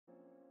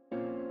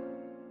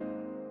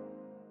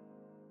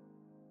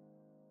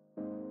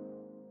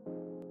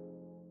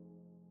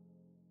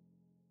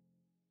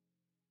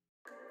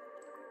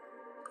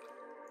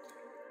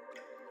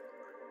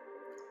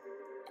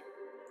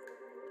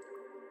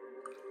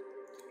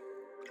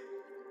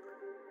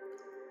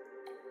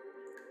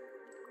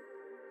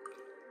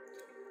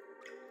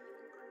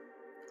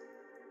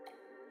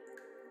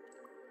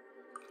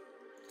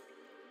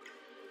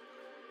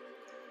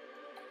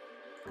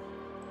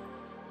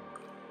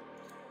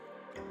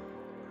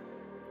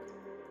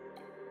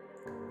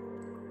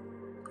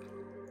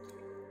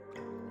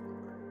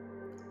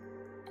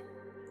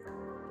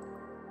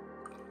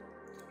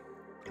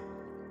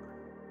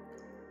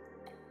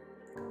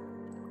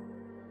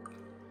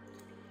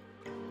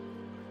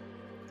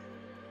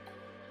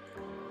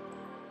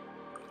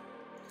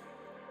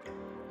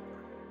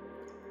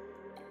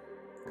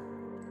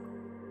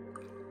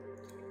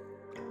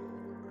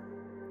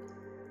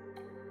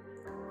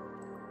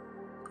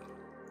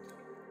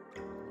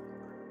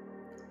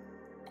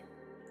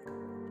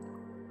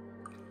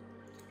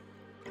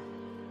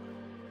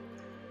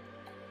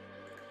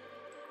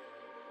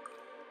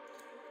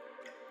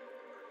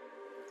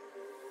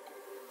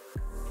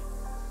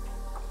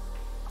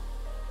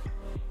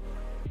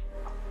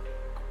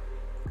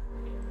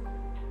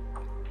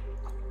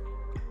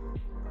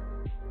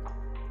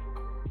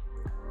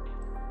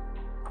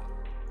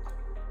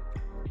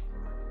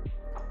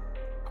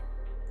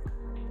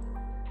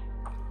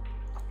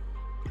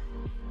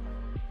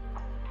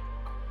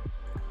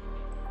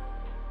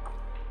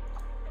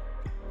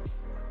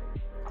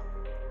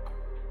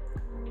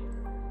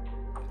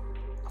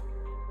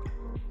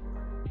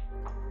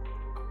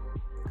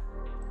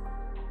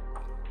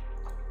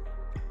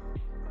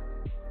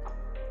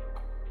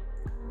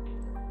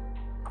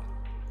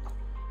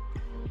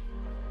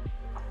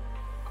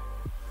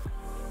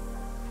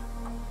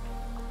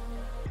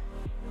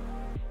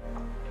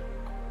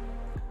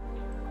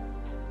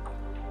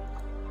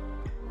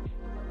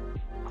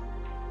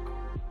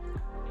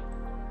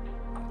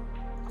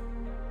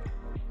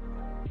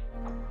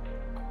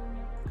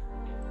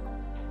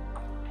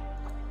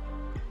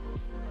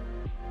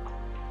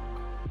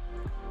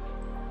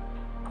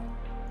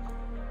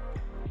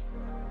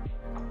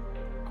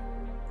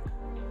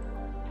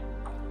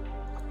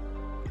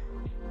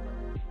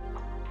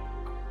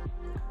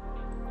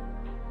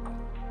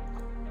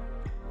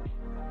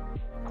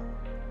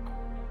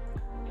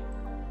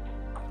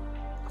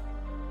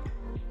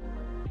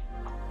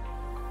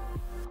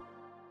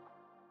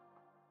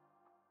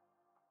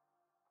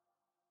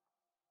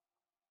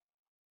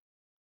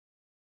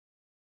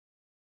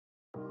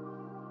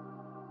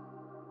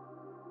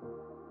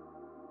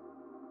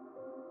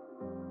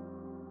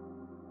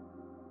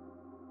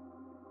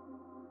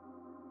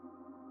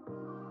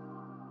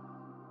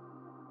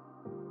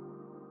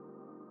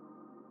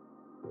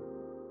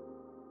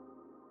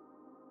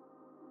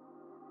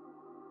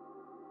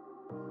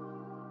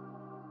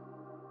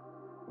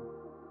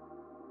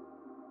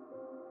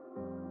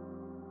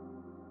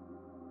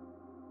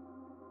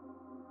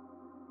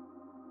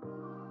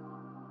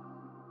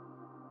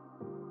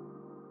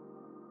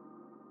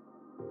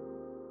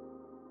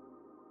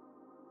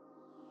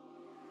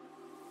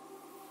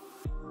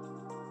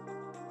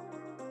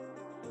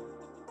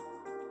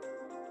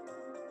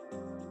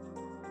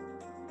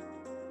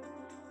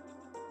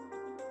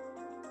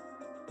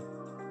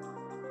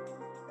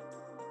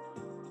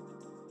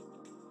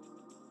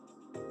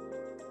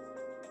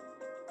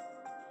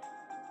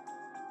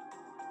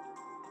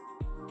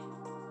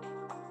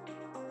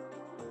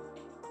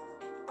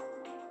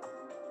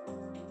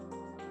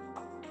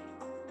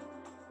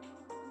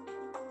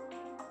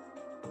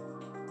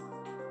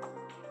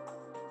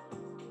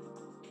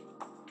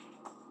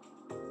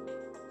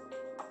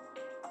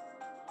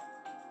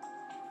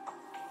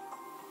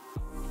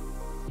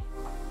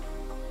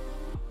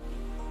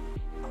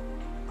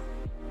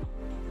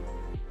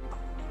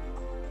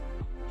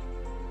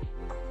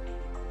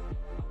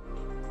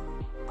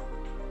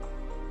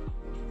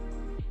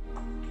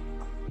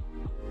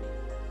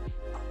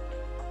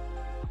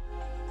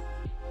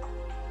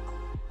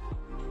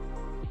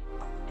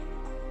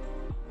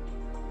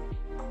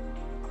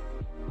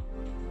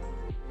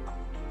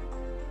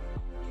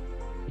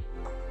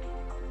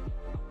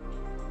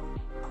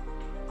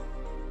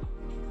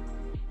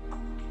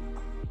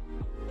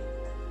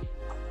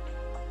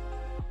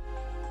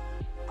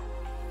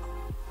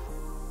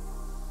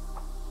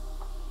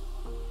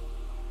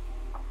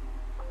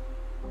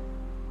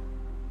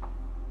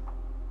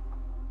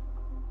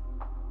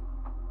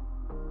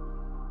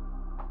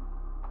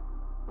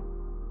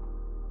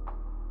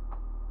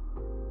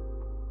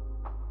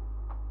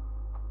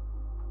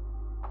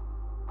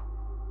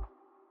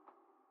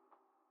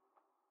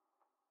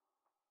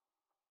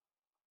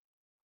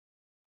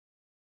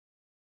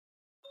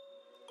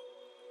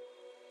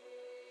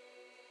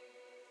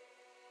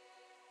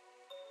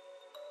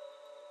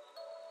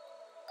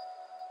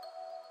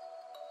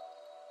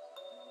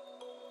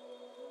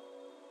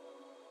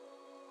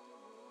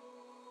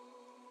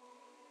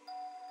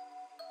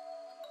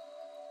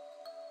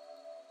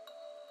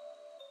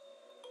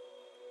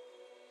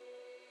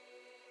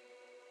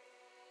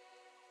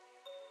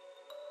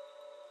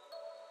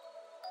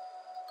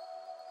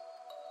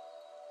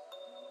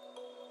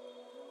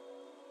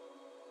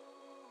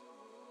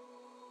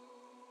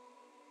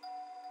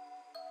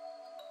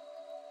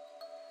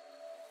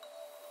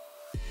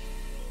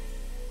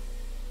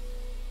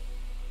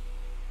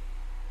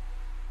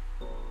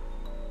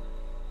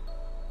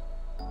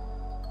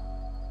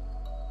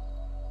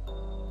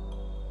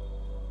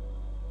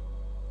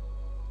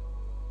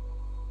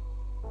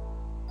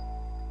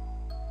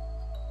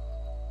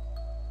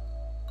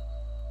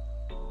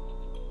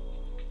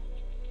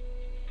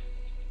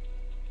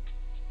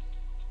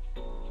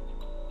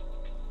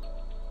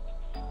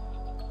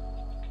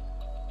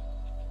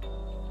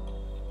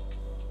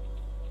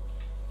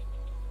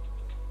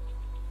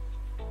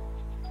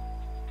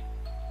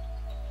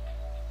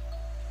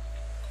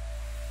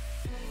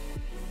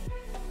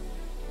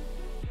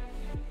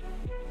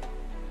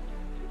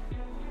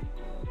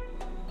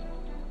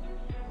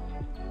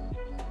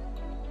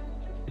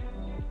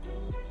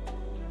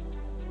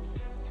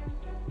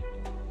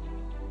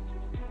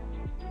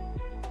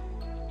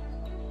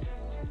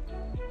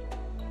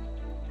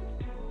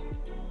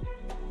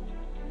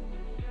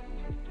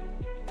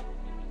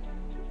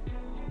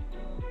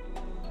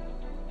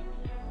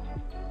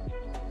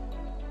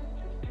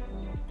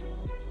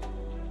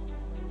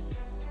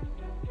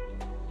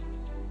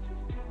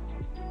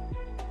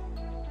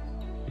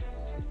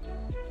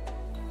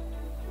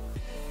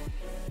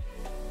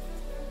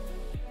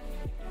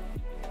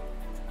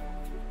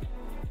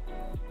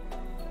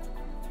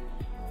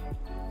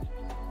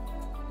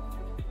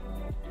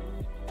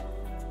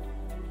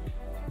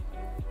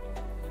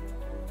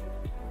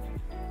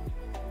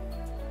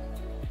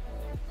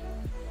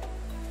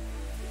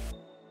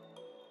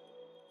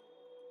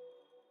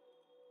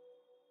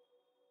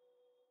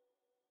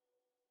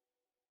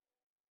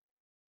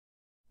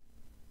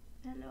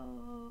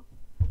Hello.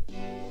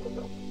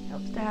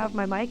 Helps to have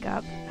my mic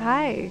up.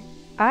 Hi.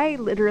 I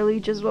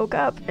literally just woke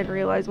up and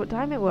realized what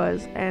time it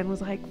was and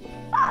was like,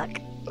 fuck.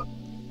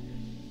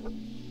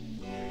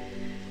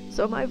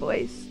 So my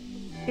voice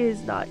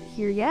is not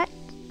here yet.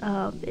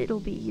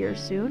 It'll be here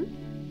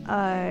soon.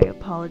 I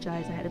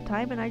apologize ahead of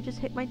time, and I just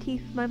hit my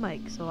teeth with my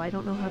mic, so I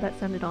don't know how that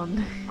sounded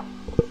on.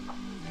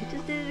 I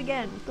just did it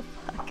again. What the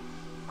fuck?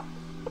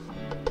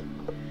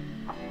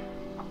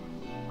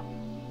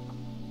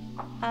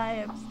 I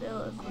am still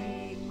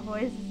asleep.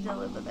 Voice is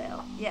still in the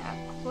veil. Yeah,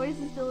 voice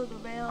is still in the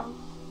veil.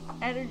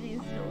 Energy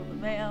is still in the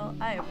veil.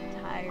 I am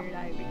tired.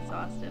 I am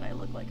exhausted. I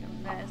look like a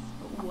mess.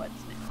 But what's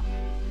new?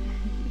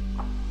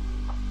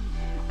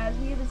 As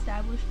we have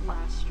established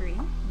last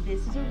stream,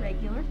 this is a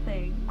regular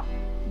thing.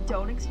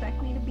 Don't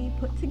expect me to be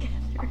put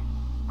together.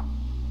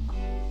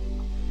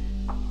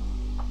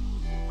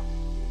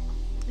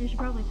 I should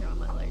probably turn on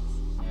my lights.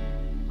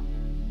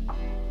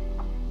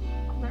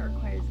 That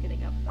requires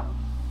getting up though.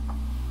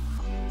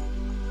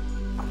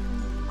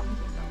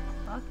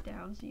 Fuck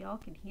down so y'all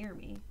can hear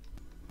me.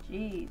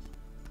 Jeez.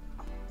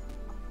 What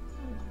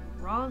is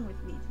wrong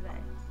with me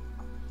today?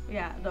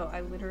 Yeah, no,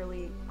 I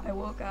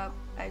woke up,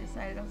 I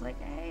decided, I was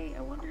like, hey,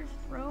 I wonder if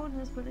Throne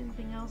has put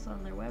anything else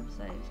on their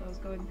website. So I was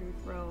going through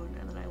Throne,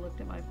 and then I looked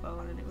at my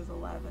phone, and it was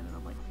 11, and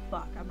I'm like,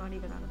 fuck, I'm not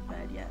even out of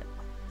bed yet.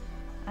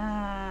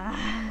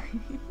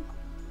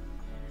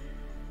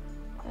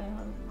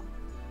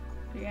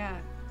 Yeah,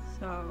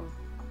 so,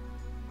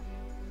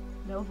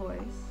 no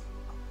voice,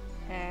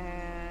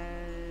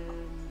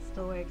 and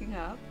still waking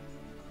up,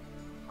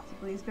 so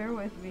please bear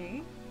with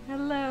me.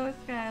 Hello,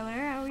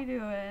 Skylar, how we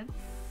doing?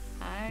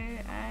 I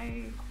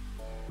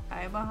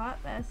am a hot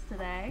mess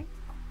today.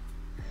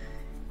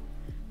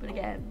 But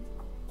again,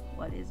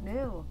 what is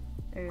new?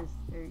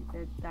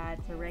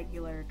 That's a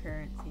regular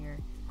occurrence here.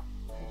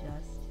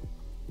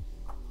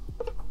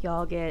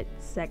 Y'all get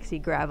sexy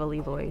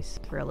gravelly voice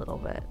for a little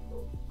bit.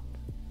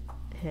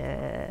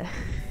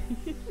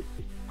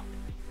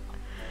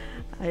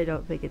 I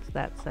don't think it's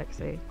that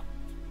sexy.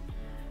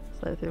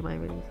 Slept through my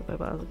meetings with my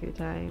boss a few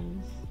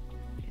times.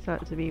 He's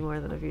talked to me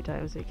more than a few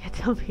times, so he can't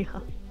tell me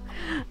off.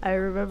 I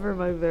remember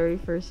my very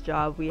first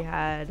job, we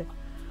had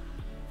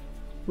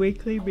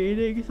weekly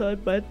meetings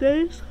on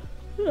Mondays.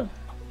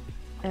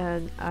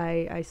 And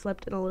I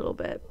slept in a little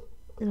bit.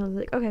 And I was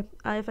like, okay,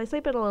 if I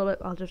sleep in a little bit,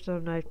 I'll just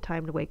have enough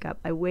time to wake up.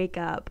 I wake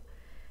up,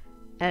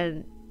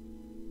 and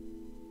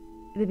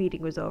the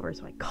meeting was over,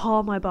 so I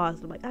call my boss,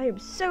 and I'm like, I am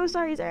so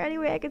sorry, is there any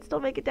way I can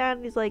still make it down?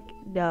 And he's like,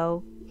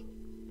 no.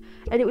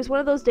 And it was one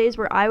of those days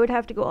where I would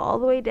have to go all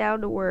the way down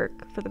to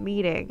work for the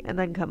meeting and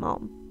then come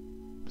home.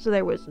 So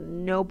there was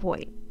no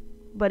point,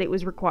 but it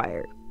was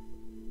required.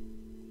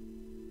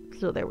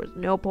 So there was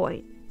no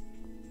point.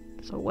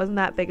 So it wasn't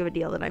that big of a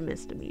deal that I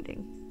missed a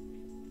meeting.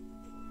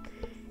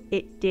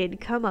 It did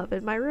come up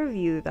in my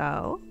review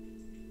though.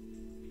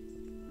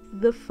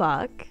 The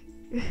fuck?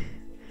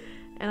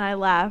 And I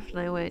laughed and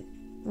I went,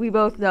 we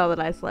both know that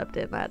I slept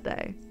in that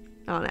day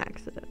on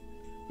accident.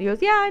 He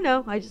goes, yeah, I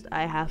know.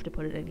 I have to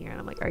put it in here. And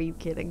I'm like, are you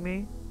kidding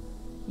me?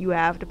 You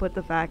have to put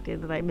the fact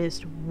in that I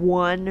missed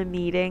one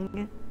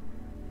meeting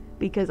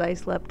because I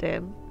slept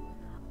in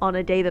on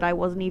a day that I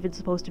wasn't even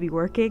supposed to be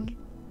working,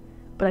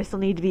 but I still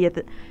need to be at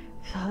the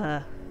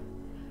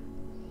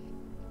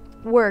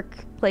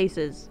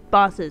workplaces.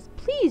 Bosses,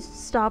 please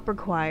stop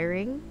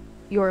requiring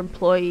your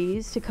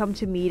employees to come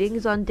to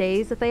meetings on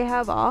days that they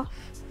have off.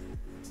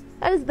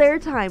 That is their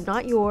time,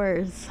 not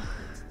yours.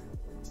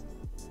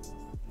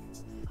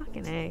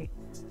 Fucking A.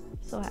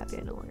 So happy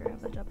I no longer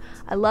have that job.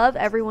 I love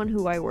everyone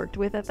who I worked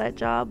with at that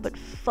job, but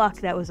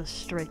fuck, that was a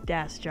strict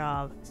ass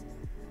job.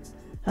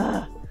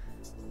 Ugh.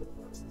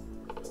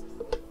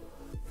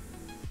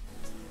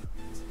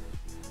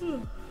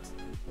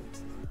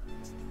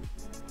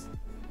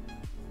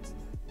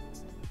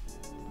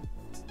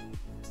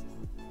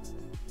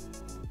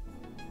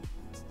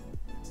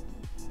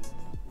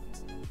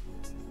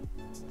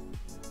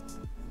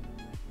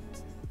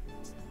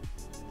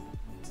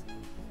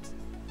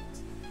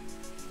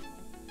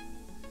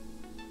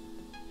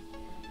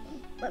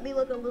 Let me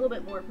look a little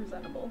bit more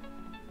presentable.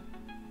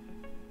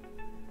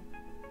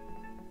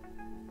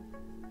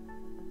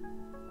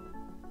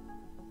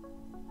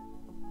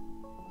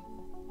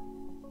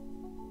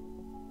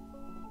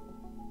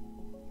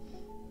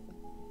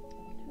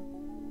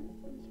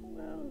 As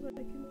well as I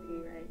can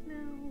be right now.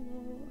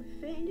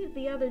 I fainted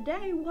the other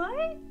day.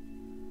 What?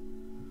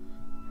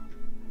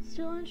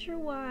 Still unsure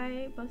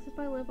why. Busted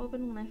my lip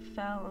open when I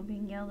fell. I'm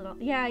being yelled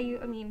at. Yeah,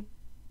 I mean.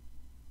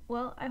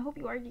 Well, I hope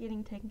you are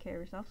getting taken care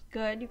of yourself.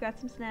 Good, you got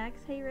some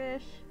snacks. Hey,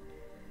 Rish.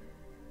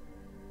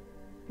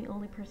 I'm the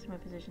only person in my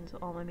position, so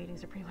all my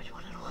meetings are pretty much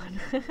one-on-one.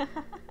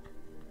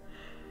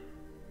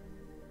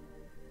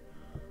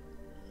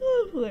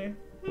 Hopefully.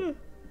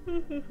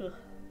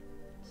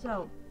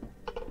 So,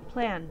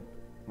 plan.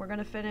 We're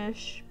gonna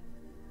finish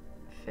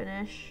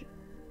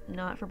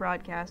not for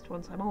broadcast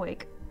once I'm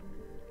awake.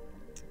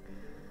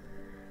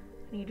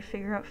 I need to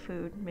figure out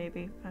food,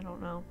 maybe. I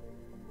don't know.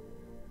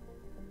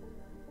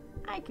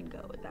 I could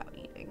go without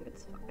eating.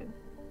 It's fine.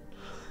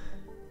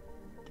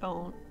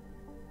 Don't.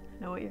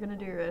 I know what you're gonna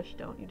do, Rish.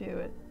 Don't you do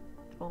it.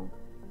 Don't.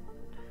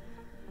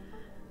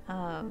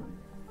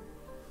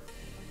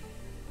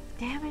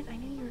 Damn it, I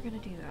knew you were gonna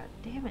do that.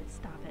 Damn it,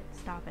 stop it,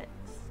 stop it,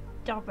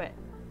 stop it.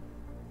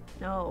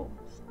 No,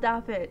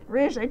 stop it.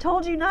 Rish, I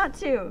told you not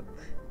to.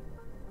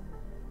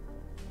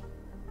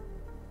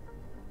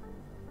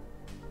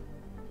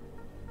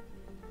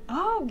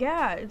 Oh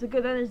yeah, it's a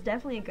good, that is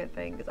definitely a good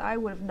thing, because I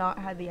would have not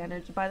had the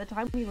energy by the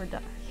time we were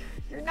done.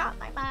 You're not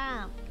my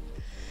mom.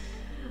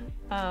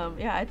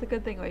 Yeah, it's a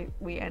good thing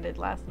we ended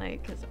last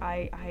night, because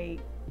I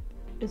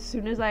as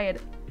soon as I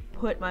had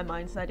put my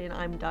mindset in,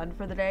 I'm done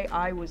for the day,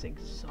 I was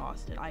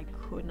exhausted. I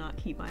could not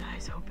keep my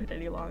eyes open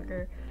any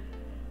longer.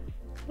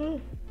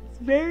 It's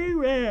very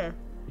rare.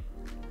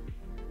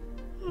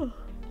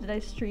 Did I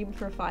stream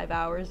for 5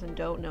 hours and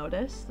don't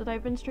notice that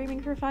I've been streaming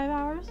for 5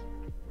 hours?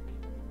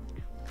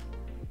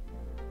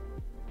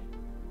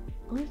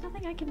 Well, there's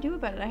nothing I can do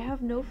about it. I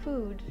have no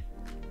food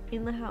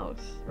in the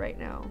house right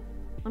now.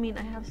 I mean,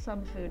 I have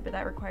some food, but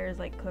that requires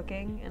like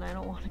cooking, and I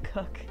don't want to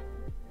cook.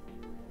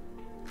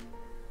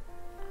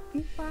 I'll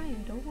be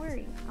fine, don't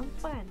worry. I'm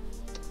fine.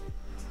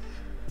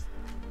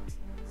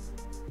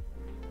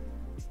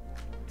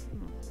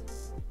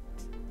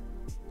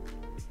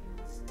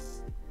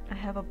 I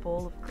have a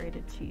bowl of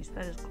grated cheese.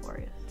 That is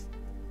glorious.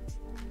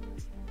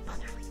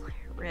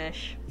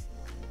 Rish.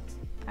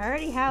 I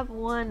already have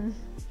one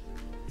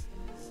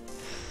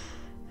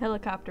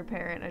helicopter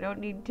parent. I don't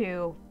need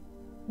two.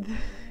 I'm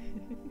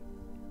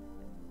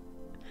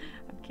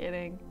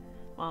kidding.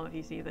 Mom, if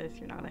you see this,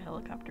 you're not a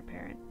helicopter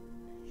parent.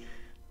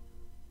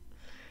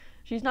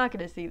 She's not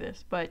gonna see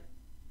this, but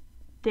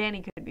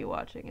Danny could be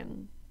watching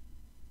and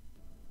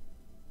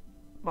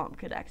Mom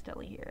could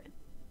accidentally hear it.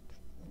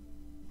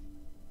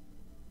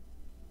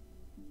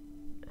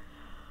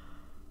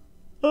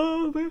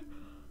 Oh, man.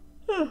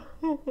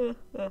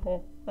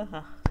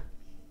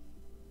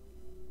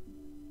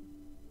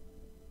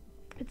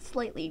 It's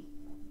slightly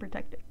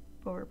protective,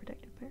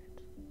 overprotective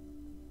parents.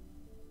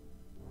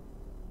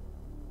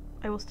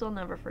 I will still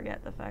never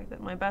forget the fact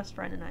that my best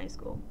friend in high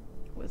school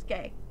was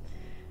gay,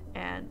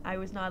 and I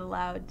was not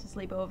allowed to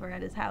sleep over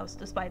at his house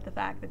despite the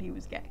fact that he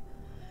was gay.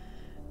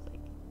 It's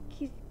like,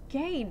 he's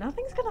gay,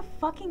 nothing's gonna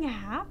fucking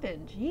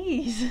happen,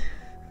 jeez.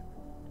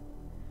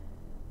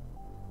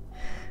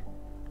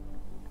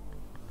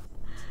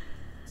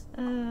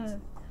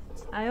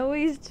 I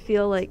always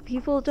feel like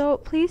people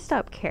please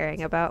stop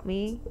caring about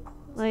me.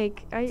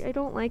 Like, I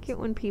don't like it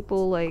when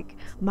people like,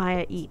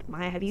 Maya, eat.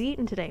 Maya, have you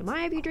eaten today?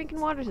 Maya, have you drinking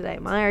water today?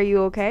 Maya, are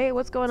you okay?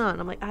 What's going on?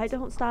 I'm like, I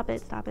don't, stop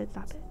it, stop it,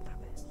 stop it,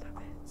 stop it,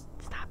 stop it,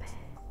 stop it,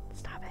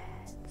 stop it,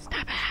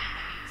 stop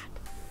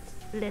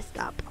it. Let's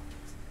stop.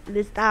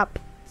 Let's stop.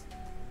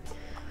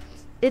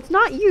 It's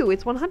not you,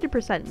 it's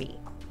 100% me.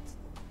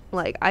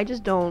 Like, I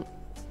just don't.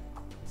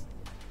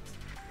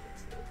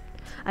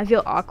 I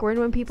feel awkward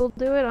when people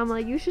do it. I'm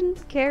like, you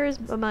shouldn't care as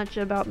much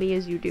about me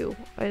as you do.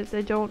 I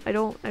don't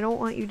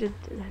want you to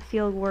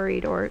feel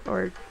worried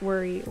or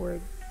worry or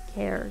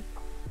care.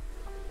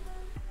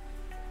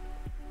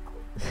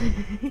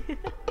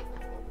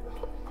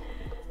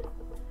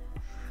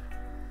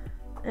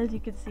 As you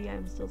can see,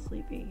 I'm still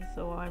sleepy,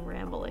 so I'm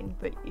rambling,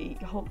 but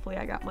hopefully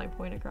I got my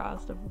point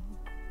across of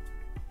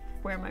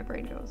where my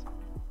brain goes.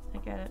 I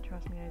get it,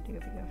 trust me, I do.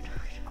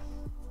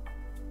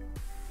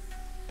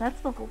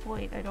 That's the whole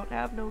point. I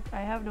have no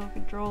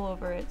control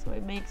over it, so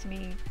it makes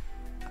me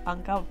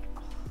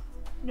uncomfortable.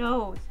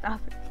 No,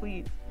 stop it,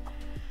 please.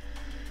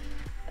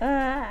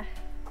 That's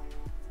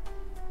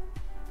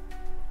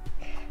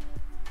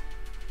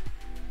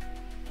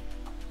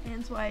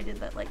why I did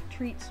that like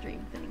treat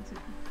stream thing too.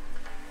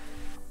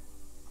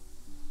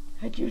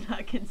 I do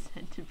not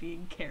consent to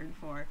being cared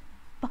for.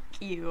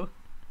 Fuck you.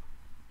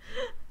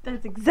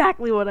 That's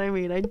exactly what I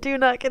mean. I do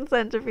not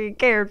consent to being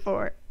cared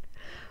for.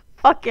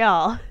 Fuck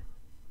y'all.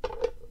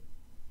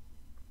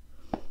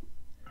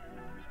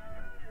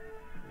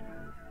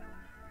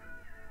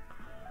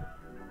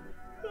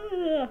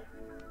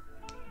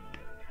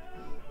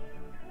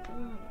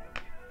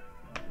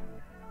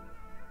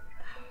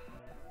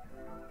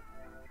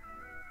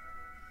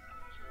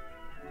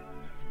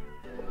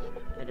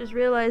 I just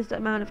realized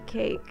I'm out of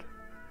cake.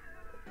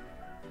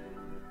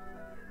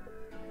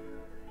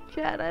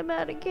 Chat, I'm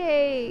out of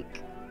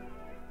cake.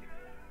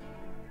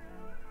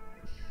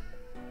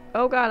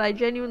 Oh god, I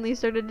genuinely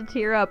started to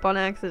tear up on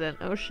accident.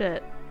 Oh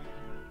shit.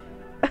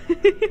 Oh,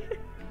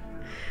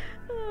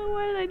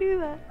 why did I do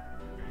that?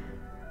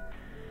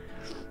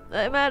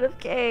 I'm out of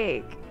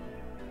cake.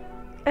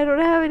 I don't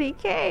have any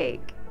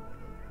cake.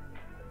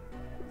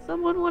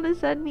 Someone want to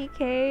send me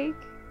cake?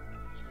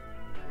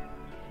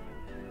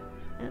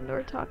 And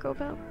or Taco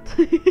Bell?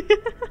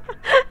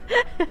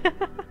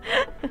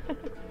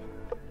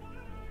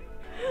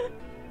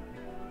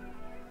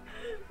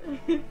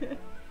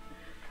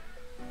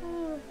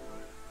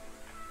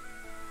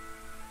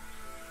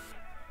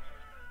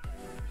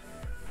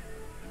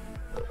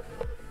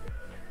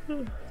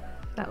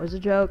 That was a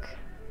joke.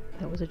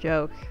 That was a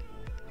joke.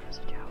 That was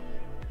a joke.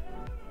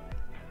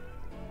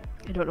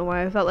 I don't know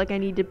why I felt like I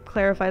need to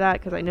clarify that,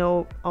 because I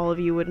know all of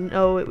you wouldn't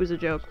know it was a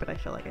joke, but I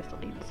feel like I still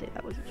need to say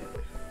that was a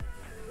joke.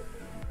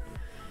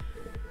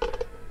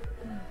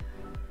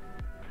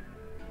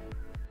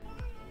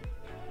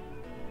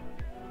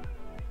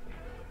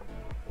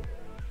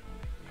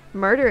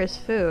 Murderous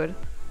food?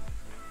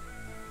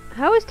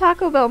 How is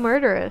Taco Bell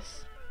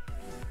murderous?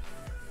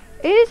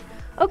 It is?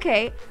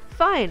 Okay,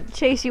 fine.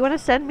 Chase, you want to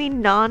send me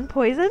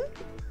non-poison?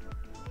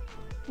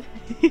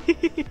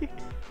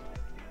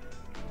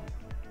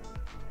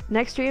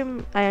 Next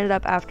stream I ended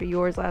up after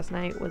yours last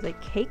night was a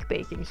cake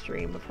baking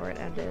stream before it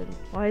ended.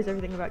 Why is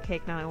everything about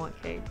cake now? I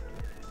want cake.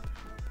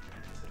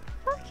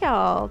 Fuck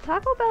y'all.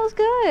 Taco Bell's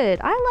good.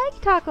 I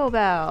like Taco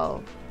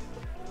Bell.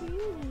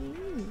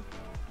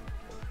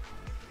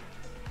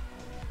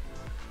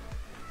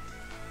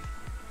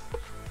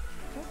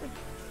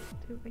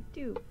 I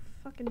do.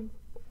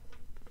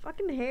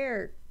 Fucking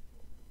hair.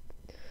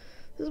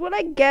 This is what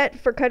I get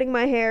for cutting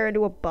my hair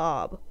into a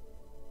bob.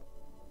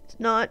 It's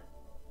not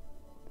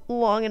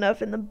long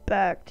enough in the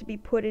back to be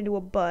put into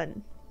a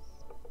bun.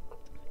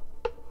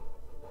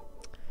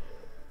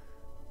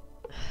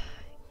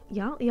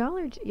 Y'all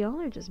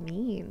are just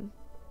mean.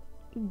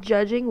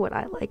 Judging what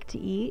I like to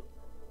eat.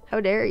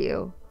 How dare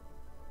you?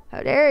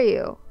 How dare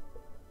you?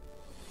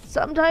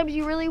 Sometimes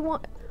you really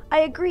want... I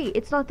agree,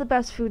 it's not the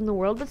best food in the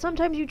world, but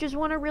sometimes you just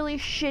want a really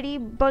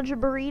shitty bunch of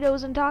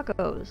burritos and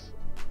tacos.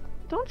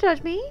 Don't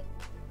judge me.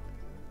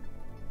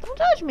 Don't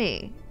judge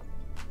me.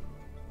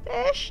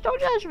 Bish,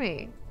 don't judge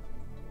me.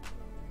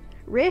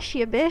 Rish,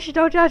 you bish,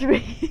 don't judge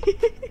me.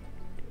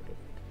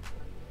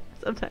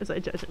 Sometimes I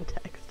judge in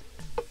text.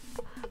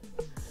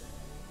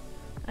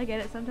 I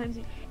get it, sometimes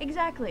you...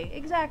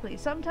 Exactly.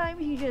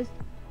 Sometimes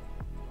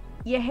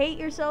you hate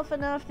yourself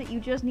enough that you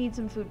just need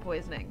some food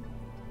poisoning.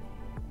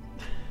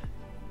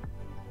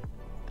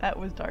 That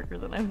was darker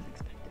than I was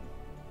expecting.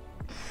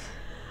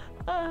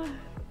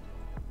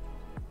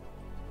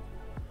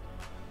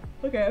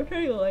 Okay, I'm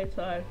turning the lights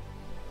on.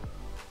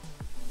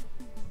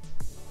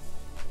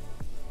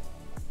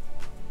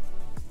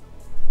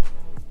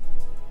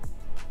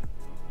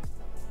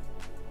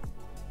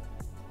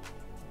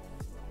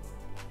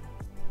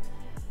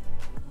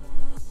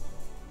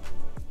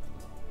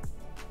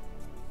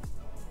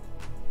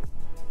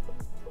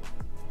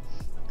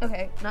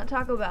 Okay, not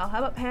Taco Bell. How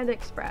about Panda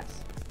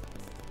Express?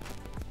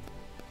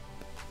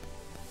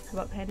 How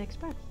about Panda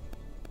Express?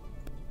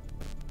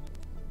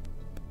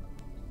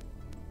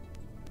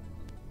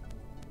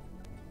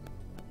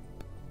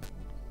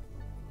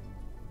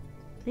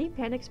 See,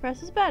 Panda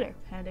Express is better.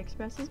 Panda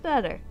Express is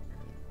better.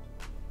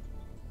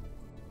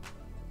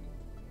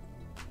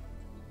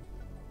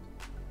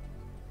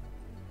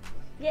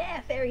 Yeah,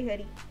 fairy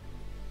hoodie.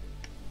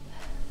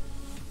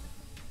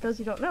 Those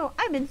who don't know,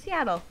 I'm in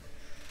Seattle.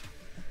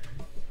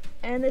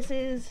 And this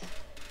is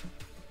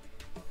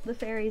the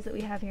fairies that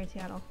we have here in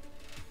Seattle.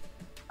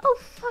 Oh,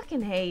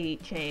 fucking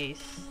hate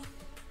Chase.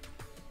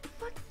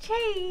 Fuck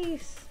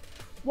Chase.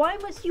 Why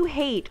must you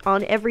hate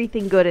on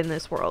everything good in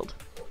this world?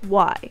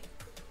 Why?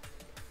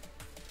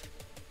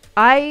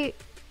 I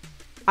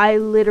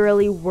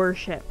literally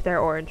worship their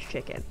orange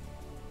chicken.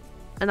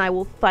 And I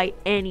will fight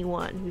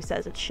anyone who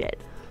says it's shit.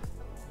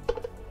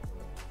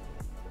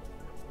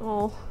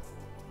 Oh,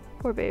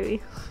 poor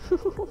baby.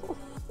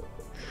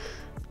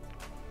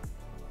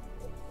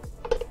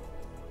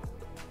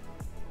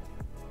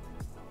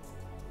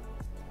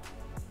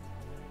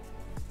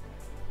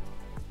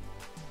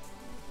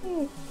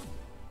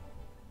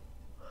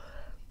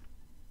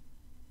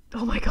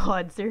 Oh my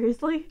god,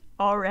 seriously?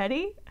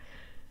 Already?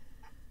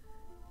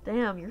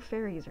 Damn, your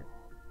fairies are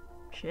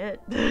shit.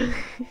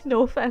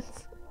 No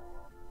offense.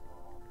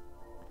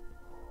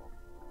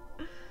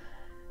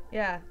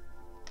 Yeah.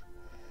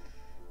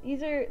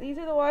 These are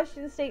the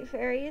Washington State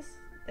fairies.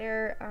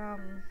 They're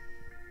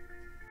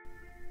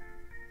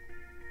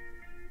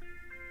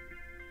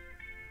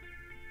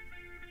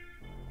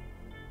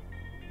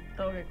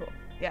okay, cool.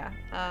 Yeah.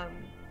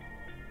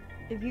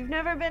 If you've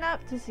never been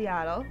up to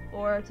Seattle,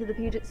 or to the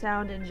Puget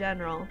Sound in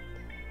general,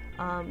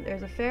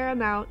 there's a fair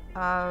amount,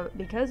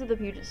 because of the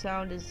Puget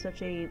Sound is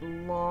such a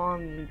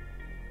long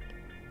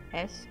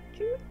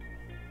estuary?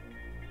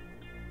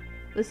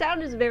 The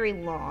sound is very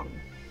long,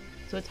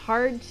 so it's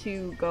hard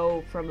to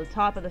go from the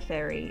top of the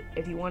ferry,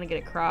 if you want to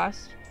get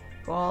across,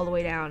 go all the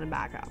way down and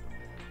back up.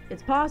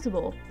 It's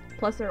possible,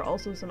 plus there are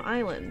also some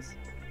islands.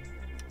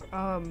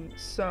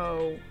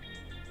 So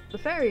the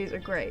ferries are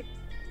great.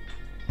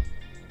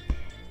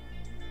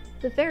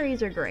 The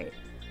ferries are great.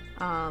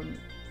 And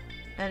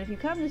if you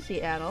come to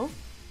Seattle,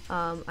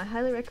 I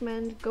highly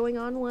recommend going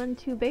on one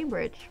to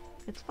Bainbridge.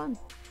 It's fun.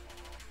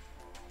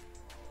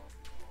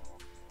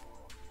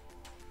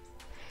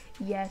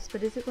 Yes,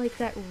 but is it like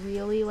that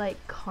really like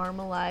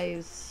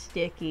caramelized,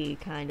 sticky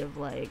kind of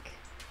like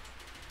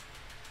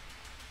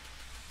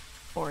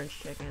orange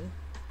chicken?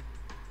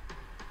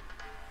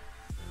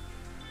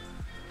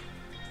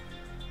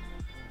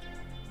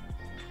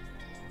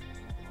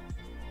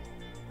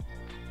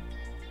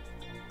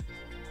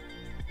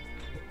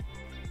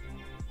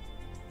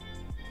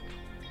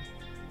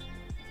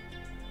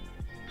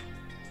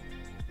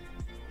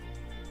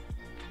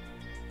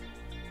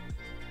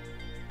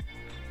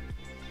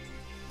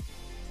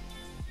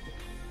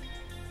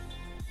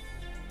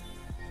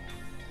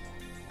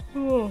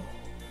 Oh.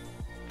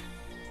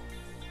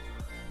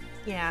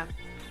 Yeah.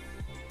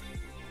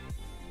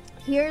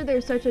 Here,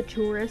 there's such a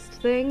tourist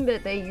thing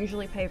that they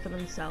usually pay for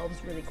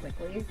themselves really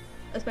quickly,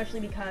 especially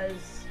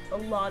because a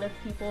lot of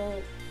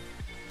people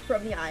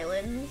from the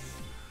islands,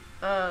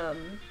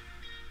 from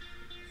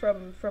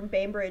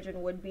Bainbridge and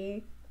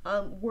Whidbey,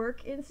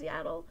 work in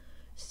Seattle,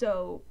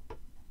 so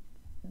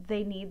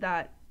they need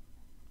that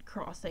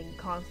crossing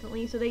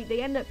constantly. So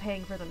they end up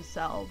paying for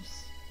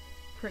themselves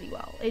pretty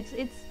well.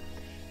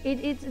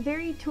 It's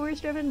very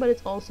tourist driven, but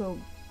it's also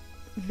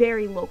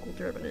very local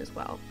driven as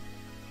well.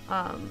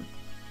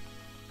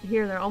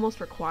 Here they're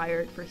almost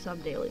required for some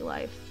daily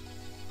life.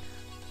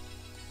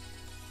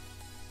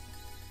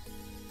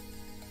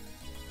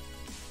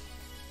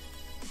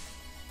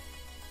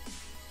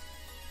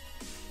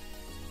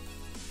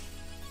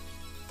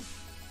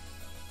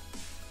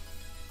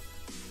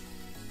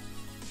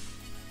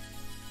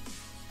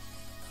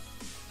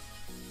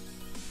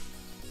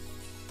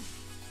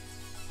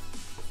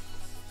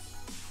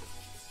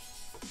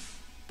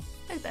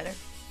 That's better.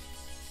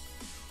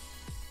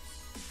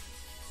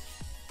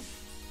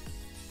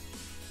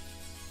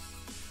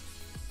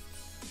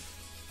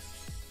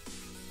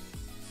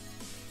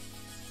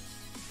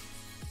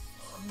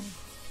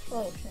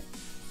 Oh shit.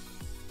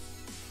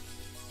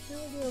 What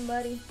are you doing,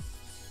 buddy?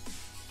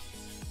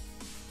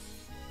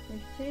 You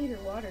should change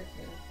your water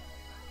soon.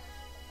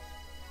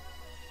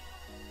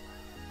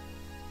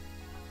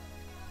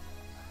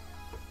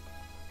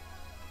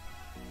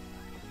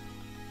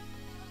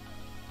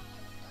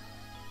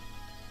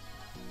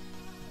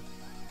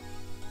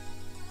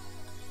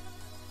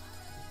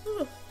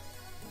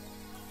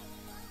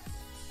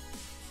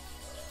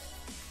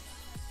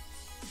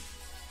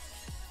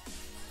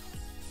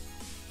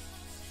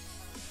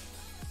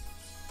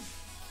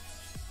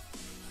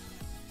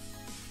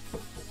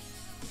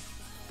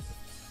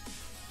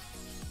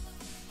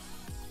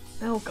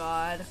 Oh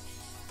god.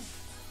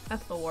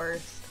 That's the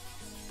worst.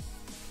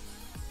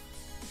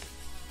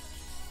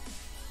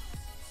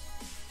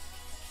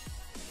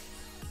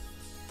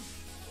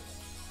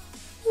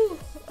 Whew,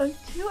 a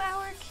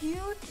 2-hour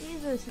queue?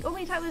 Jesus. The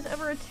only time there's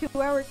ever a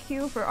 2-hour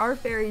queue for our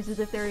ferries is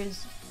if there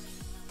is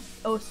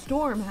a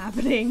storm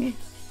happening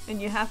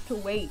and you have to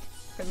wait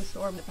for the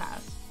storm to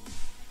pass.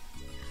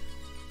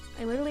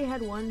 I literally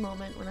had one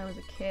moment when I was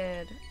a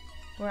kid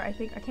where I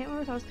can't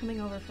remember if I was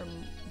coming over from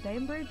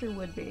Bainbridge or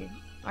Whidbey.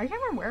 I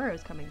can't remember where I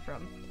was coming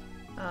from,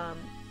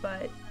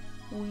 but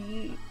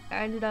we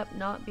ended up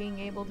not being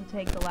able to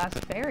take the last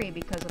ferry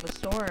because of a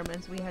storm,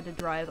 and so we had to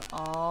drive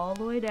all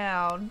the way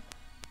down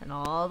and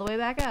all the way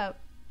back up.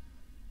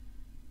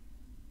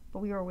 But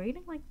we were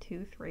waiting like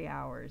 2-3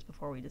 hours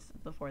before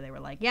they were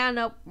like, yeah,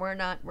 nope, we're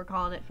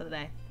calling it for the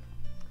day.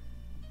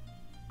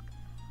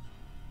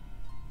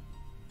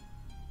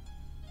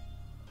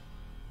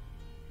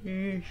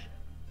 Yeesh.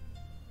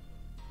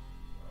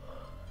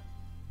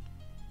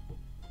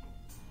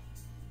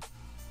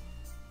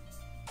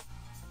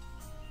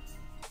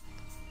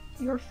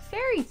 Your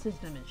ferry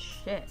system is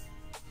shit.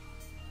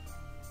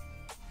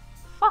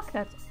 Fuck,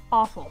 that's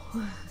awful.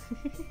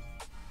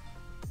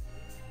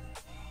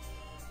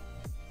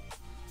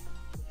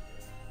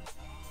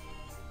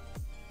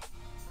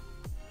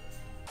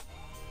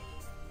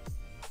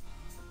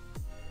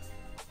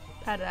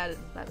 That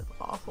is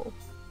awful.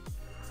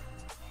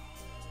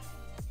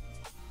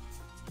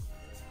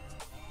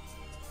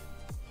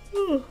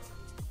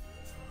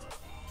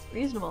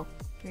 Reasonable.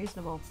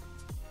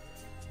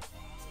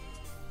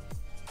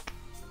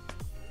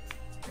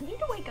 I need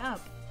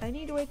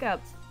to wake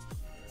up.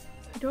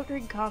 I don't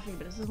drink coffee,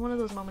 but this is one of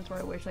those moments where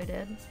I wish I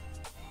did.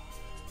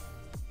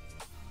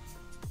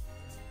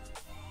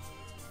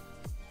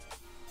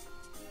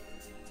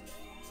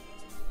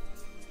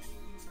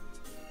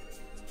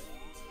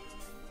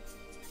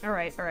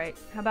 Alright.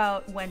 How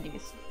about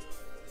Wendy's?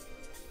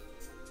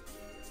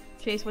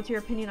 Chase, what's your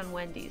opinion on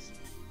Wendy's?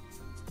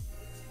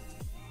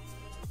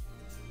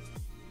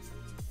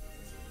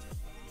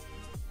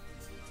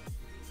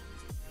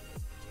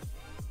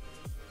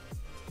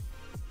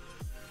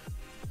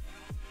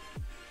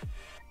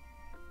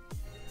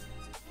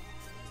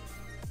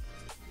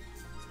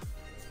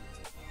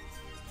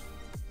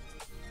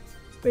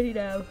 Ready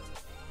now.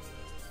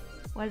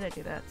 Why did I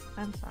do that?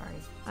 I'm sorry.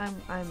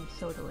 I'm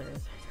so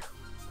delirious.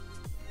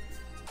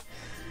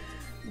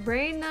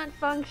 Brain not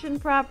function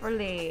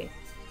properly.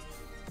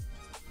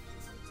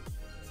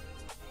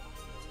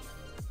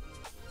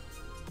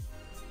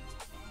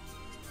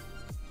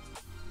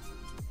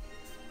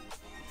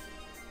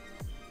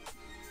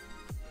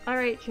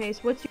 Alright,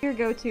 Chase, what's your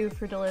go-to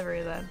for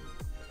delivery then?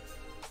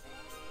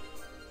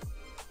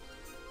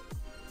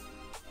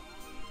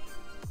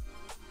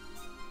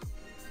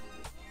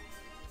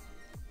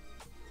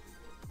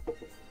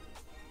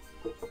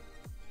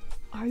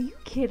 Are you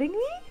kidding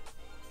me?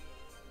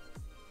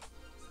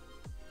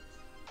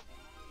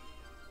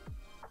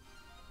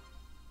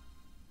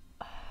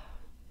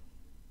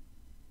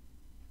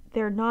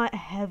 They're not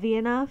heavy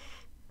enough?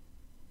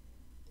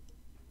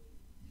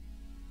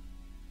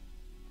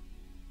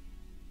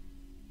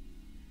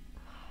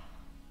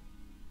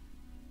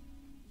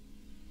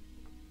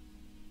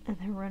 And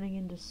they're running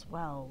into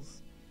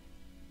swells.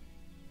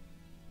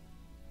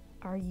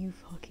 Are you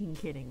fucking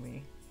kidding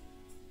me?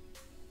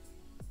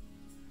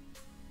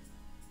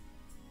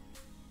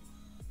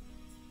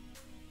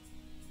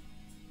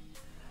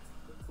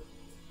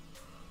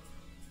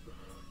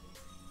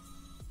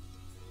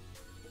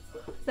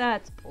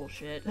 That's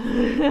bullshit.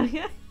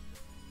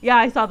 Yeah,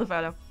 I saw the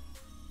photo.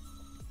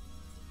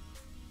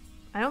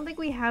 I don't think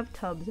we have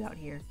tubs out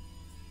here.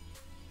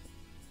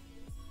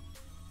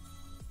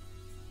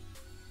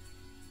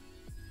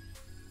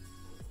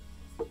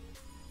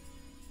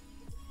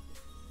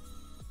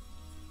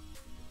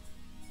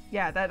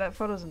 Yeah, that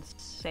photo's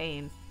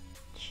insane.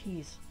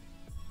 Jeez.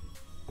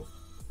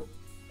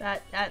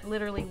 That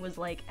literally was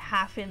like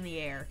half in the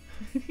air.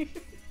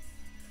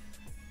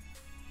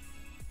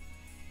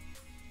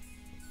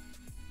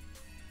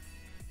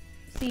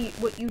 See,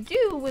 what you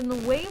do when the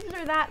waves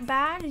are that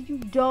bad is you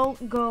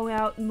don't go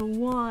out in the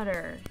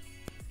water.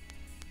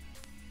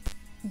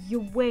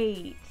 You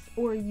wait,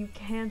 or you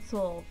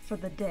cancel for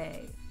the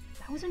day.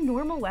 That was a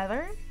normal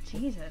weather?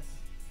 Jesus.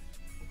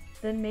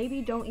 Then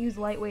maybe don't use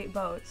lightweight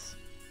boats.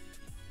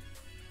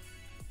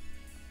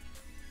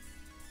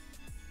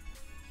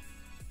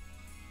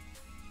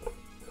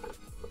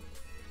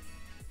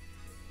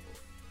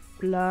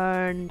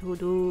 Learn to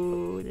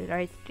do the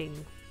right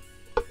thing.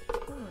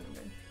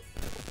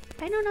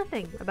 I know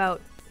nothing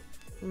about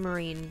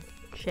marine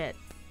shit,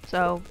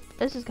 so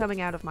this is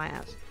coming out of my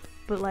ass.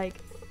 But like,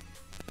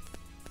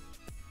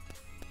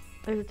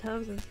 there's a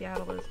tubs in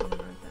Seattle, but it's not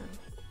North End.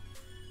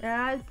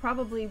 Yeah, I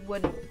probably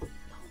wouldn't. Oh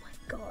my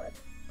god,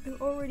 I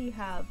already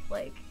have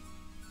like.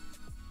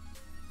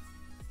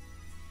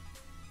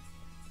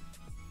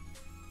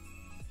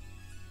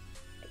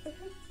 Do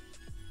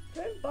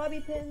I have bobby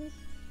pins?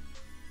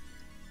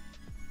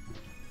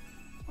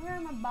 Where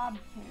are my bobby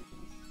pins?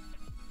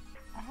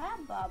 I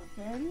have bobby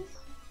pins.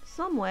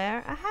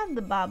 Somewhere, I have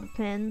the bobby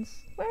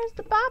pins. Where's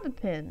the bobby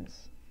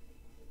pins?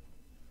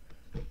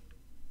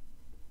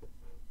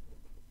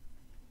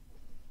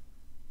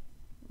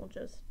 We'll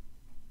just...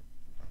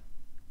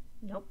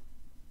 Nope.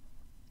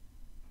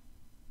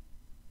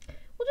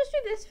 We'll just do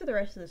this for the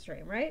rest of the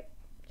stream, right?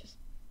 Just...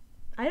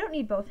 I don't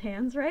need both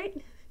hands,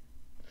 right?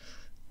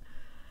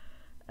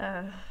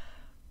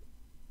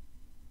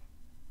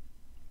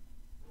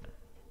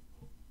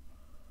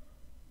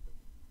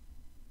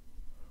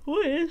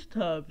 What is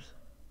tubs?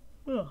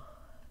 Ugh.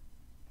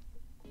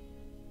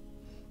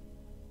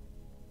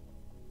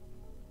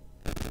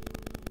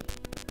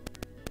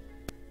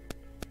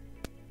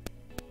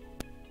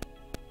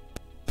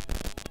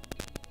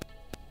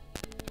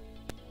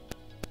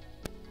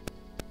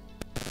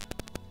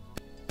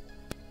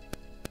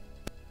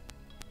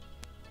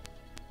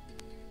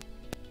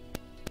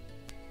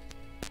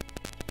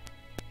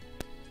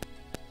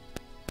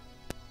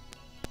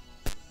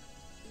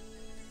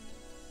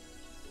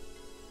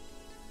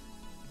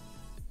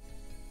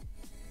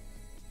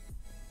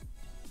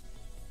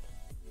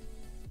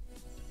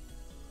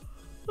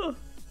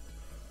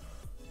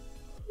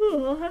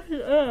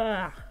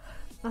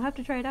 I'll have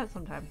to try it out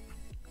sometime.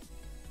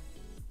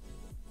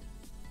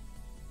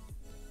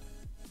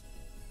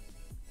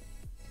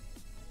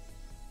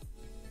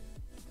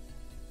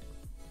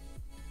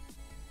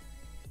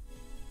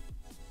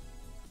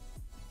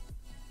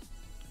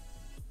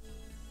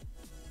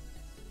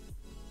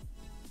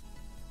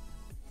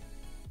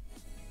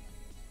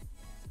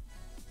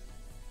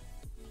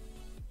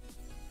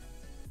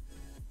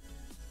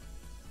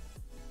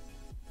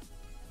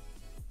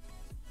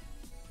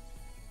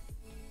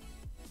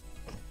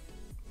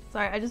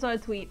 Sorry, I just saw a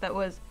tweet that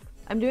was,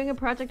 I'm doing a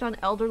project on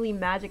elderly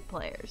Magic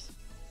players.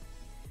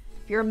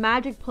 If you're a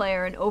Magic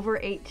player and over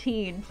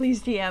 18,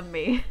 please DM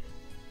me.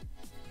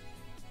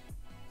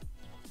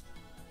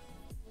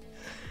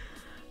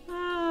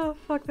 Oh,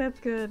 fuck, that's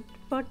good.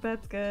 Fuck,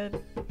 that's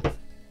good.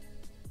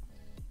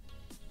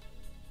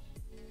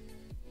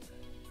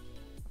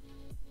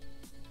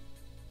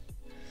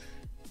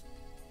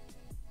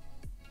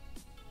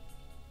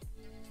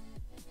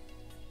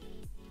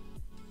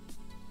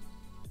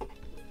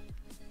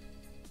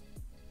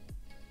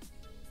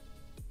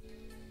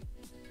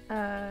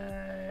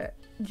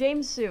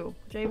 James Sue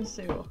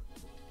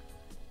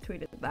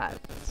tweeted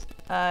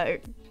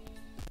that.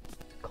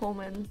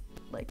 Coleman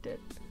liked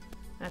it.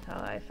 That's how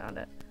I found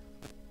it.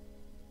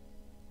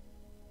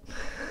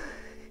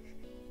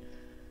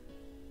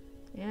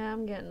 Yeah,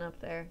 I'm getting up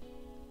there.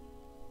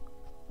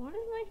 Why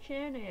does my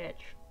chin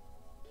itch?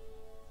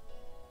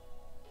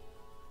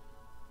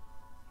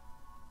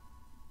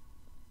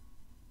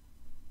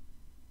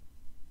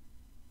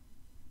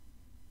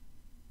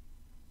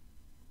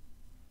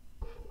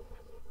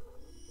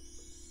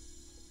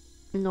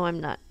 No,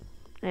 I'm not.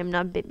 I am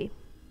not baby.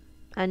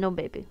 I know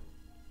baby.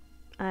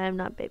 I am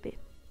not baby.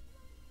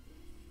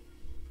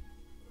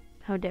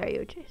 How dare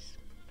you, Chase?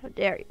 How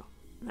dare you?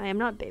 I am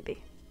not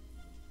baby.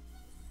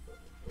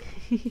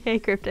 Hey,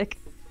 Cryptic.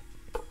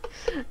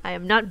 I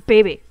am not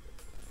baby.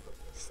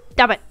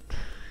 Stop it.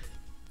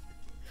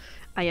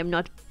 I am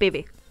not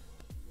baby.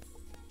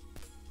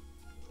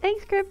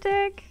 Thanks,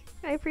 Cryptic.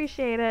 I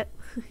appreciate it.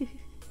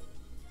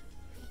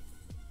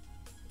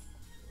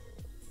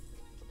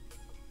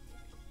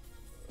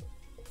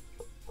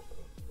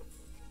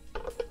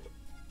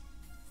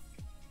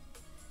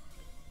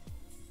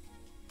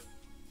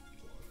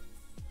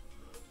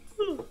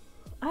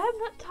 I am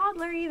not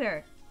toddler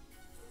either.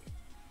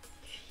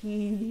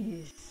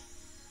 Jeez.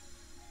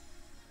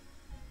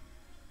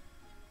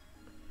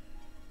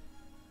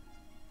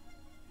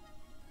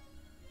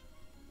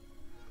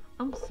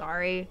 I'm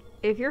sorry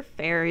if your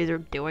fairies are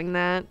doing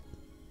that.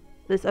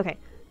 Okay,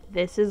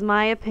 this is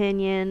my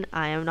opinion.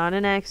 I am not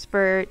an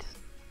expert.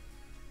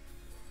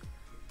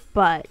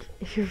 But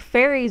if your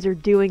fairies are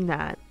doing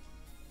that,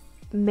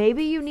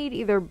 maybe you need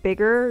either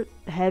bigger,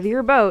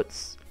 heavier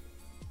boats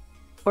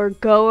or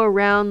go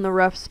around the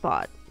rough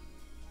spot.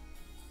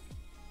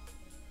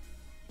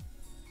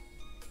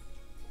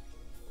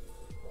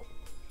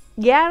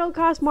 Yeah, it'll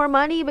cost more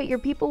money, but your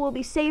people will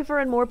be safer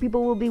and more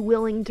people will be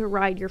willing to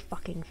ride your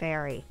fucking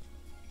ferry.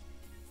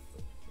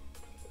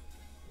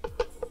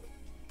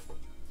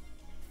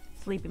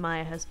 Sleepy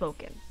Maya has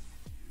spoken.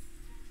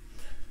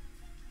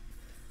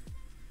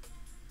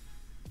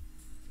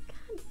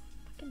 God,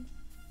 fucking...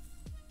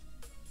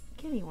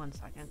 Give me 1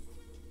 second.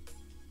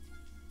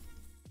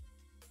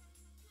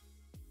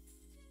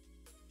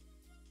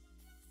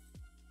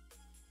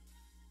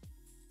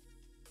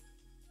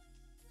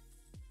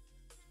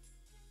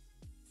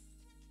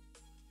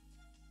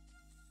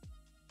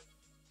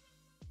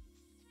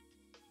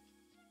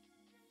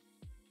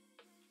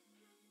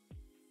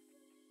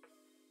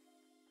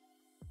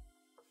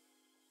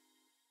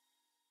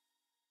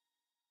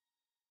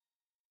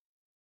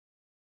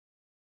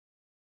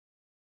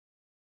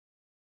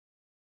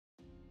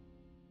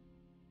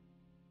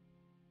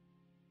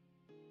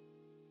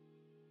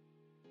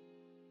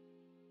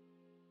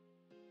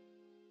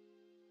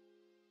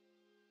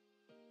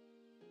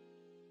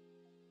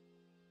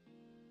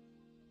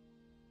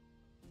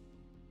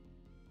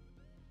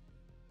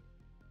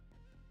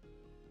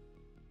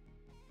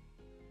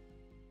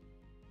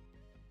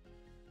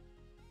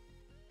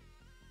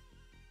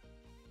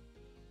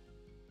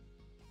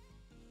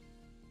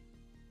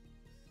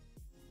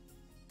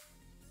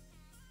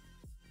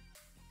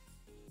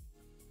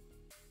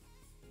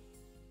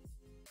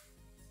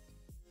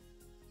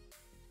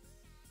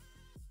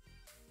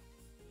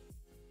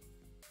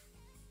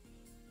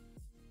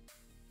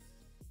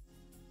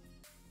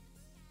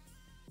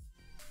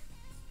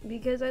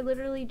 Because I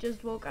literally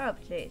just woke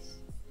up, Chase.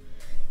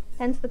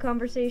 Hence the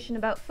conversation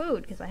about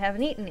food, because I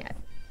haven't eaten yet.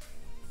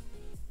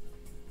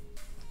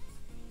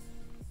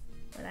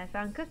 But I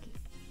found cookie.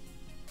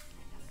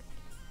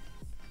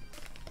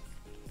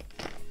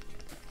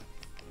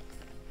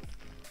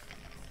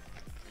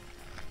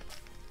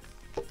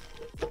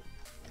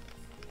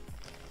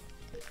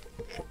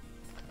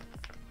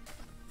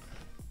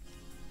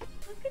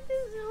 Look at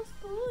this little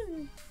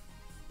spoon.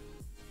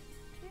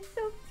 It's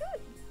so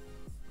cute.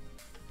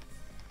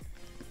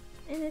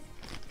 And it's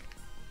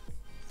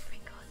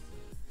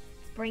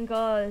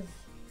sprinkles.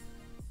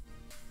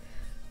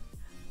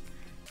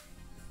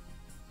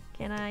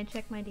 Can I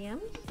check my DMs?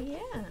 Yeah.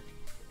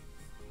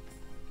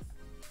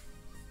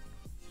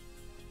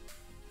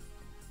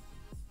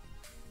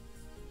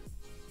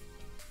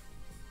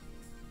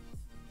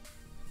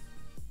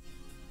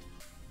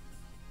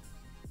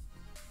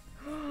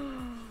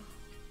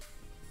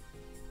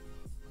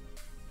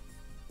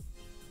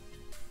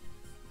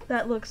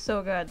 That looks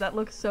so good. That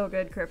looks so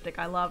good, Cryptic.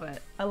 I love it.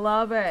 I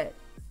love it.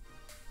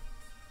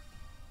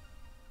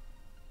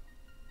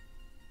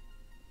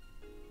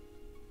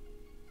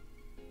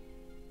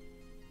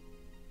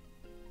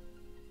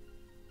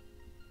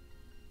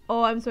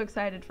 Oh, I'm so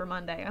excited for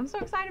Monday. I'm so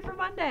excited for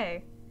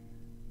Monday.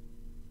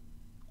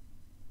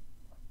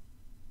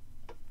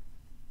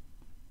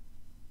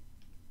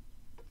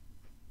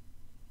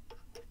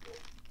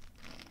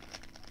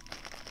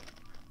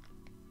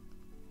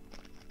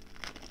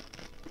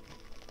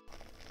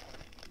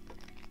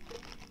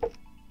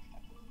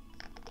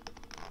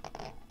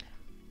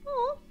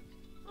 Oh,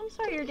 I'm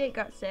sorry your date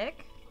got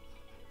sick.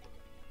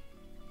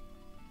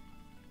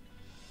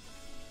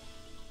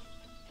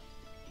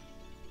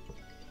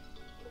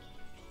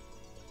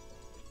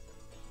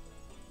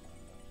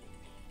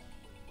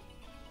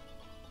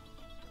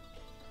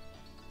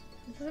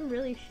 This is some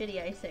really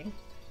shitty icing.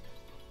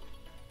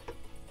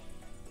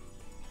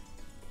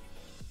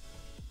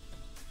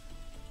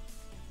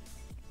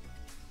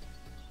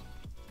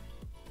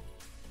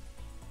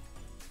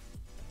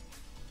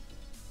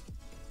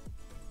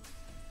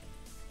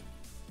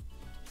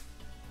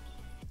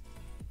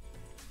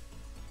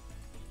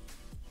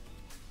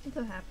 I'm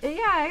so happy.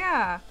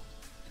 Yeah.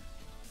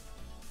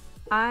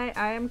 I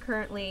am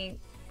currently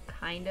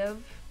kind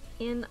of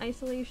in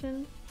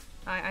isolation.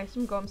 I'm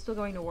still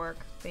going to work,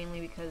 mainly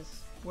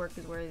because work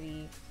is where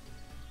the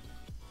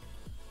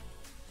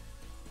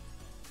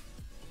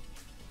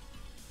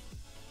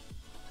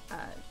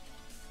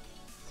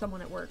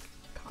someone at work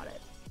caught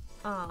it.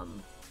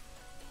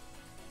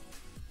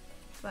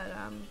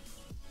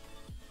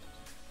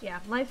 Yeah,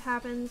 life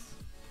happens.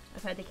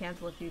 I've had to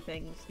cancel a few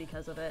things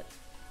because of it.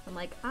 I'm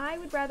like, I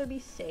would rather be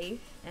safe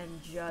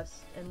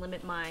and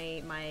limit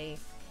my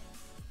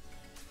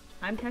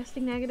I'm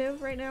testing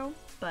negative right now,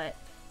 but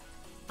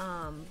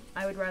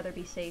I would rather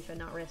be safe and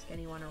not risk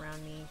anyone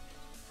around me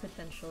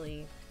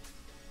potentially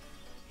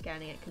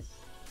getting it, because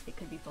it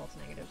could be false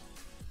negatives.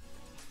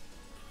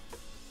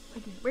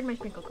 Where'd my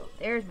sprinkle go?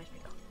 There's my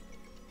sprinkle.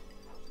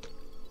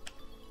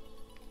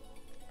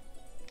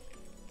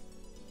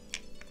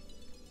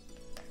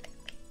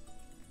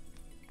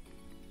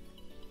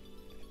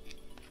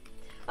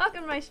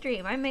 Welcome to my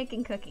stream. I'm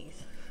making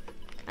cookies.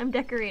 I'm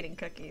decorating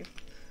cookies.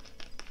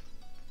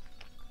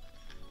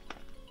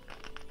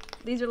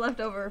 These are left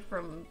over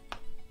from...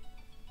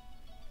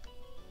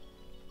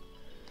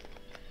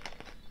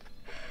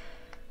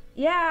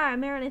 Yeah,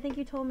 Marin, I think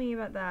you told me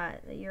about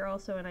that you're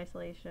also in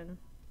isolation.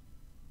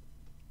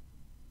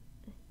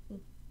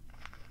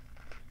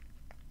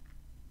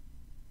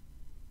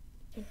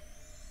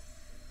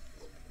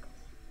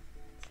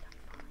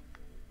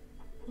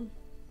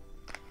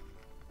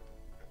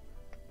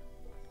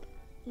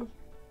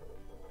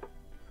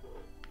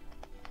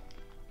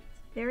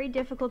 Very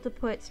difficult to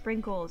put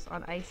sprinkles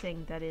on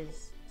icing that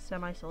is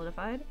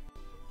semi-solidified,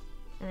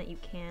 and that you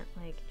can't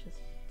like just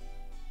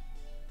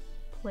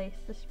place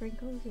the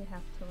sprinkles, you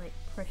have to like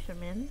push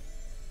them in.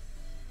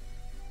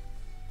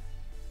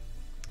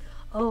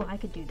 Oh, I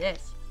could do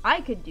this. I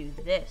could do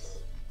this.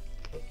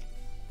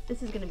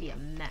 This is gonna be a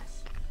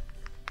mess.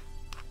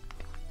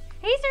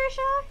 Hey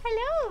Saoirse!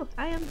 Hello!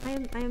 I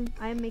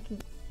am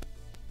making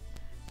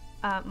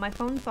my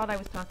phone thought I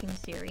was talking to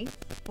Siri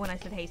when I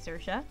said hey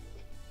Saoirse.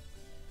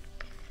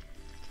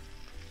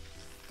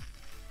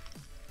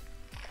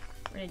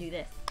 We're gonna do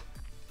this.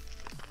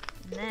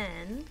 And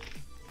then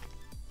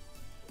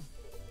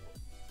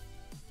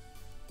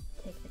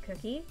take the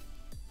cookie,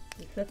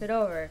 you flip it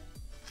over,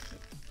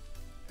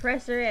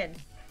 press her in.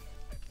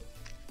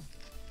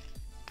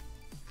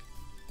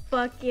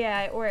 Fuck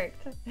yeah, it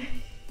worked.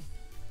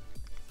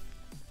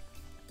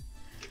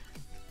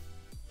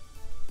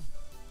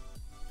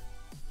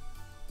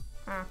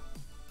 Ah.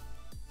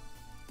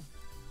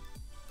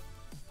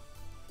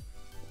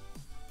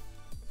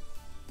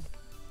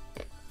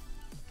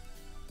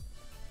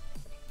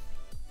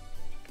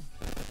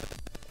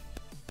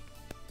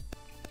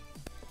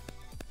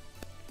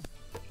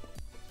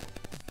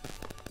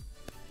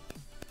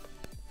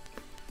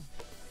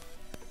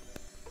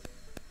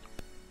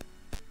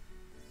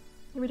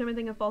 Every time I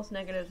think of false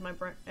negatives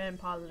and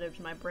positives,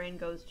 my brain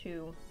goes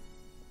to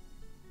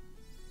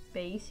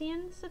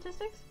Bayesian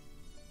statistics?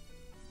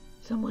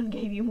 Someone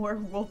gave you more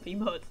wolf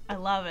emotes. I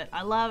love it.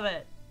 I love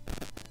it.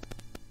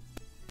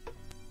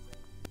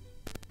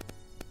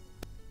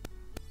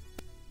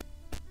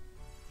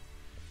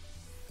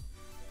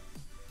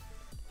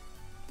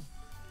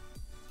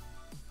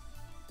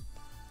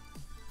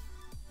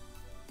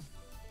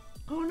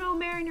 Oh no,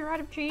 Marion, you're out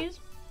of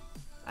cheese?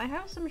 I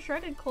have some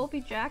shredded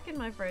Colby Jack in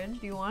my fridge.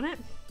 Do you want it?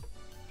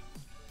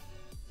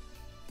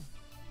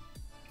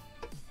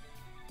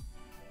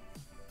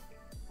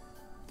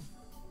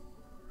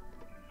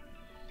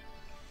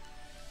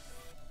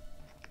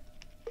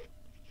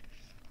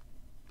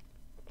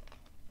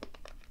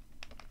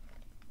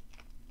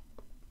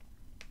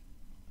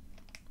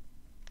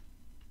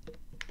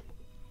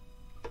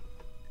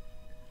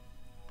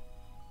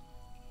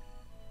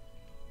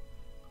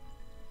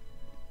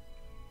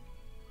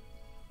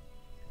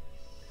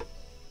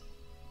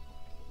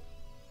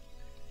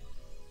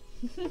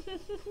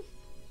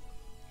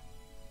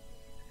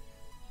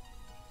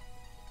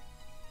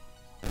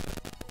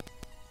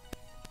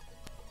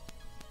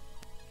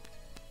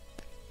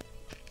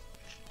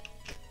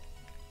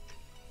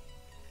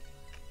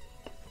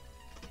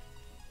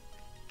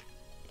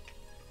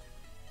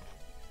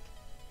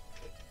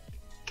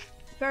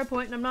 Fair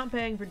point, and I'm not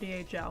paying for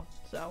DHL,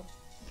 so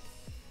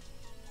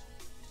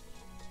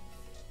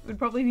it would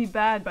probably be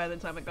bad by the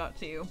time it got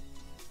to you.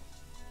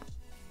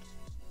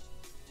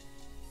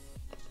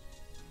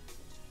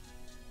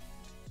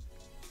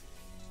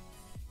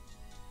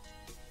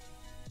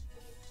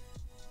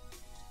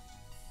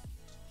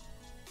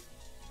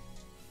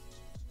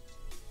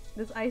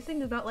 This icing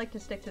does not like to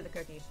stick to the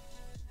cookie.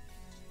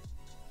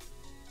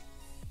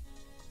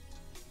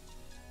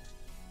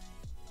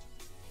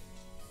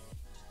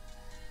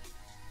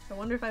 I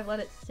wonder if I've let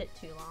it sit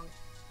too long.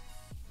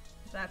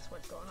 That's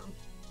what's going on.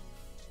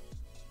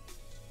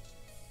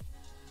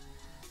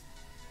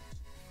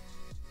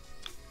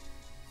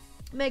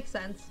 Makes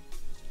sense.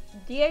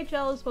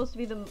 DHL is supposed to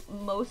be the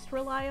most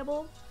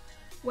reliable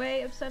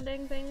way of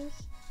sending things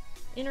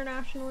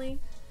internationally.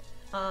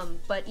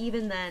 But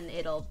even then,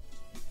 it'll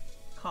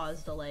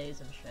cause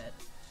delays and shit.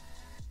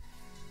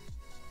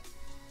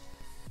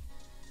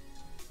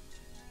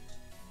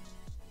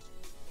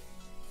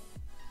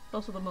 It's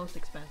also the most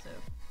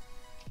expensive.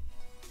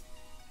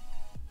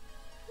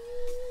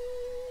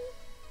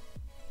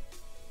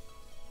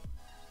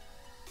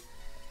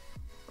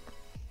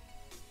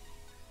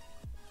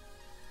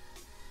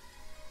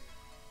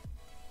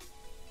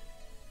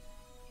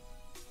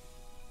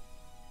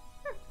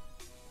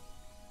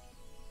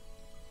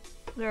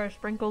 There are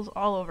sprinkles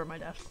all over my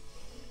desk.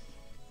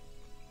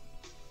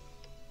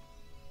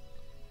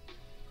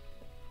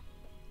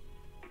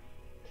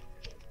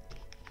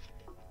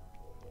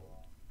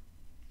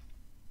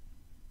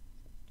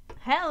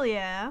 Hell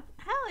yeah!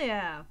 Hell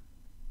yeah!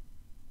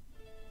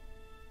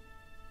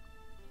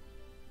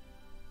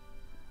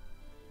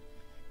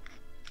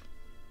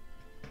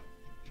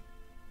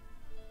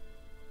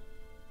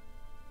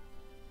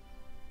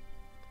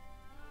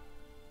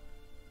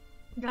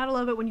 Gotta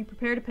love it when you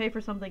prepare to pay for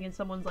something and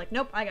someone's like,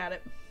 nope, I got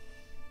it.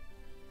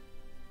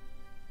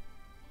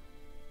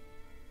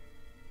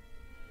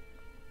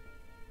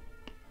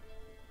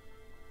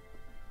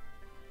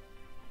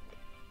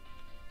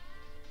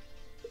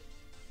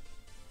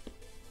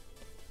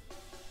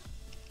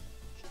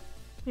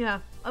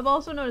 Yeah, I've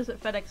also noticed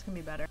that FedEx can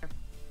be better.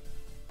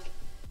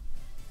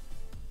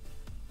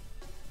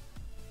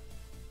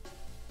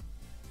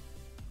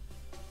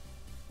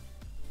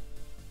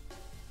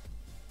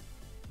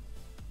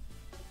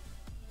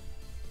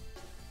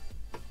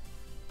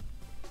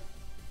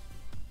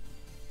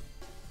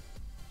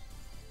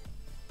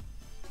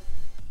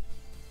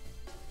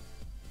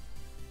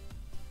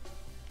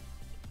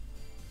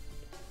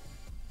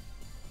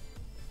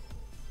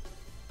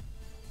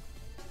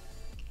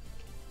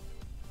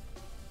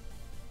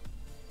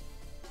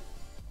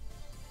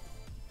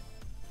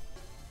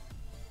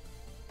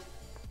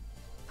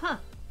 Huh.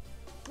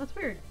 That's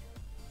weird.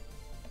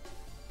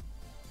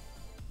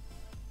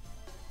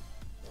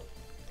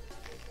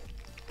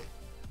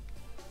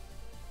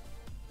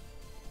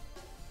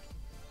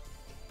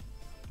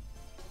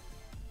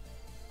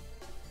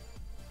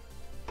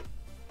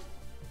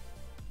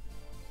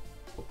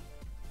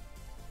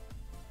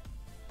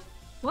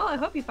 Well, I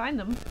hope you find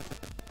them.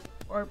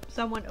 Or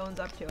someone owns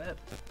up to it.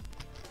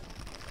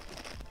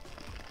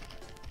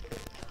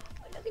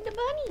 Oh, look at the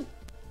bunny!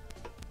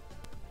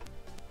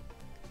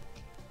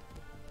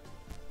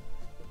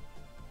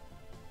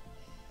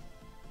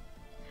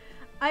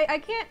 I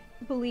can't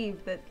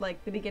believe that,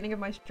 like, the beginning of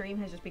my stream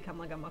has just become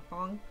like a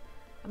mukbang.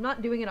 I'm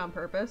not doing it on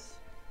purpose.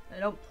 I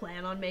don't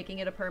plan on making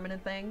it a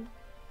permanent thing.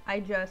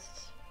 I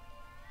just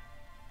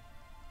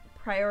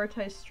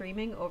prioritize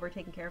streaming over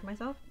taking care of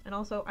myself. And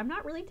also, I'm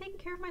not really taking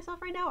care of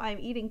myself right now. I'm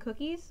eating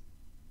cookies.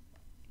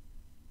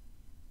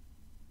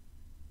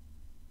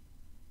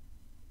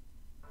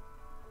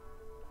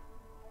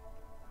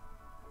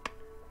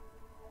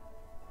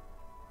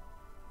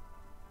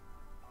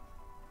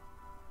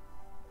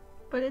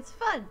 But it's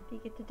fun. You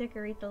get to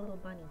decorate the little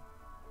bunny.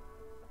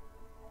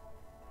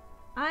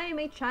 I am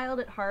a child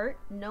at heart.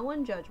 No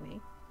one judge me.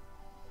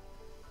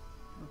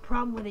 No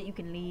problem with it, you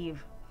can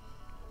leave.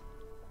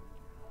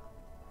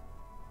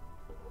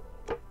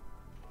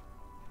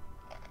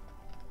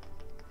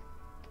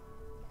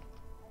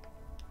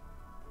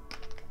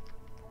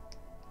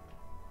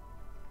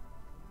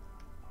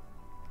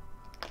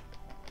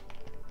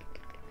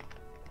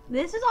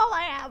 This is all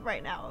I have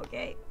right now,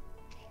 okay?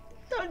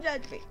 Don't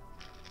judge me.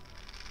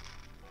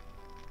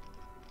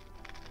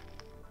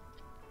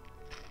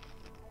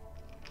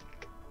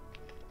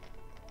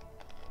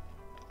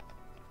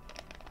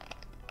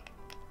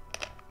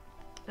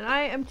 And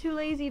I am too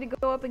lazy to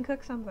go up and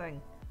cook something.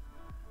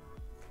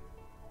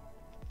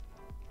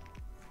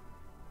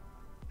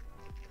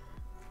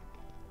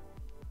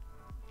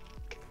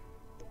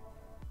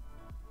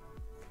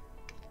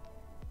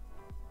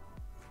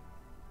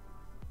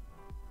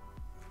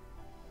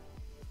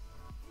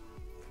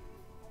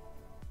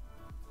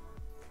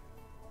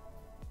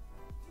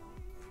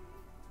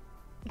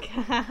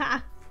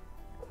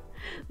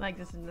 My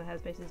existence in the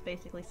headspace is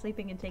basically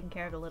sleeping and taking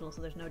care of the little,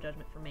 so there's no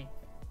judgment for me.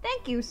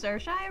 Thank you,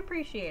 Saoirse. I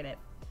appreciate it.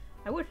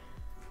 I would.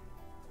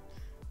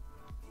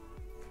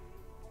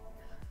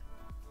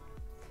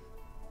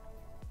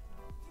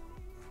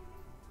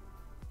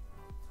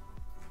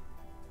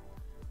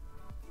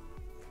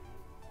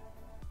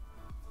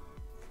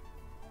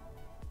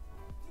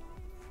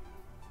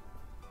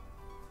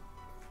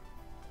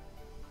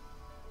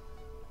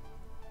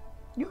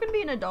 You can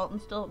be an adult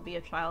and still be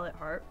a child at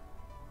heart.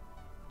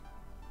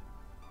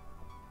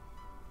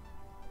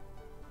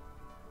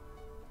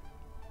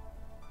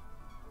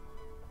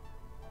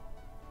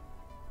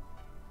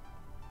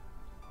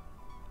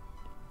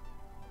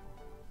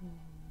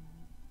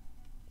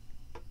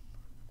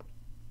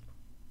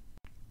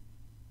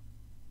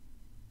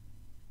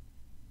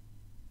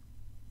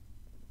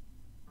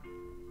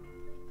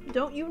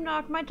 Don't you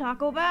knock my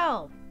Taco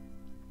Bell!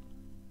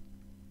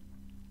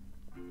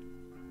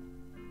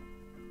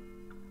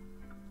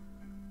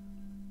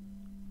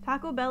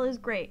 Taco Bell is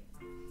great.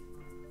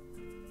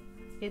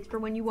 It's for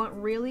when you want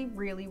really,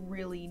 really,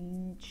 really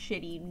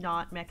shitty,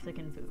 not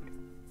Mexican food.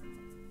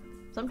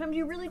 Sometimes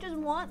you really just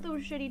want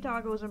those shitty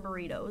tacos and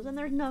burritos, and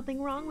there's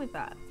nothing wrong with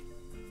that.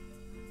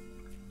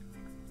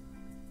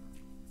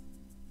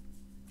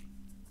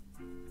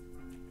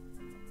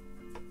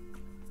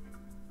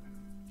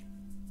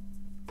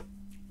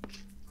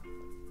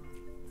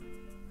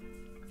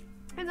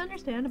 It's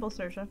understandable,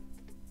 Saoirse.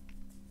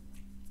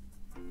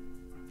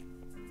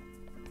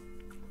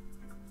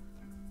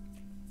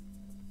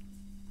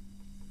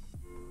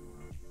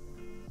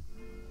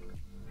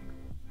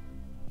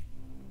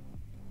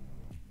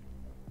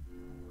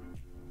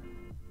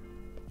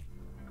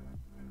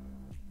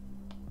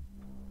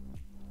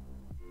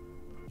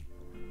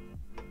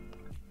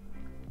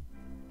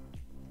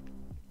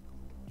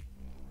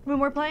 When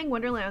we're playing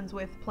Wonderlands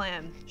with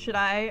Plan, should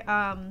I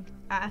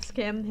ask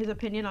him his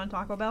opinion on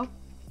Taco Bell?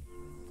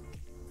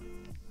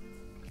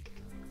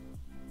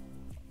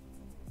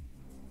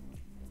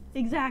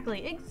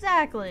 Exactly,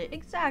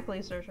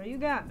 Saoirse. You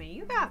got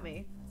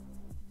me.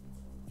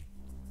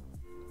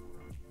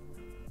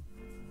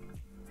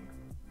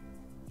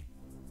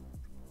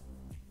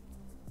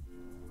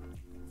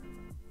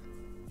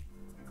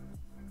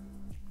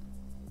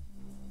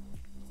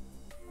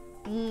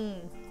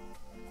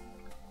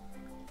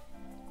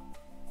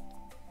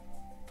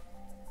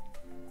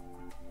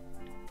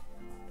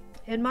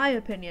 In my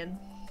opinion,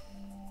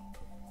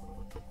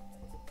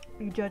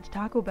 you judge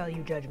Taco Bell,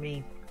 you judge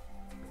me.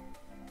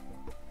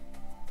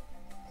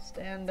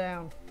 Stand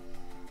down.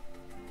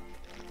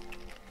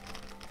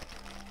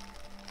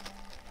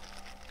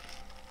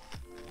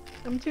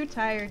 I'm too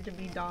tired to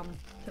be dumb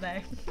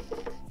today.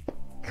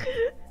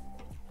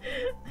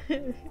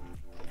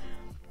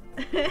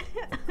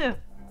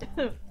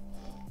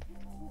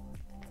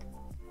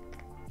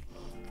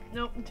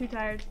 Nope, I'm too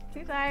tired.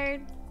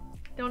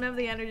 Don't have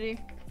the energy.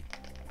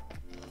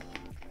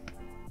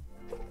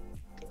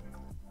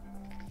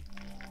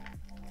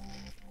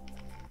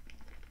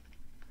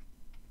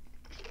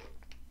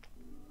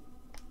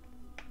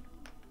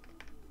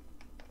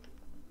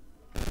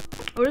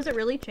 Or does it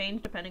really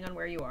change depending on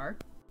where you are?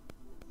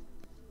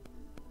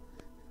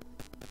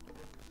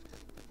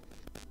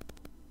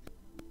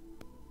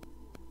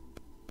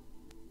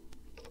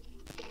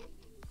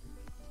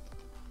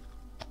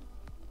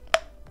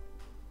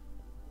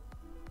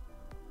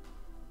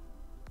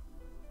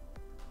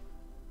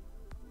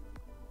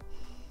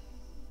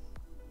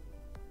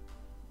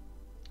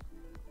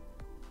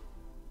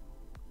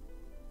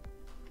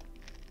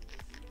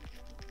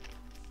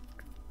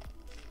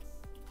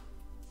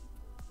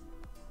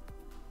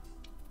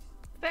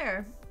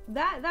 Fair.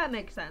 That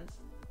makes sense.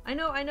 I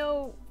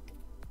know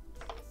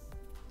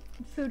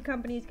food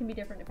companies can be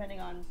different depending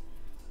on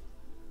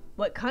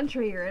what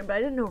country you're in, but I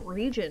didn't know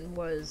region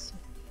was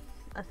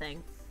a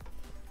thing.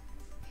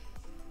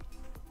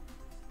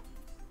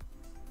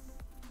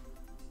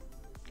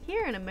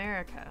 Here in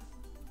America,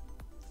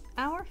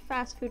 our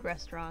fast food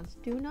restaurants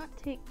do not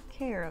take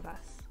care of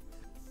us.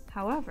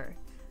 However,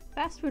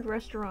 fast food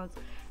restaurants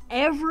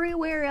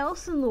everywhere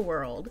else in the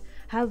world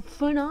have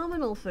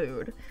phenomenal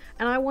food,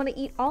 and I want to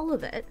eat all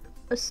of it,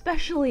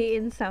 especially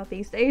in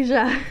Southeast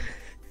Asia.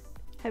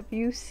 Have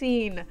you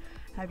seen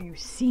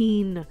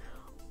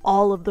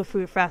all of the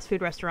fast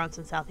food restaurants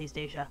in Southeast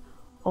Asia?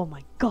 Oh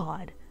my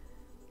god.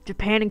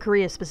 Japan and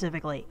Korea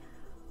specifically.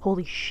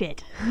 Holy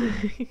shit.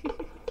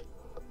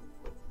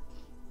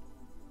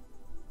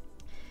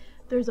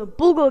 There's a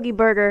bulgogi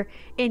burger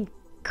in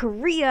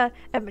Korea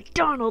at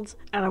McDonald's,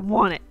 and I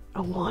want it.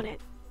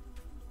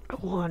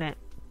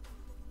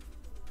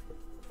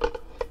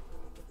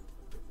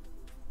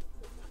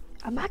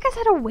 Maka's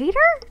had a waiter?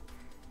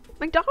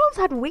 McDonald's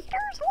had waiters?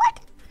 What?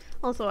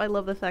 Also, I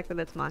love the fact that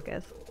it's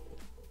Maka's.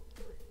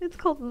 It's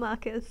called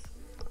Maka's.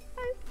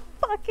 I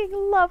fucking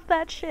love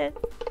that shit.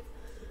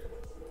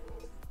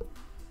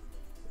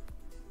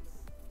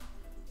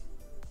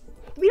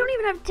 We don't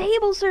even have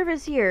table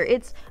service here.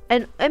 It's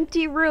an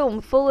empty room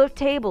full of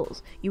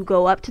tables. You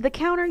go up to the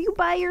counter, you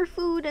buy your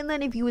food, and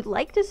then if you would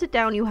like to sit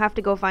down, you have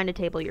to go find a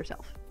table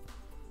yourself.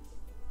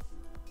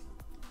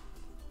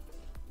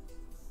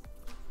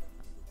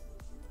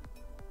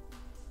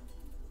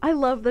 I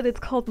love that it's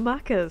called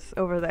Maka's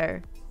over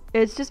there.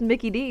 It's just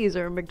Mickey D's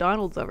or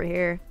McDonald's over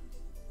here.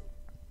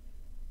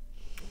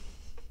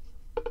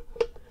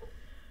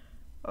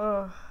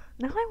 Ugh.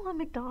 Now I want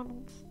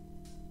McDonald's.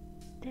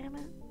 Damn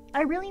it.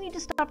 I really need to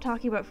stop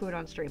talking about food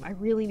on stream.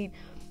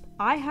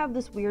 I have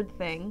this weird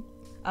thing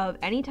of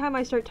anytime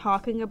I start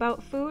talking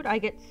about food, I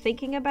get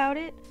thinking about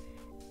it,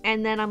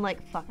 and then I'm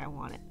like, fuck, I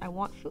want it. I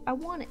want food. I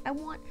want it. I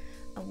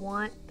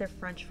want their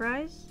French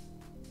fries.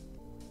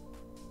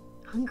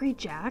 Hungry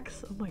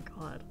Jack's? Oh my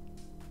god.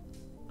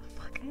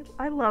 Fuck,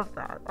 I love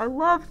that. I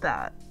love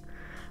that.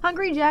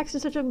 Hungry Jack's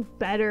is such a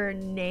better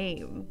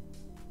name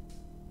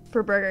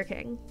for Burger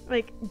King.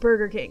 Like,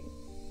 Burger King.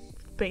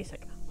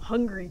 Basic.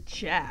 Hungry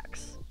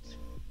Jack's.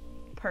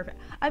 Perfect.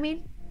 I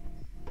mean,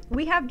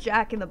 we have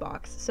Jack in the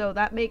Box, so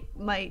that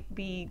might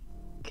be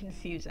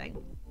confusing.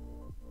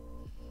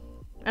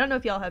 I don't know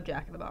if y'all have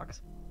Jack in the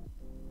Box.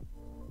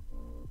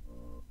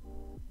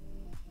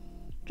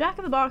 Jack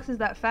in the Box is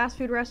that fast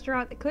food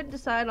restaurant that couldn't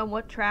decide on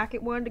what track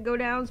it wanted to go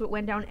down, so it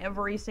went down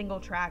every single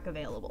track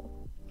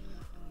available.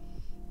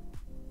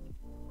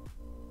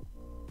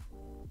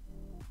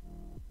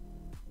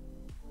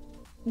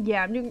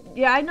 Yeah,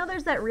 I know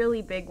there's that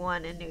really big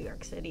one in New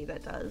York City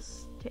that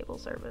does table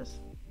service.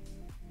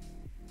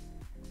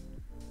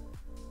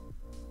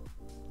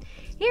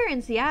 Here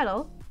in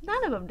Seattle,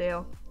 none of them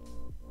do.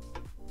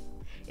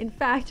 In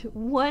fact,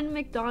 one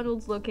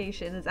McDonald's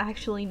location is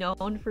actually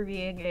known for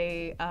being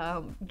a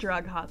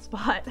drug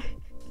hotspot.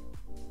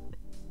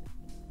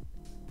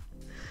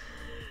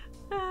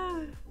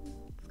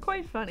 It's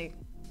quite funny.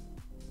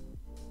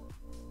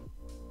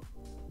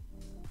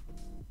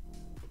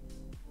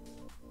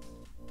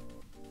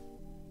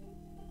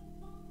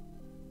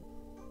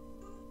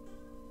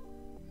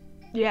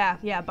 Yeah,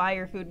 yeah, buy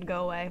your food and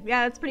go away.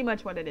 Yeah, that's pretty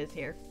much what it is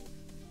here.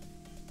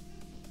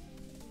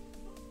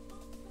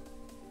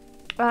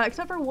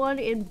 Except for one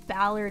in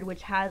Ballard,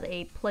 which has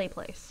a play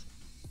place.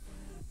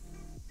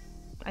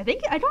 I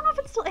don't know if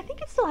it's still, I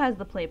think it still has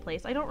the play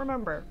place. I don't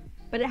remember.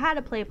 But it had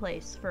a play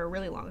place for a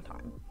really long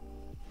time.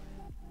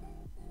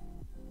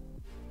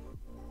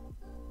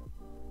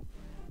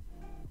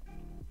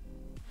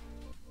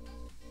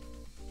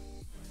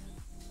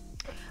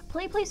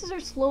 Play places are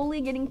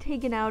slowly getting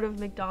taken out of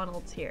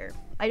McDonald's here.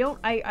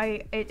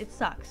 It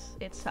sucks.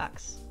 It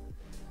sucks.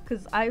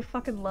 Because I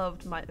fucking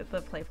loved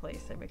the play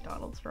place at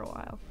McDonald's for a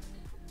while.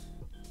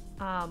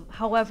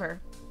 However,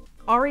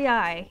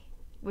 REI,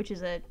 which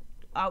is a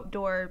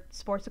outdoor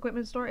sports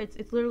equipment store,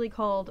 it's literally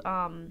called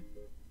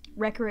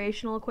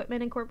Recreational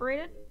Equipment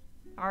Incorporated,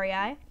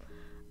 REI.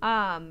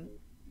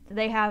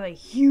 They have a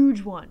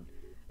huge one.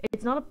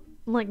 It's not a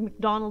like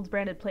McDonald's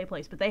branded play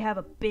place, but they have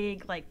a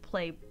big like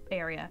play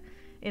area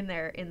in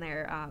their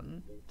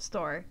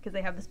store because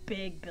they have this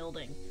big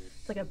building.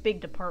 It's like a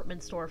big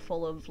department store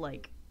full of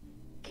like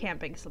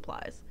camping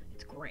supplies.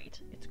 It's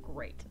great. It's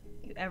great.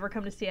 If you ever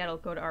come to Seattle,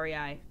 go to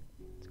REI.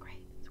 It's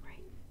great. It's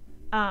great.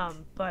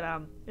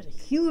 There's a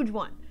huge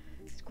one.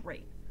 It's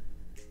great.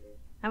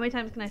 How many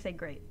times can I say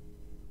great?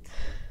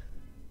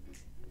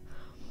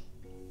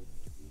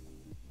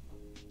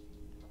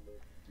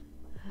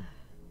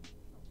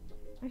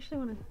 I actually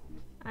want to.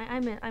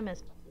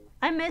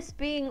 I miss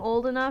being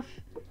old enough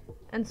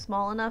and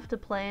small enough to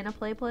play in a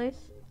play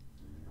place.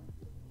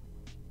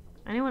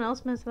 Anyone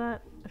else miss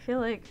that? I feel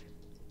like.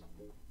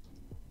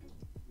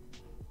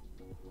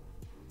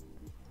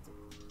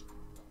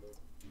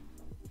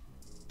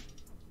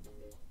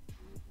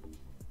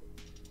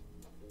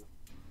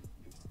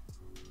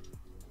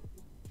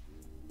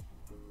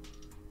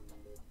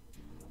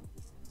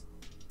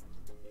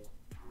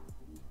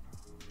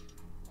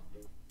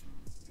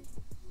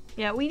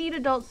 Yeah, we need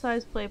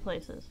adult-sized play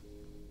places.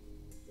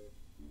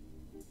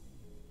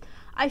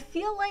 I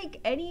feel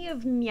like any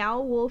of Meow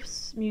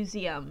Wolf's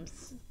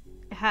museums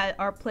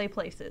are play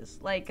places.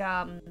 Like,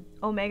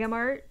 Omega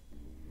Mart.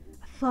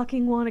 I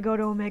fucking want to go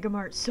to Omega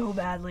Mart so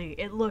badly.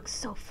 It looks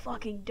so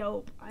fucking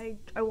dope. I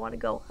want to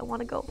go. I want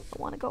to go.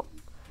 I want to go.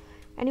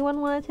 Anyone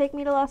want to take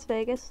me to Las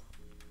Vegas?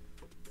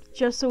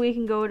 Just so we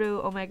can go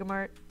to Omega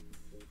Mart?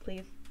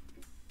 Please.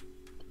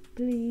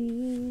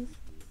 Please.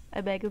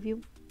 I beg of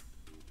you.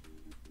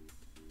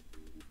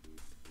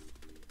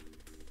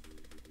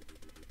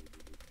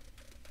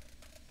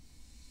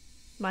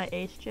 My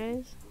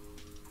HJs?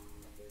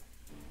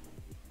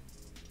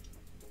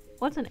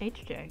 What's an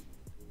HJ?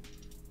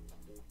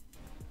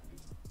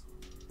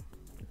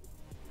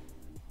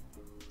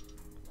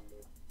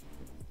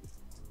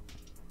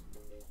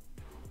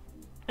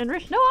 And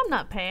Rich, no, I'm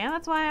not paying.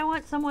 That's why I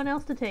want someone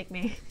else to take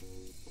me.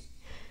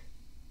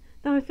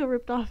 Now I feel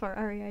ripped off. Our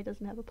REI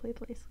doesn't have a play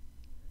place.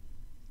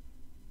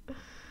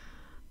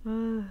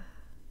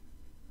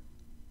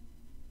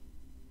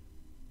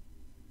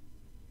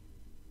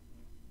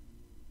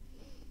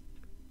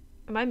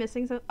 Am I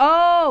missing something?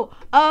 Oh,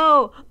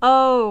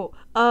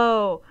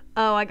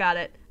 I got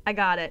it. I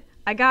got it.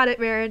 I got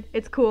it, Marin.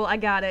 It's cool. I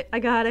got it. I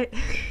got it.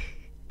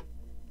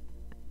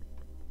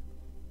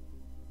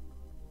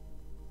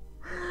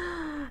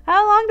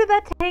 How long did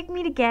that take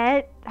me to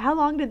get? How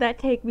long did that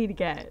take me to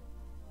get?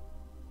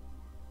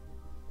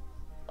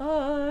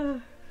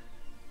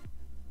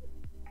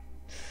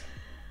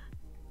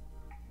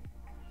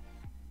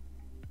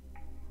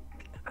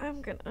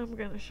 I'm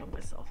gonna show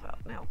myself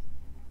out now.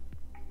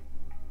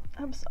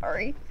 I'm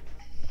sorry.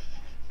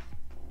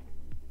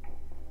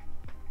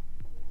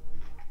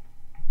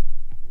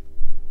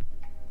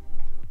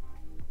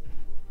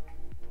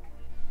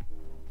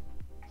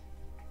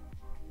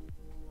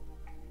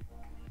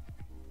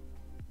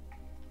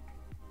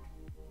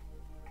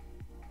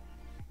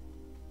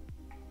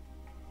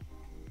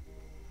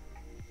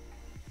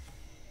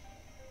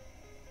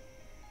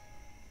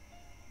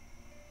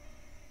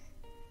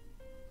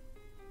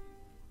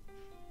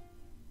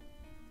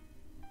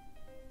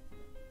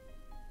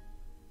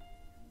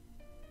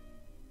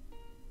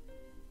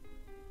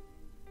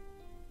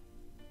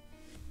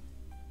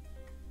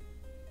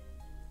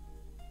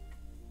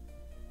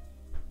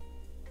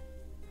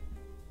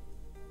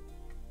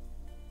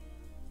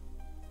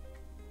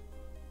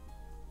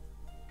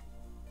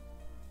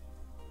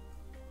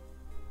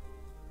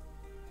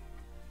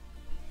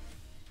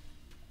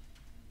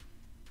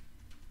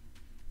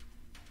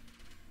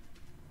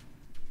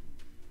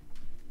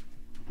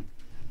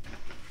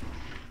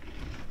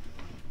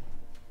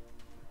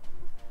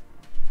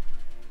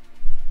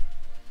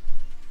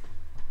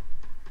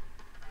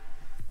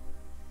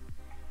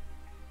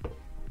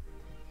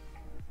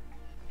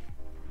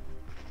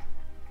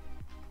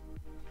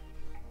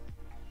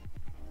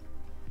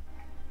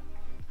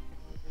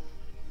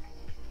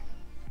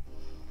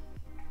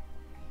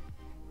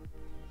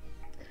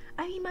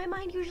 I mean, my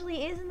mind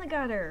usually is in the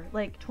gutter,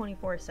 like,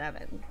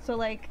 24/7. So,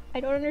 like, I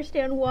don't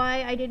understand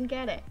why I didn't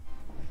get it.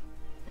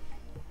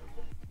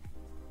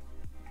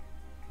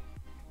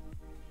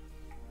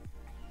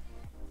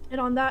 And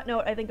on that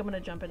note, I think I'm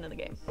gonna jump into the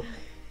game.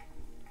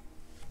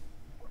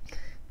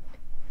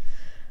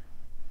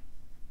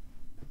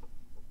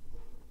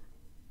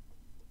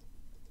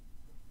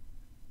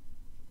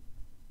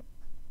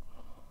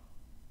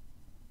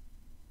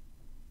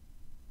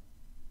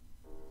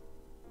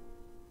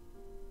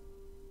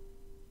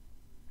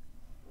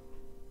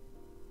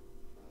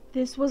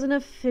 This was an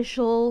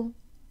official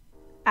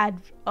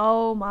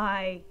oh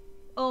my.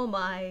 Oh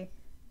my.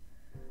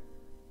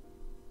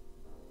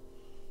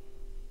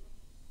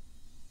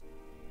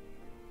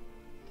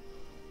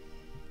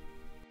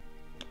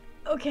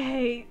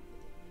 Okay.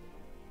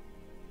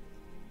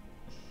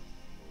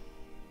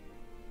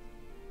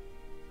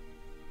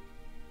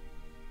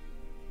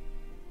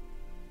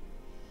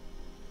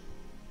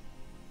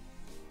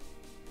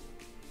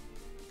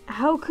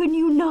 How can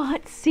you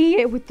not see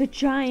it with the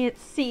giant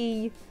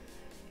C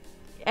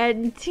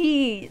and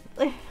T?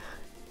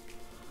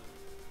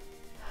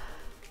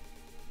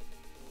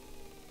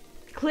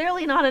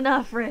 Clearly not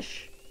enough,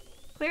 Rish.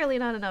 Clearly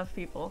not enough,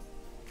 people.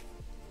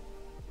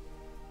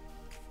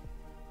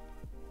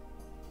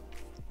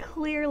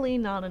 Clearly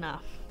not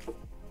enough.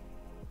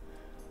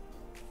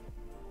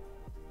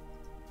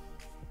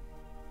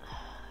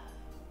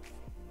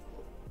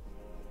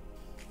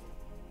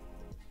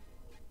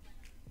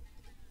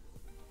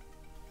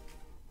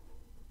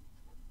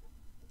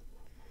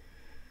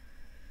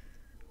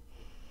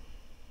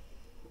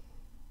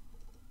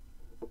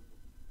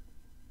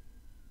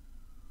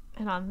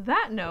 And on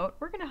that note,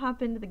 we're gonna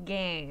hop into the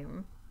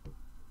game.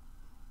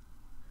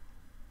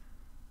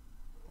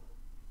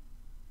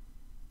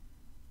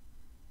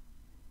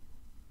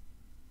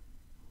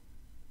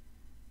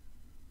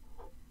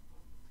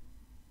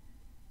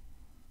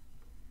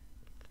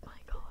 My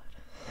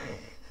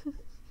God.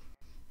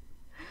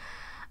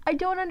 I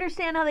don't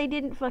understand how they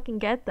didn't fucking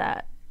get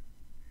that.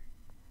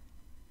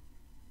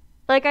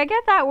 Like, I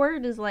get that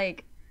word is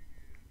like...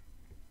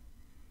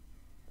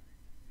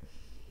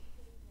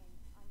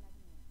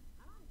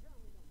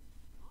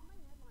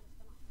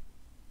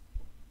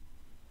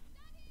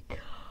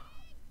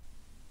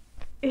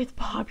 It's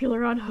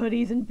popular on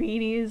hoodies and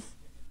beanies.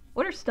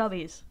 What are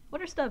stubbies?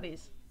 What are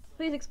stubbies?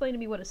 Please explain to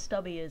me what a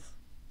stubby is.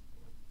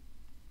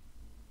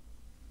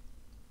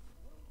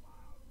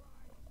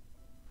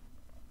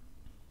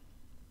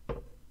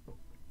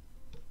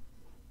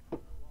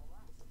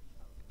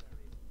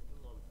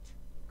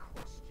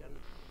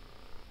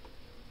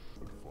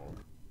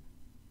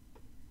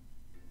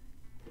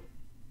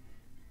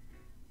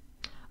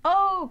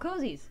 Oh,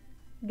 cozies.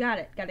 Got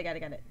it. Got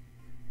it.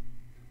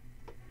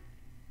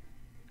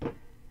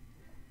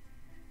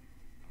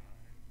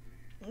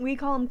 We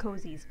call them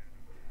cozies.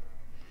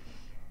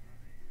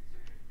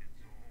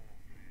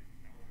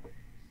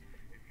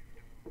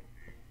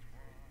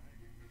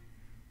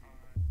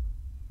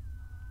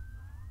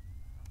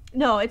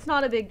 No, it's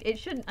not a big... It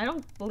shouldn't... I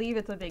don't believe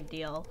it's a big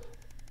deal.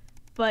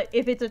 But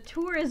if it's a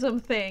tourism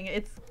thing,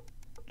 it's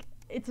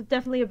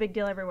definitely a big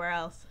deal everywhere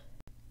else.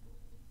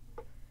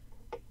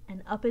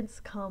 And up it's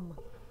come.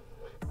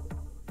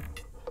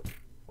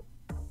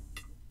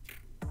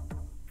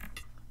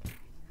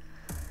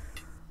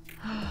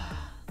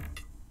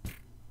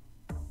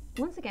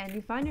 Once again,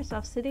 you find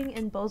yourself sitting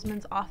in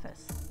Bozeman's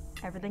office.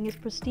 Everything is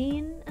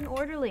pristine and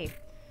orderly.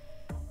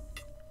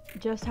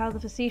 Just how the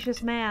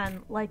facetious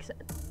man likes it.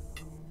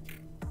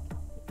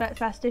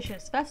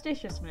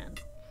 Fasticious man.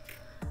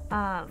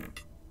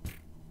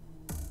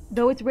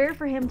 Though it's rare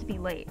for him to be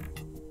late.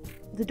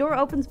 The door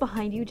opens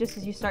behind you just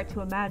as you start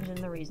to imagine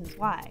the reasons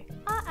why.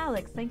 Ah,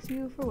 Alex, thanks to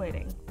you for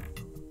waiting.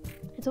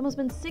 It's almost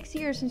been 6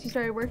 years since you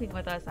started working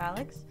with us,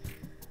 Alex.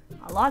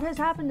 A lot has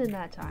happened in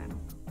that time.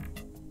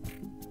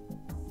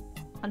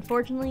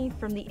 Unfortunately,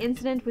 from the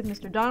incident with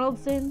Mr.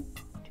 Donaldson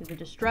to the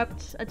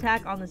disrupt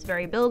attack on this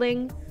very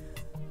building,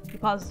 he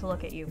pauses to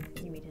look at you.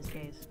 You meet his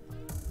gaze.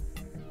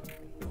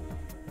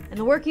 And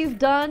the work you've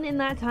done in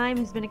that time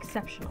has been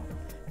exceptional,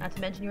 not to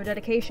mention your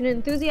dedication and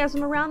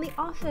enthusiasm around the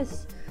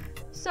office.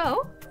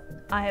 So,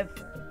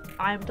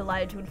 I'm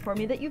delighted to inform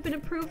you that you've been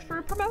approved for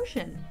a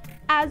promotion.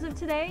 As of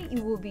today,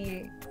 you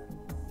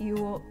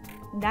will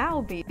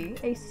now be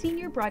a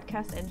senior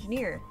broadcast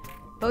engineer.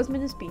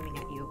 Bozeman is beaming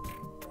at you.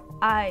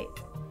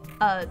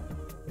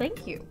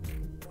 Thank you.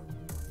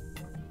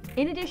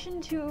 In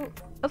addition to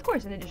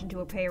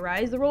a pay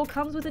rise, the role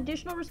comes with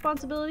additional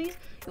responsibilities.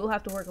 You will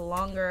have to work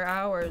longer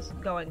hours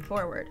going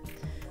forward.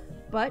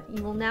 But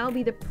you will now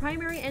be the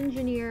primary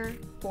engineer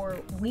for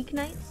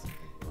weeknights,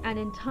 and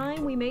in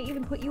time we may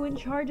even put you in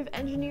charge of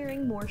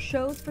engineering more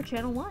shows for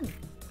Channel 1.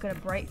 Got a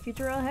bright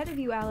future ahead of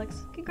you,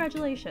 Alex.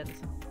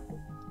 Congratulations.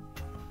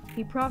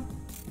 He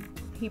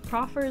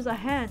proffers a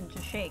hand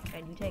to shake,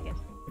 and you take it.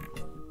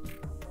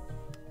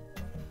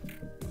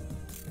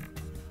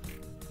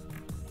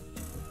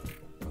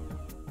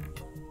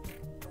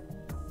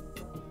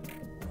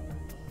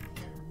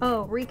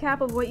 Oh,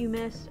 recap of what you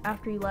missed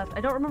after you left.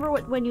 I don't remember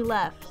when you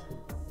left.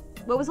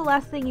 What was the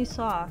last thing you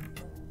saw?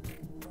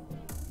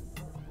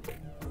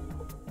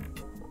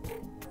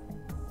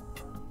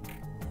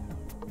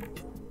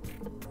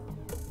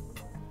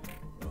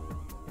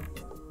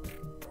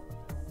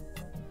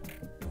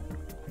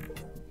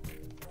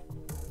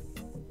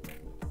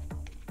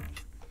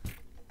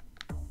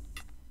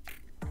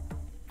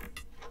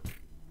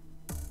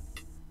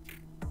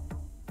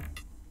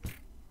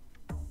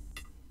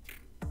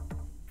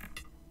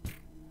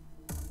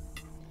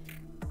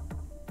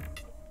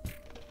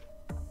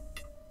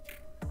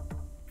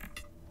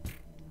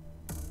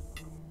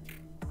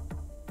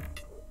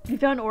 You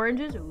found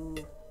oranges? Ooh.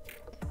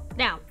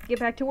 Now, get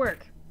back to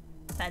work,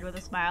 said with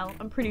a smile.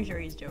 I'm pretty sure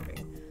he's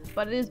joking.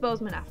 But it is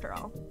Bozeman after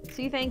all.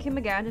 So you thank him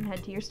again and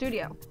head to your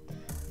studio.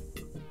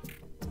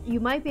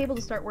 You might be able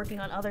to start working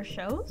on other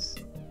shows?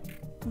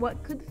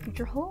 What could the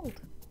future hold?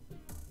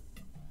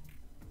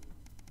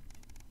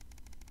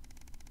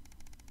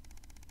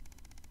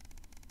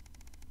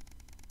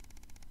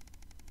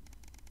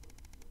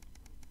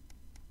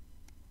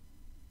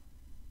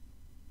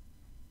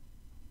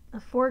 A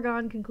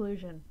foregone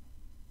conclusion.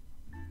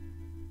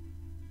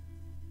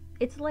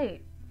 It's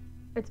late.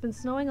 It's been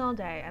snowing all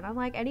day, and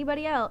unlike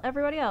everybody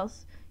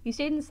else, you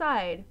stayed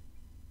inside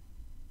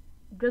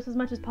just as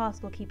much as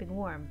possible, keeping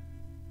warm.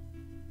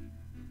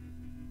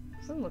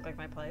 This doesn't look like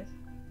my place.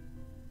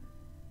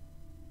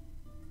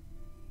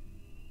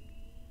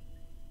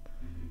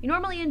 You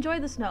normally enjoy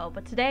the snow,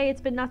 but today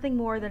it's been nothing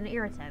more than an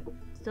irritant.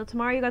 Still,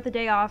 tomorrow you got the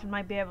day off and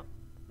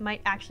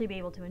might actually be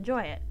able to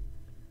enjoy it.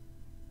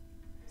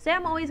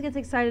 Sam always gets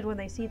excited when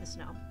they see the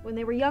snow. When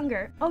they were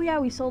younger, oh yeah,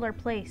 we sold our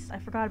place. I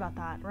forgot about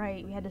that.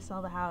 Right, we had to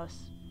sell the house.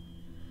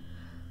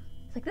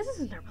 It's like, this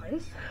isn't our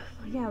place.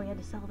 Well, yeah, we had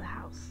to sell the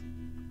house.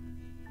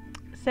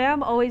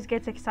 Sam always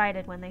gets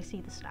excited when they see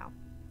the snow.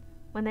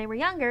 When they were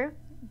younger,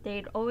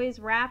 they'd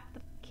always wrap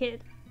the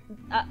kids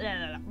up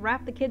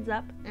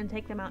and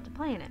take them out to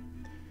play in it.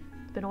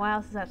 It's been a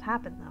while since that's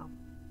happened, though.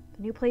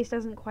 The new place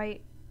doesn't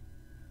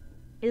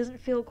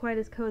feel quite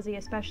as cozy,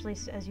 especially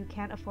as you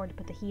can't afford to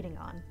put the heating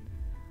on.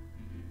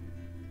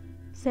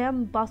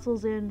 Sam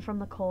bustles in from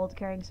the cold,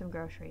 carrying some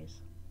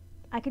groceries.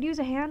 I could use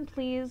a hand,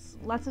 please.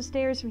 Lots of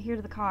stairs from here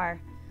to the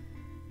car.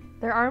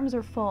 Their arms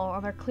are full,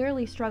 and they're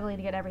clearly struggling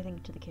to get everything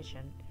to the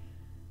kitchen.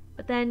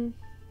 But then,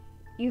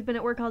 you've been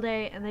at work all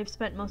day, and they've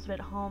spent most of it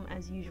home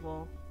as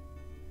usual.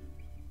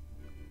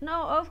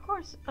 No, of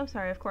course. Oh,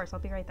 sorry, of course. I'll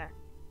be right there.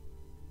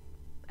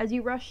 As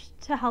you rush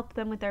to help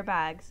them with their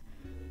bags,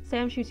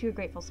 Sam shoots you a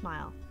grateful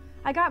smile.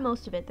 I got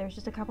most of it. There's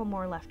just a couple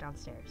more left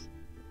downstairs.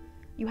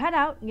 You head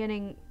out,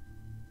 getting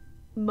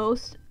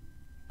most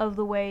of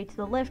the way to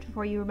the lift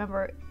before you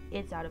remember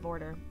it's out of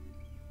order.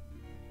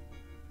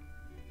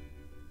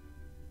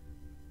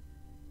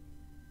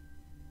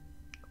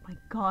 Oh my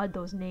god,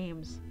 those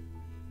names.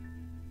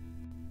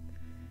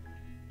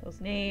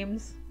 Those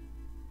names.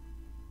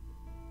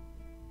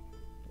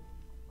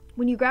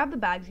 When you grab the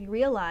bags, you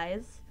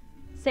realize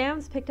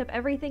Sam's picked up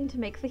everything to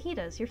make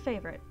fajitas, your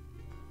favorite.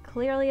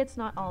 Clearly, it's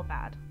not all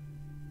bad.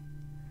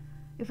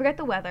 You forget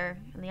the weather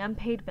and the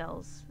unpaid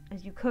bills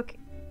as you cook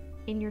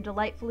in your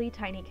delightfully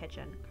tiny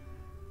kitchen,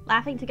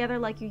 laughing together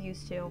like you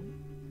used to.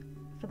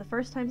 For the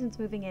first time since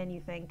moving in,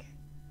 you think,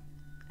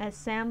 as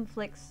Sam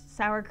flicks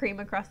sour cream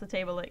across the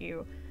table at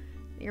you,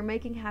 you're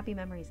making happy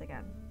memories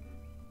again.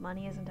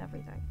 Money isn't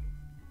everything.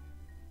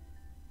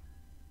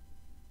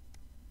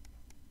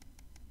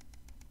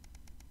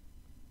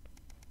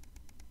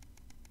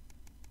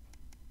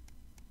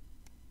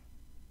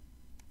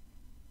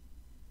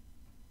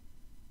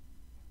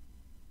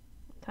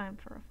 Time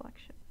for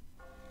reflection.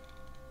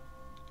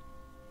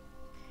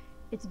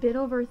 It's been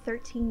over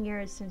 13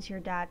 years since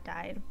your dad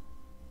died.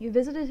 You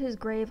visited his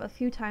grave a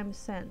few times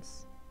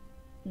since,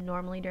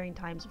 normally during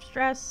times of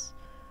stress,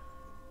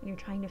 when you're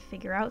trying to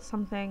figure out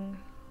something,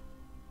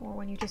 or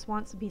when you just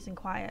want some peace and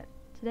quiet.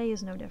 Today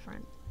is no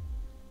different.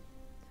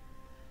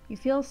 You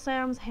feel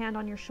Sam's hand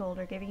on your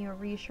shoulder, giving you a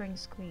reassuring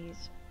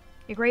squeeze.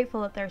 You're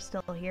grateful that they're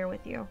still here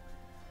with you.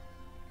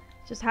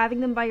 Just having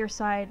them by your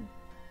side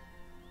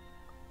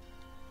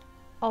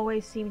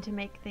always seemed to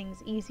make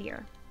things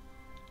easier.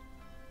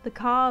 The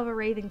caw of a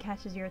raven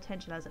catches your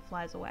attention as it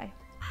flies away.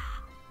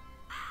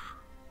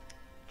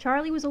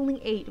 Charlie was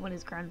only 8 when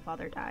his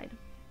grandfather died.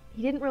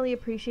 He didn't really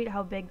appreciate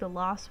how big the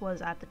loss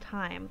was at the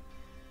time,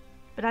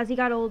 but as he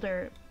got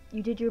older,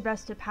 you did your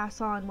best to pass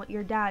on what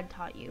your dad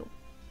taught you.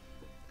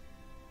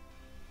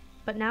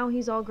 But now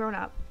he's all grown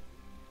up.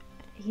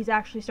 He's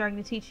actually starting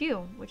to teach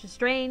you, which is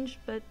strange,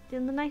 but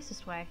in the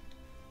nicest way.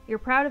 You're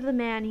proud of the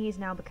man he's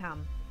now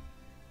become.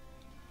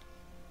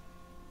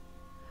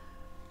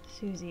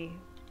 Susie.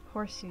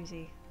 Poor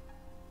Susie.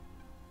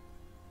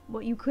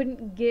 What you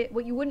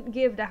wouldn't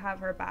give to have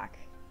her back.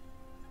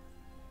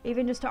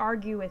 Even just to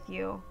argue with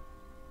you.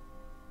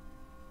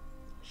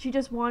 She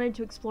just wanted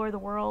to explore the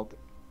world.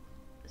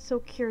 So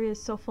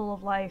curious, so full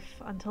of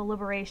life, until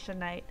Liberation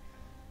Night.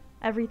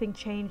 Everything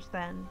changed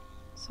then.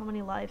 So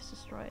many lives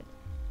destroyed.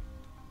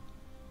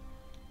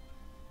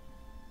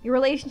 Your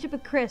relationship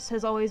with Chris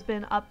has always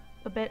been a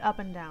bit up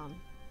and down.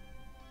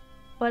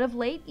 But of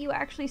late, you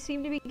actually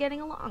seem to be getting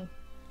along.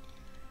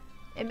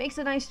 It makes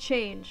a nice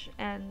change,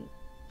 and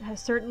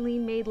has certainly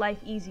made life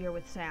easier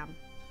with Sam.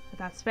 But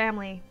that's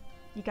family.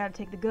 You gotta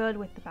take the good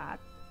with the bad.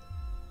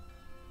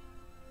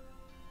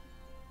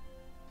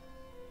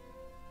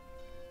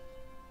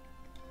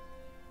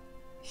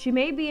 She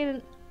may be in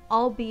an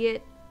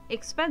albeit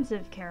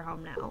expensive care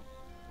home now,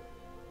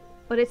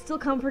 but it's still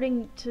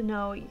comforting to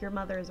know your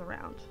mother is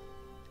around.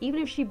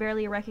 Even if she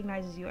barely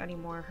recognizes you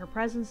anymore, her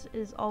presence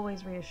is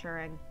always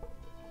reassuring.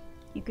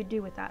 You could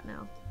do with that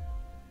now.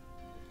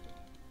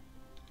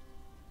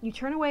 You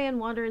turn away and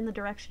wander in the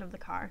direction of the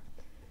car.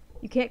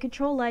 You can't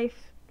control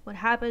life, what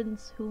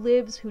happens, who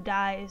lives, who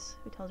dies,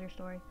 who tells your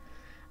story.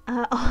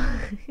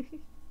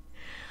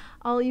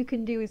 All you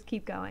can do is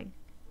keep going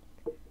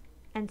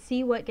and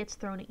see what gets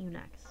thrown at you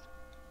next.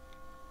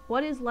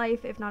 What is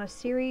life if not a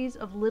series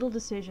of little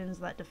decisions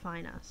that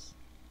define us?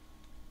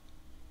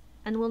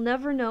 And we'll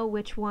never know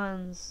which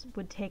ones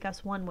would take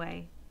us one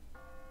way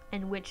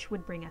and which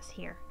would bring us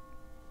here.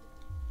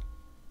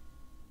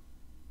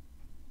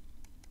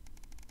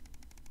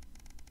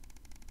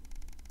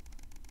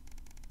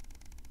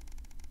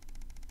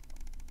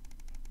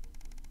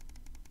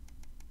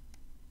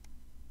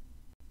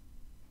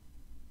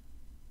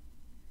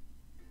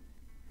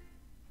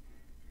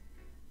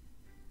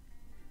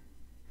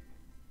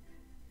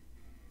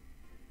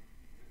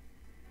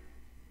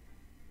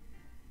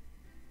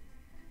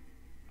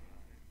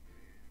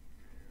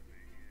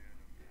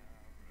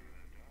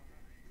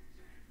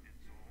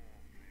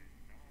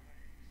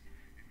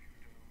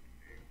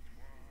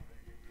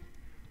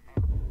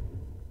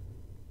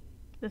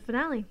 The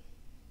finale.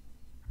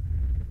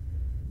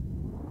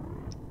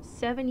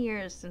 7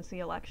 years since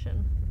the election.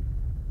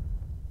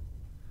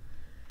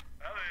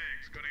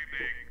 Alex, good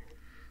evening.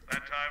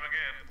 That time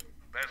again.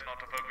 Best not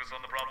to focus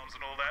on the problems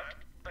and all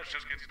that. Let's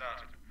just get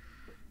started.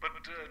 But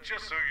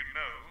just so you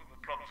know,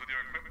 the problems with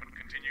your equipment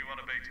continue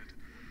unabated.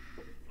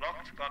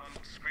 Locked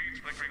buttons,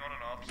 screens flickering on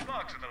and off,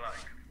 sparks and the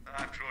like.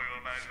 I'm sure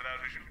you'll manage without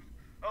issue.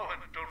 Oh,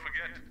 and don't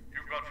forget,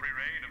 you've got free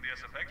reign of the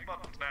SFX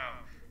buttons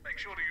now. Make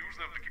sure to use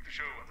them to keep the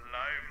show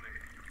lively.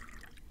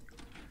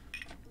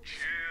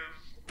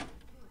 Cheers.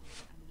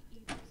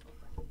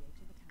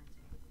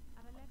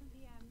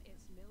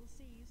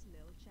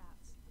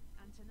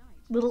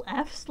 Little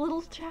F's,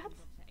 little chats?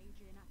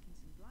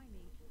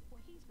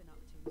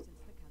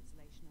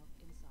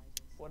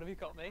 What have you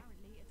got me?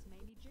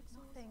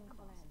 Nothing,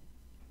 Colin.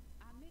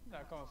 No,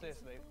 come on,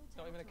 seriously.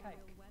 Not even a cake.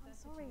 I'm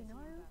sorry, no.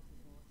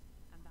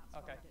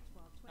 Okay,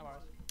 no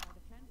worries.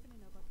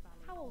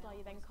 How old are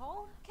you then,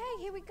 Cole?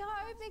 Okay, here we go.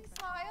 Big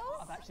smiles.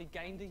 I've actually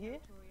gained a year.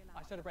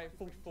 I celebrated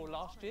 44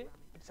 last year,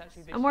 but it's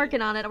actually this I'm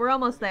working on it. We're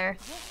almost there.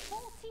 You're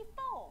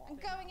 44. I'm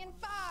going in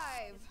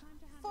 5,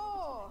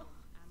 4,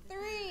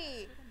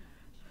 3.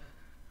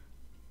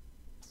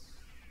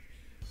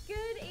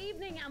 Good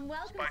evening and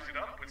welcome. Spice it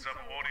up with some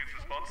audience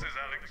responses,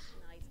 Alex.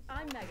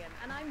 I'm Megan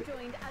and I'm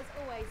joined as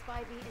always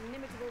by the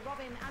inimitable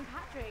Robin and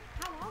Patrick.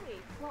 How are we?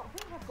 Well,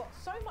 we have got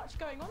so much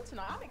going on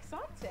tonight. I'm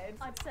excited.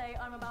 I'd say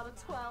I'm about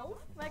a 12,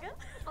 Megan.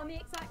 On the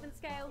excitement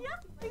scale.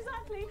 Yeah,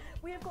 exactly.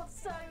 We have got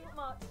so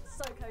much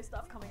SoCo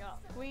stuff coming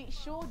up. We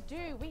sure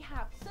do. We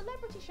have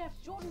celebrity chef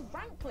Jordan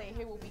Rankley,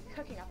 who will be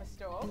cooking up a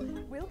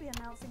storm. We'll be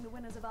announcing the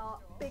winners of our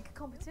big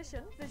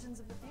competition, Visions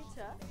of the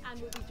Future.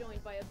 And we'll be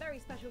joined by a very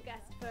special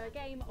guest for a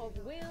game of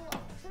Wheel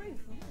of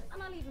Truth.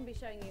 And I'll even be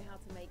showing you how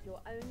to make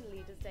your own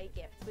Leaders' Day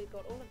gifts. We've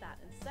got all of that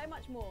and so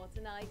much more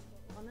tonight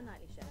on The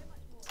Nightly Show.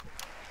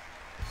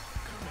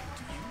 Coming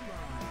to you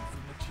live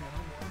from the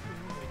channel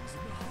buildings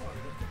in the heart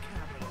of the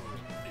capital.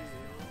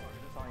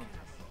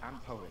 Scientists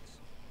and poets.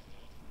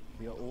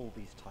 We are all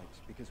these types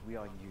because we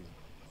are you.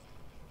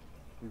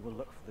 We will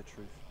look for the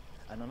truth,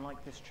 and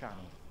unlike this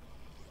channel,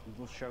 we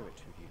will show it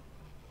to you.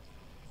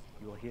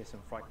 You will hear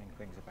some frightening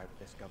things about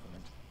this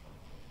government.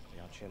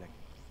 They are chilling,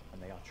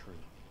 and they are true.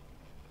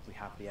 We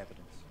have the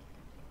evidence.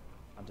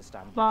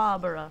 Understand this.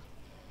 Barbara.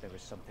 There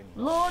is something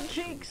wrong. Lord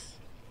Cheeks.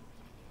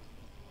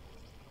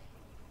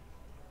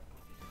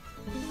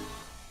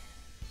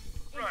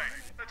 Right,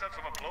 let's have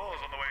some applause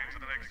on the way into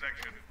the next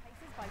section.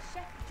 By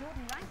Chef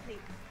Jordan Rankley.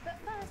 But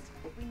first,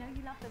 we know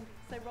you love them,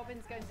 so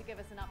Robin's going to give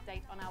us an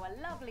update on our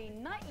lovely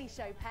Nightly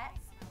Show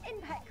pets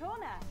in Pet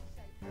Corner.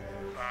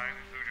 Fine,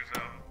 include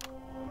yourself.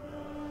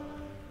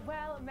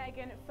 Well,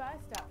 Megan,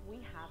 first up we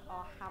have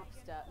our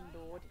hamster,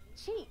 Lord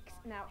Cheeks.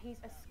 Now, he's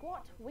a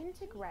squat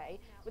winter grey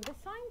with the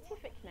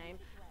scientific name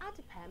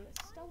Adipem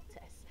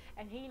stultus,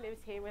 and he lives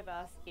here with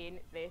us in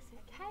this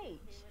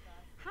cage.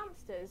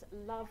 Hamsters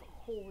love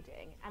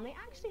hoarding, and they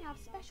actually have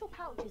special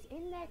pouches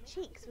in their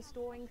cheeks for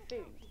storing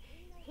food.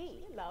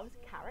 He loves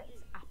carrots,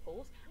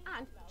 apples,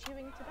 and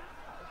chewing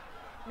tobacco.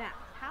 Now,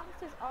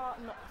 hamsters are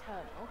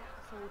nocturnal,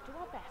 so we'll do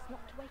our best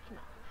not to wake him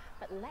up.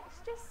 But let's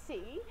just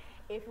see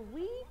if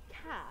we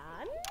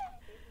can...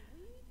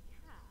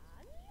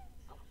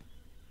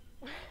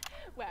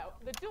 Well,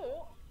 the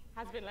door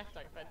has been left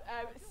open.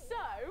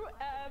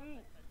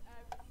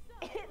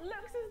 It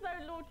looks as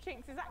though Lord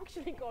Cheeks has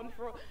actually gone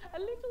for a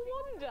little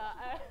wander,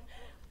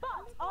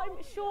 but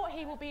I'm sure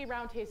he will be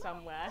around here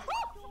somewhere.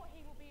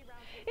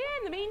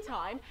 In the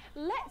meantime,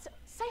 let's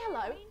say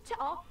hello to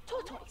our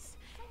tortoise.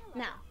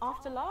 Now,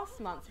 after last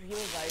month's viewer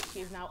vote, she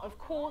is now, of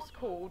course,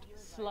 called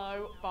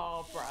Slow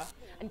Barbara.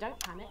 And don't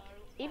panic,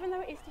 even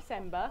though it is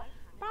December,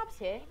 Babs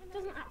here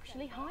doesn't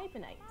actually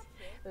hibernate.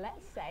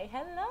 Let's say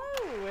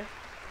hello.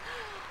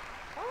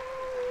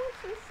 Oh,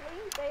 she's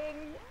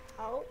sleeping.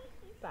 Oh,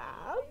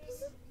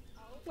 Babs?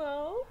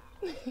 Well...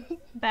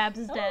 Babs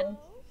is dead.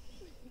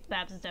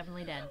 Babs is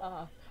definitely dead.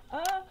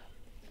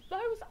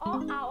 Those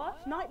are our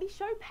Nightly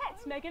Show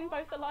pets, Megan,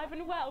 both alive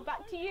and well.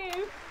 Back to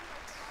you.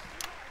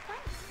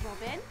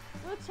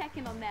 check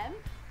in on them,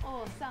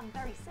 or some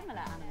very similar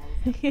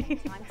animals, same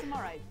time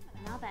tomorrow.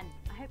 Now then,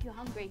 I hope you're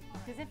hungry,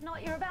 because if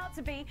not, you're about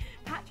to be.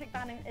 Patrick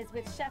Bannon is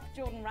with Chef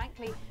Jordan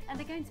Rankley, and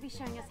they're going to be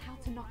showing us how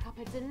to knock up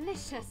a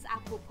delicious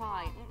apple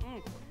pie.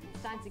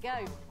 It's time to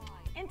go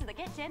into the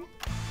kitchen.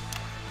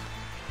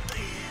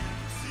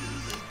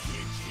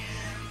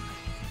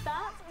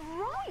 That's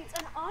right,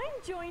 and I'm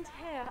joined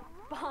here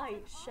by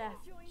Chef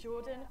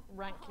Jordan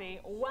Rankley.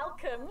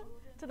 Welcome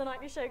to the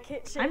Nightly Show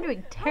kitchen. I'm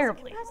doing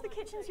terribly. How's the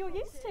kitchens you're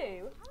used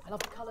to? I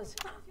love the colours.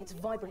 It's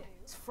vibrant.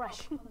 It's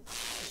fresh.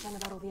 It's shame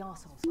about all the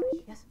arseholes.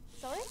 Yes?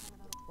 Sorry?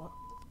 What?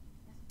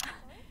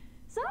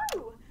 So,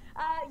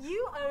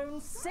 you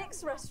own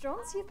 6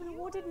 restaurants. You've been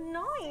awarded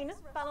 9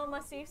 Ballon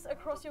Massifs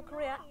across your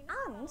career,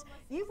 and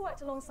you've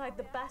worked alongside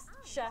the best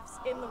chefs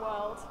in the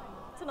world.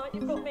 Tonight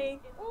you've got me.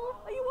 Oh,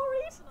 are you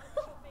worried?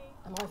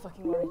 Am I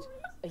fucking worried?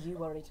 Are you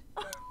worried?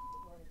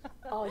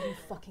 Are you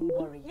fucking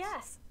worried?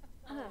 Yes.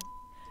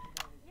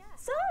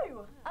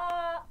 So,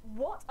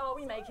 what are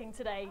we making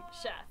today,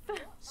 Chef?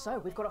 So,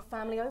 we've got a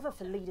family over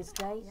for Leaders'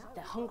 Day.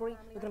 They're hungry.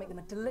 We're going to make them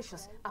a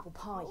delicious apple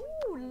pie.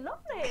 Ooh,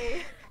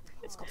 lovely.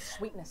 It's got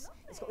sweetness,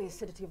 it's got the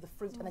acidity of the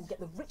fruit, and then you get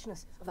the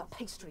richness of that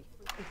pastry.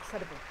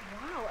 Incredible.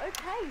 Wow,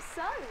 okay,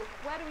 so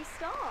where do we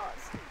start?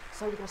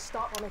 So we're going to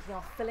start by making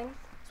our filling.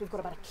 So we've got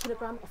about 1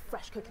 kilogram of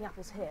fresh cooking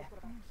apples here.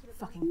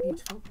 Fucking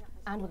beautiful.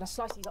 And we're going to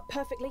slice these up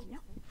perfectly.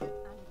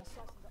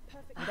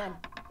 And then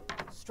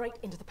straight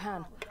into the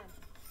pan.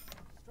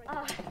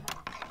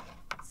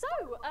 So,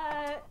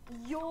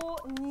 your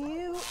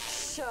new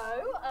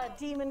show,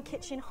 Demon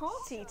Kitchen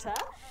Heart Eater,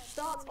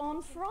 starts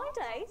on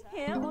Friday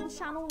here on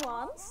Channel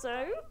 1.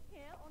 So,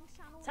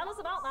 tell us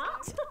about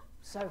that.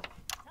 So,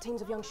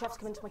 teams of young chefs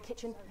come into my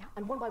kitchen,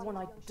 and one by one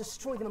I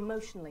destroy them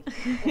emotionally.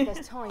 If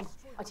there's time,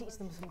 I teach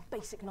them some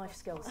basic knife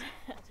skills.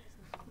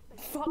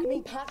 Fuck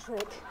me,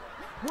 Patrick.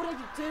 What are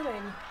you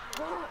doing?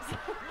 What?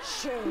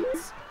 Shit.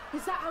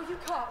 Is that how you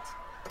cut?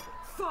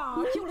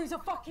 Fuck, you'll lose a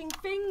fucking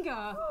finger.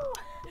 Oh,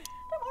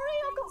 don't worry,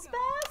 I've got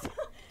spares.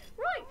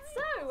 Right,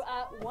 so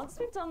once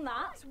we've done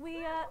that,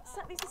 we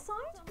set these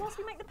aside whilst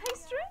we make the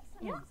pastry.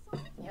 Yeah?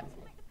 Yep.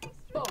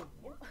 Boom.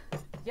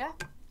 Yeah?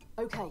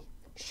 Okay.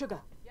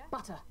 Sugar,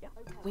 butter.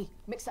 We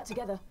mix that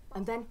together,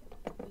 and then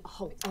a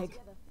whole egg.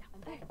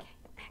 Okay,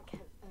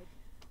 egg.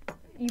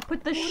 You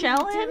put the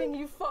shell What are you in? doing,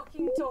 you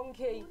fucking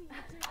donkey?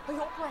 Are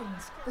your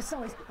brains the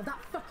size of that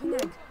fucking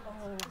egg?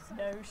 Oh,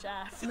 no,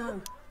 Chef.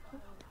 No.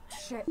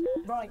 Shit.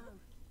 Right.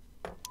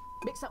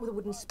 Mix that with a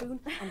wooden spoon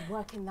and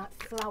work in that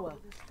flour,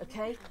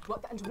 okay?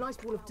 Work that into a nice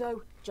ball of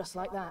dough, just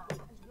like that.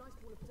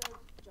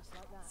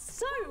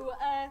 So,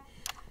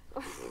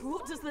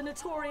 what does the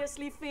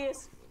notoriously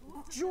fierce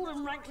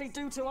Jordan Rankley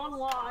do to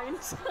unwind?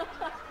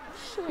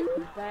 Shit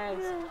in bed.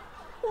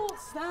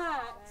 What's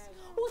that?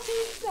 What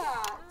is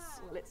that?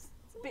 Well, it's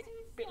a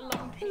bit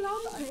lumpy.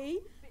 Lumpy?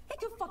 It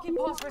could fucking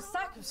pass for a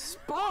sack of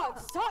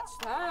sparks. Touch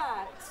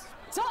that.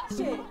 Touch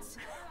it.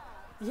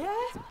 Yeah?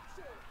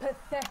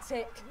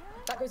 Pathetic.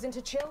 That goes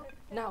into chill.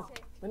 Now,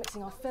 we're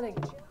mixing our filling.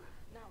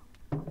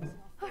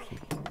 Okay.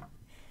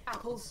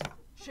 Apples,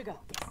 sugar,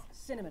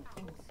 cinnamon.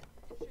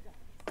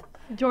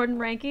 Jordan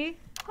Ranky?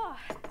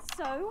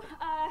 So,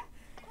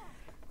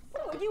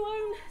 you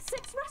own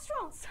 6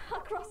 restaurants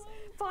across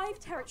 5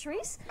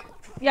 territories.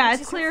 Yeah,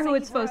 it's clear who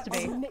it's supposed to Are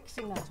be. you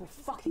mixing that or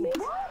fucking it?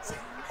 What?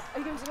 Are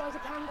you going to light a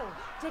candle?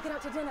 Take it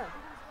out to dinner?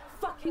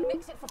 Fucking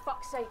mix it for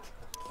fuck's sake.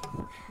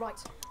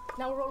 Right,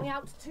 now we're rolling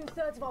out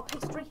 2/3 of our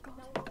pastry.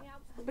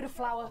 A bit of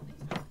flour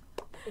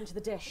into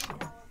the dish.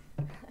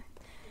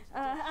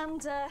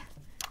 And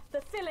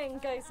the filling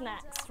goes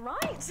next, right?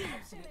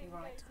 Absolutely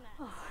right.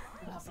 Oh,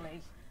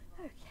 lovely.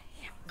 Okay.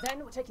 Then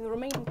we're taking the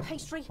remaining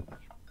pastry,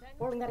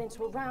 rolling that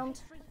into a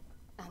round,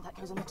 and that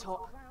goes on the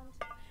top.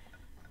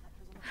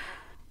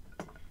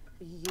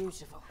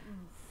 Beautiful.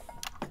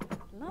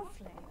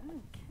 Lovely.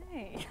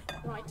 Okay.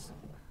 Right.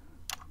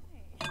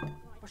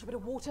 Brush a bit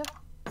of water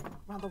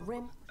around the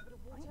rim.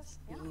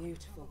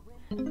 Beautiful.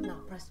 Now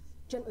press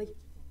gently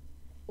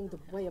all the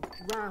way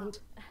around.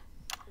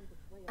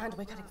 And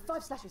we're cutting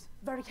 5 slashes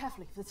very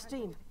carefully for the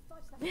steam.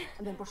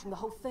 And then brushing the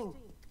whole thing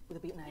with a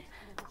beaten egg.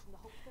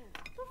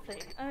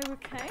 Lovely.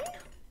 Okay.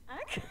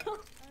 Egg.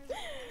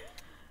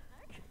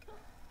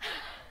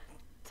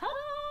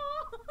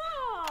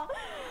 Ta-da!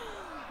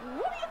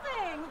 What do you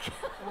think?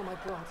 Oh my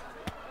god.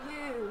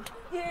 You,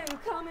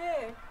 come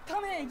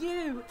here,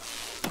 you.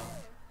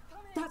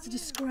 That's a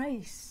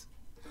disgrace.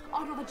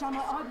 I'd rather jam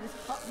my eyeballs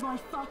up my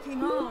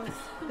fucking arse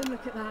than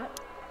look at that.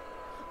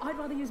 I'd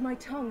rather use my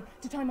tongue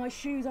to tie my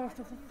shoes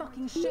after a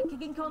fucking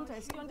shit-kicking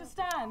contest, you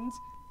understand?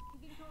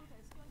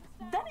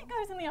 Then it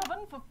goes in the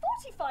oven for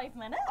 45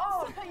 minutes.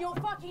 Oh, put your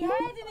fucking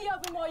head in the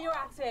oven while you're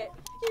at it.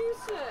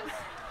 Useless.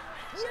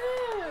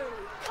 You,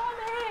 come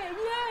here,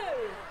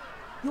 you.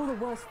 You're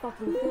the worst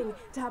fucking thing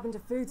to happen to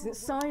food since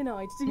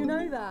cyanide. Do you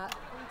know that?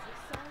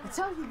 I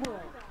tell you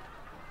what.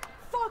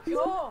 Fuck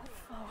off.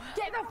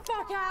 Get the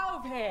fuck out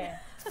of here.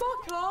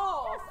 Fuck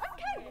off.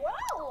 Okay,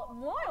 well,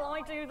 while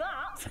I do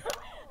that,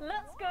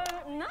 let's go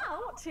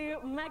now to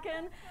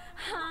Megan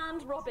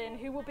and Robin,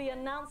 who will be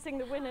announcing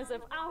the winners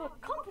of our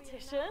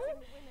competition.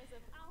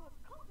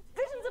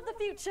 Visions of the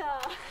Future.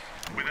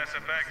 With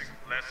SFX,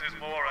 less is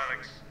more,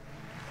 Alex.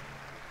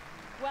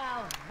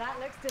 Well, that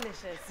looks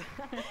delicious.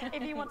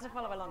 If you want to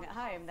follow along at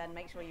home, then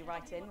make sure you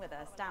write in with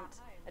a stamped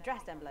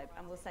addressed envelope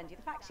and we'll send you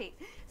the fact sheet.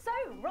 So,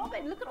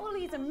 Robin, look at all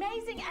these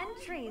amazing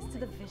entries to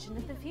the Vision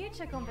of the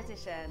Future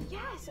competition.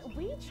 Yes,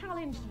 we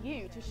challenged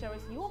you to show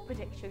us your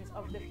predictions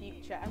of the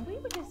future, and we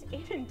were just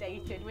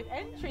inundated with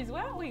entries,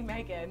 weren't we,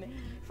 Megan?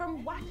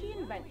 From wacky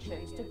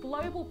inventions to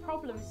global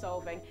problem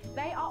solving,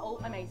 they are all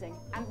amazing,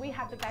 and we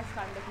had the best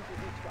time looking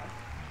through each one.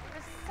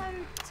 So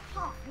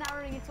tough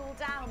narrowing it all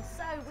down.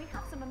 So we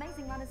have some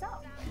amazing runners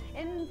up.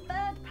 In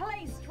third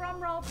place, drum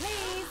roll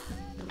please,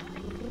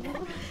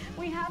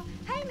 we have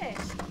Hamish,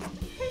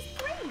 who's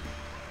 3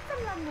 from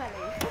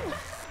Lunwelly.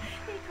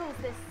 He calls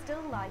this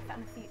Still Life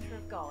and the Future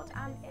of God,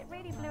 and it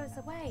really blew us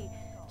away.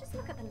 Just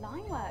look at the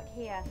line work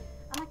here,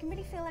 and I can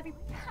really feel every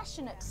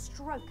passionate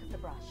stroke of the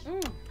brush.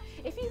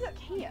 If you look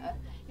here,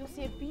 you'll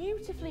see a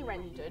beautifully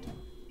rendered,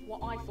 what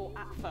I thought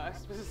at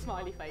first was a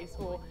smiley face,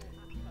 or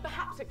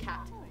perhaps a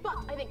cat. But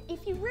I think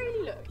if you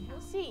really look,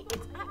 you'll see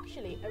it's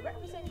actually a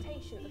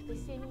representation of the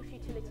seeming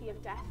futility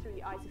of death through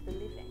the eyes of the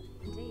living.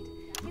 Indeed.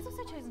 He's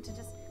also chosen to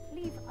just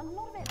leave a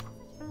lot of it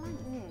blank,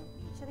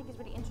 which I think is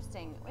really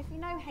interesting. If you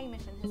know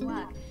Hamish and his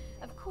work,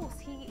 of course,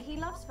 he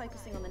loves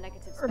focusing on the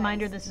negative space.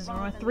 Reminder, this is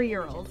from a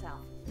 3-year-old.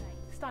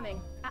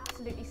 Stunning,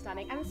 absolutely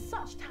stunning, and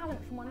such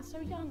talent from one so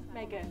young,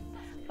 Megan.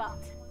 But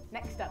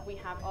next up, we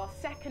have our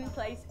second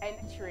place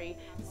entry.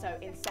 So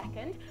in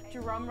second,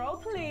 drum roll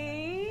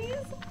please,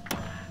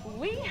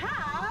 we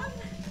have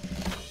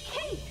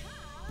Keith.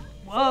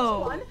 Whoa.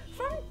 One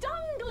from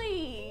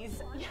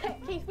Dungley's. Yeah,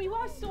 Keith, we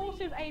were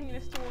sort of aiming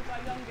this towards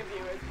our younger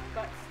viewers,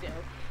 but still,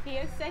 he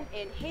has sent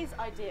in his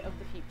idea of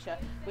the future,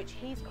 which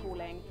he's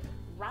calling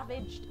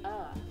Ravaged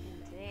Earth.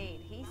 Indeed,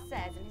 he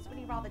says in his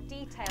really rather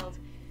detailed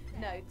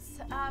notes,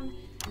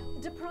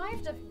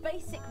 deprived of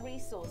basic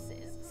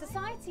resources,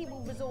 society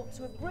will resort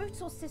to a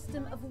brutal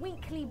system of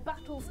weekly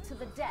battles to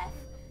the death,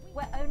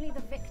 where only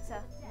the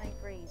victor may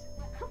breed.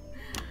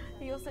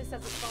 He also says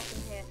at the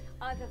bottom here,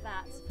 either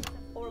that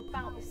or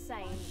about the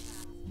same,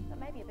 but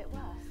maybe a bit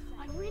worse.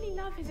 I really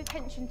love his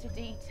attention to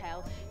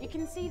detail. You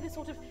can see the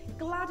sort of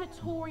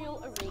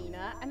gladiatorial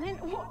arena, and then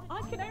what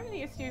I can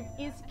only assume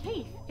is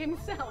Keith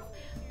himself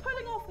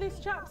pulling off this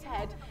chap's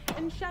head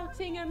and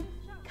shouting,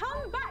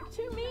 "Come back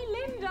to me,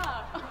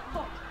 Linda!"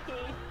 Oh,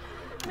 Keith.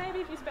 Maybe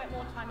if you spent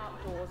more time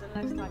outdoors and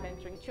less time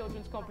entering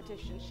children's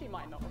competitions, she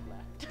might not have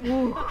left.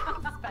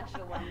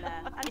 Special one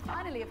there. And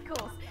finally, of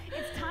course,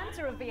 it's time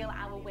to reveal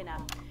our winner.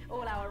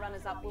 All our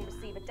runners-up will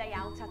receive a day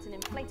out at an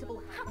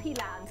inflatable Happy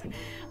Land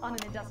on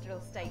an industrial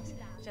estate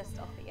just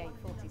off the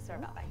A40. Sorry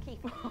about that,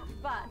 Keith.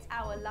 But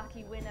our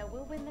lucky winner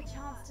will win the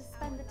chance to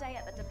spend the day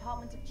at the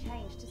Department of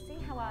Change to see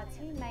how our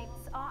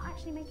teammates are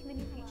actually making the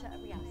new future a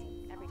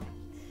reality every day.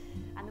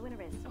 And the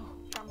winner is,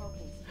 drum roll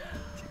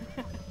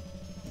please.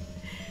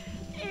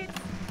 It's...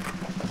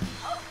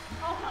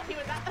 Oh, happy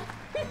with that.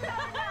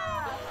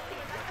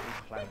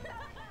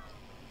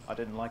 I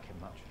didn't like him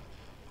much.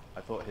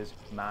 I thought his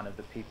man of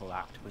the people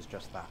act was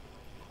just that,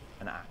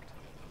 an act.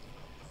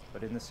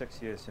 But in the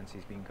 6 years since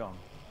he's been gone,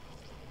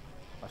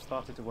 I've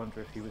started to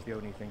wonder if he was the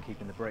only thing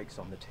keeping the brakes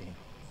on the team.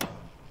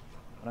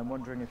 And I'm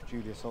wondering if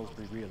Julia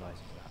Salisbury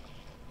realises that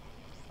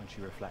when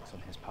she reflects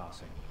on his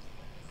passing.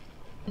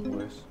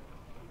 Worse,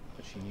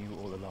 that she knew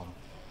all along,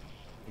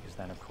 because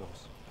then, of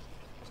course,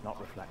 it's not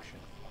reflection,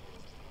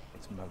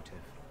 it's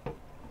motive.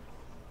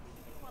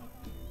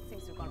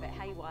 Seems to have gone a bit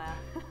haywire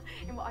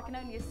in what I can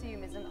only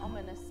assume is an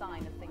ominous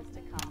sign of things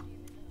to come.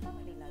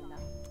 Lovely Lola.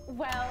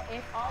 Well,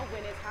 if our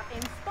winners have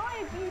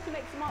inspired you to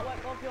make some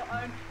artwork of your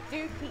own,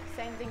 do keep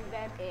sending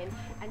them in,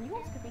 and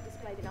yours could be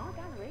displayed in our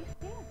gallery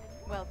here.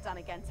 Well done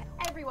again to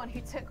everyone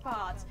who took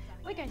part.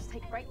 We're going to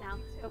take a break now,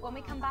 but when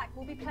we come back,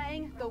 we'll be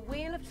playing the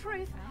Wheel of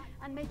Truth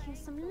and making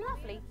some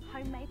lovely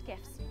homemade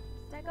gifts.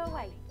 Don't go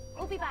away.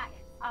 We'll be back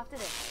after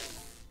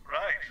this.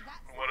 Right.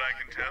 From what I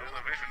can tell,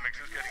 the vision mix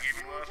is getting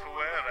even worse for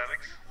wear,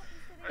 Alex.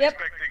 I Yep.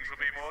 expect things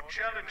will be more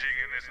challenging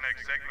in this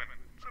next segment,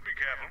 so be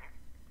careful.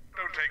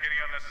 Don't take any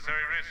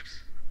unnecessary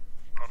risks.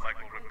 Not like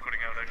what we're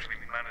putting out actually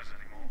matters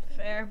anymore.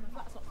 Fair.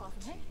 That's not far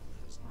from here.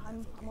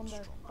 I'm on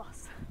the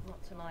bus.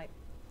 Not tonight.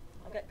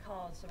 I'll get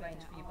cars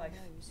arranged for you both.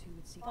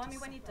 Find me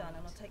when you're done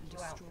and I'll take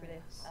you out through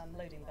the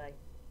loading bay.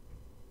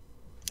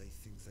 They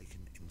think they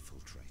can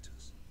infiltrate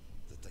us,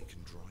 that they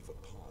can drive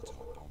apart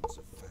our bonds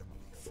of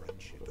family,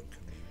 friendship and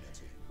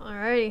community.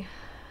 Alrighty.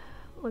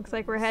 Looks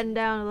like we're heading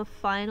down to the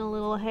final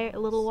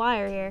little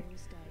wire here.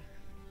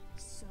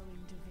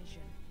 Sowing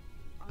division,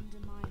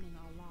 undermining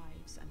our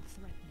lives and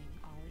threatening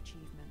our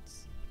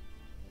achievements.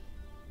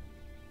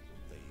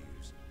 They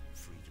use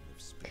freedom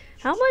of speech.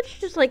 How much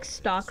just like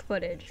stock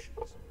footage?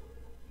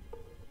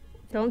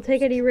 Don't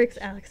take any risks,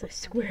 Alex, I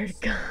swear to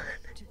God.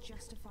 To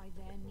justify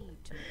their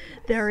need to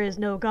There is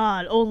no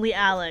God, only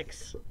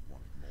Alex.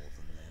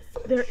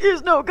 There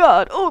is no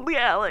God, only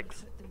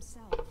Alex. put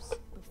themselves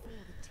before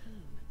the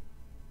team.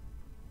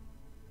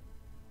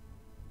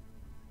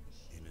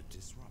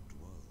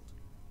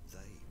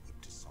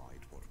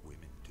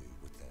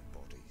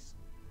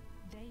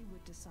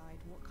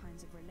 decide what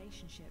kinds of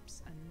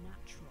relationships are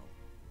natural.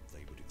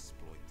 They would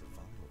exploit the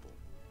vulnerable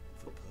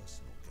for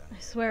personal gain. I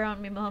swear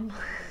on me, Mum.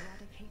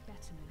 Eradicate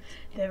betterment.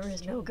 There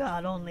is no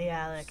God, only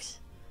Alex.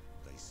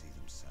 They see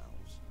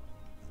themselves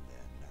and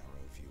their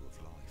narrow view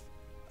of life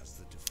as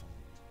the default.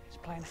 It's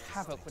playing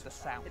havoc with the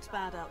sound. It's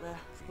bad out there.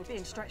 We're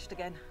being stretched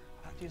again.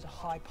 I have to use a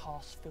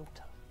high-pass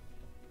filter.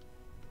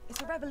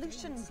 It's a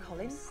revolution,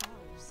 Colin.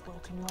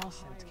 What can you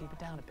ask them to keep it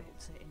down a bit?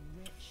 To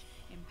enrich,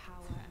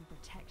 empower, and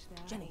protect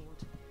their Jenny,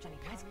 horde. Jenny,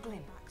 where's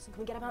Glyn? Can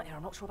we get him out here?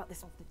 I'm not sure about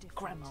this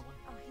grandma one.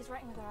 Oh, he's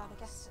writing with our other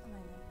guests at the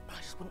moment. I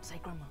just wouldn't say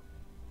grandma.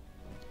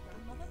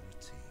 Grandmother?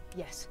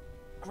 Yes,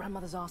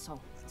 grandmother's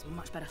arsehole. It's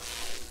much better.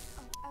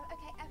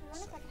 Okay, everyone,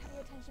 if I could have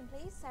your attention,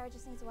 please. Sarah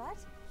just needs a word.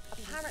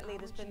 Apparently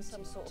there's been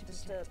some sort of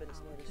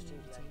disturbance near the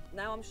studio.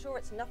 Now, I'm sure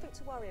it's nothing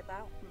to worry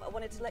about, but I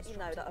wanted to let you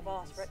know that I've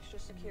asked for extra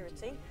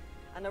security,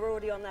 and they're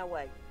already on their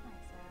way.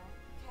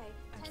 Okay,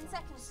 10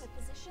 seconds for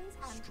positions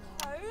and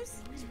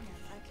pose.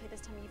 Okay,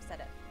 this time you've said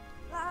it.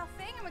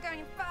 Laughing, and we're going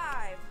in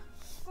 5,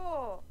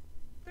 4,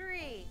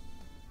 3.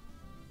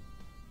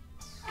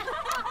 Don't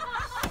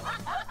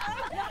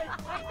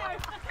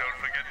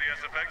forget the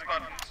SFX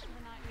buttons.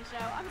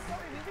 Michelle, I'm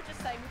sorry, we were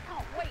just saying we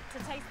can't wait to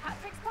taste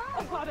Patrick's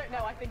pie. Oh, I don't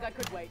know, I think I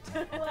could wait.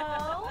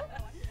 Well,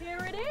 here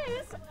it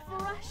is,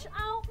 fresh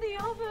out the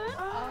oven.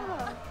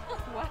 Oh,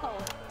 well,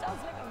 it does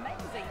look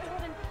amazing.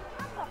 Jordan,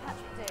 how did our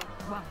Patrick do?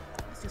 Well,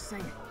 let's just say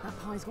that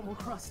pie's got more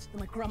crust than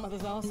my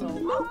grandmother's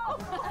arsehole. Well,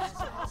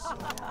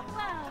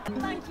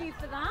 thank you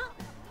for that.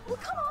 Well,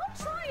 come on,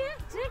 try it.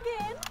 Dig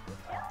in.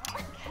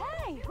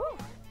 Okay. Whew.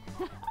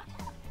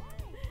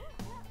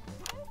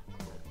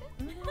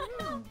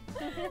 Oh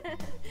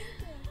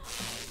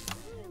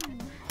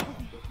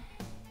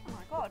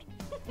my God.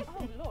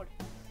 Oh Lord.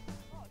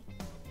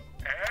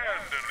 And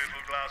a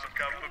little glass of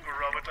comfort for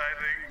Robert, I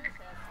think.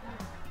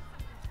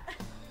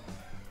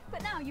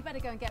 But now you better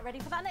go and get ready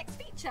for that next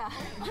feature.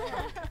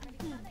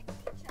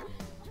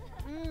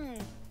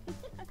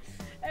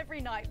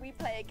 Every night we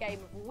play a game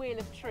of Wheel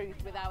of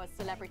Truth with our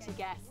celebrity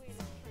guests.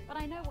 But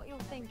I know what you're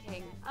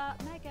thinking.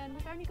 Megan,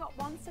 we've only got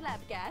one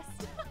celeb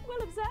guest.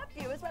 Well observed,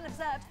 viewers, well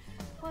observed.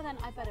 Well then,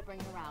 I better bring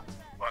her out.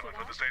 One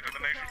for the state of the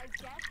nation.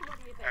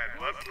 And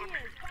one for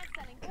me.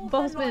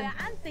 Bossman. Lawyer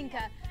and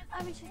thinker.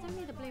 I mean, she's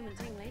only the blooming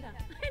team leader.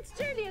 It's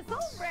Julia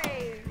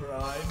Salisbury.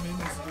 Prime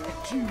Minister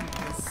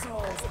Julia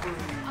Salisbury.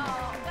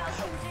 Oh,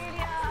 welcome,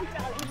 Julia.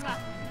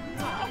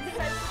 Oh, so good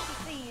to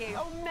see you.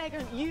 Oh,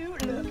 Megan, you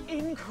look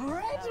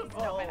incredible.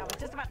 Stop it, I was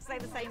just about to say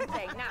the same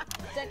thing. Now,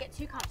 don't get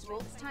too comfortable.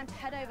 It's time to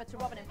head over to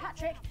Robin and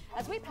Patrick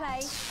as we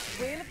play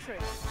Wheel of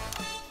Truth.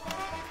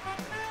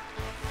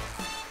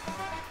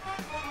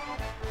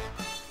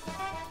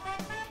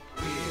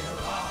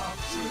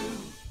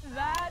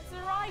 That's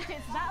right,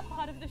 it's that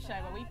part of the show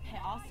where we pit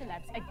our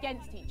celebs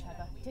against each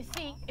other to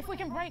see if we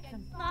can break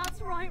them. That's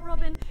right,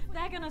 Robin.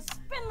 They're going to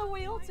spin the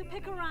wheel to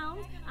pick a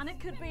round, and it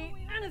could be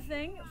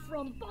anything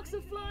from box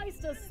of flies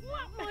to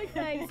slap my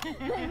face.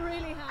 They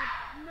really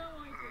have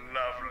no idea.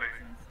 Lovely.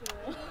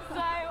 So,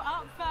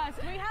 up first,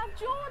 we have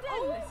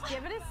Jordan. Let's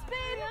give it a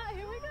spin. Yeah,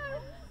 here we go.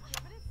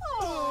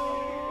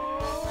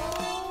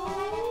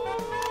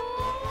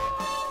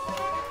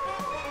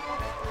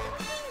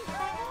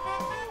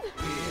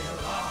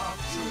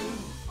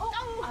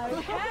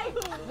 Okay,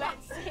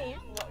 let's see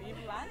what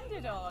you've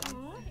landed on.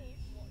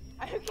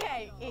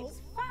 Okay,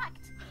 it's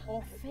fact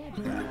or fib?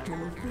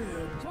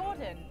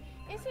 Jordan,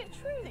 is it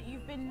true that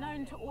you've been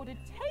known to order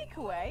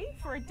takeaway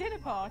for a dinner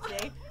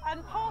party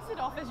and pass it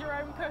off as your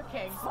own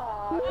cooking?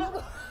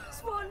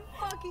 It's one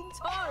fucking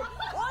time.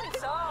 One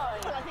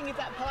time. Well, I think if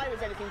that pie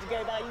was anything to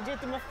go by, you did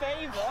them a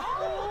favour.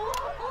 Oh,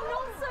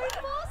 not so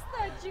fast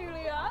there,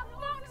 Julia.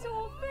 Fact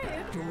or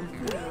fib?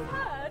 We've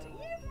heard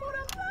you've got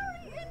a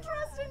very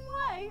interesting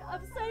way of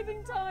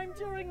saving time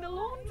during the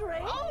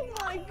laundry. Oh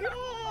my God!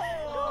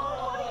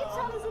 Why don't you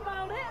tell us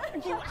about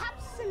it? You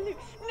absolute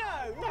no,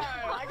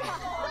 I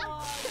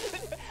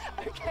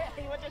can't. Okay,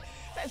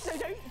 so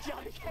don't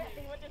judge.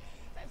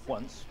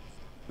 Once,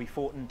 we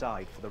fought and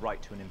died for the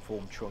right to an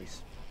informed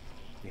choice.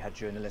 We had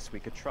journalists we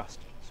could trust,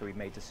 so we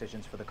made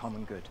decisions for the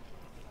common good.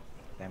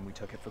 Then we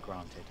took it for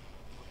granted.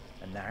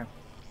 And now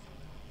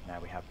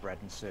we have bread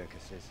and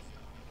circuses.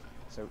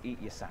 So eat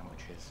your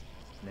sandwiches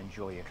and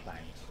enjoy your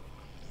clowns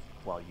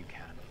while you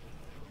can.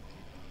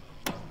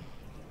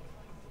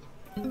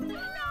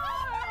 No!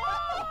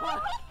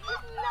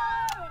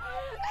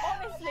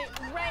 Honestly,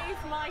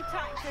 raise my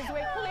taxes.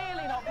 We're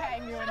clearly not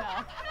paying you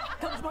enough.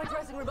 Come to my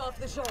dressing room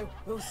after the show.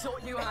 We'll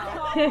sort you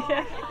out. Are you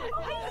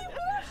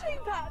blushing,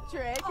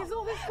 Patrick? Is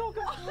all this talk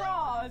of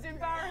bras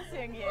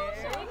embarrassing you?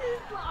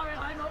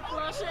 I'm not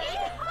blushing.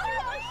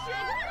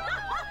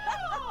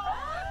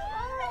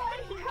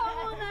 Come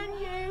on then,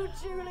 you,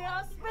 Julia.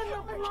 Spin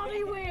the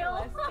bloody wheel.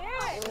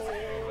 Let's do it.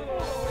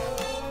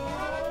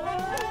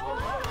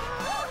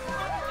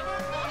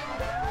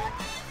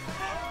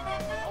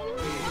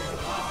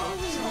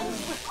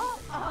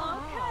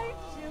 Okay,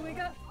 here we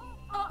go.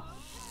 Oh,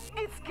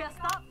 it's just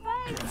that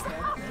face.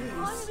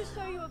 to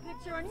show you a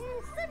picture, and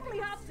you simply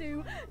have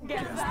to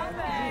guess that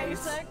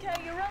face. Okay,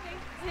 you ready?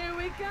 Here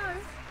we go.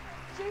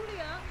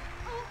 Julia.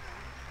 Oh,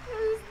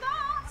 who's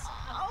that?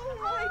 Oh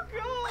my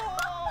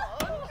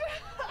god!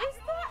 Is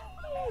that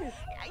you?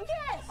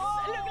 Yes!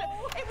 Oh.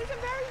 Look, it was a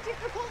very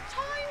difficult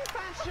time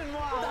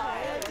fashion-wise.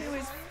 That hairdo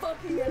is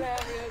fucking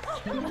hilarious.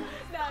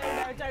 No,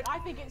 don't. I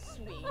think it's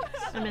sweet.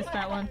 I missed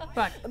that one.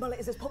 Fuck. The mullet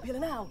is as popular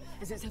now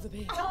as it's ever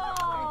been.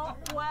 Oh,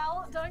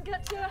 well, don't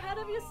get too ahead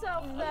of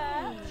yourself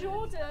there.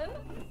 Jordan,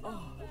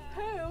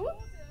 who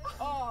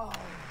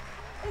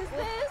is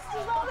this?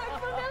 Does not look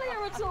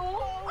familiar at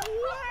all.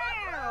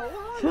 Wow!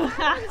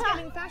 I was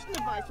getting fashion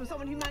advice from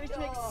someone who managed to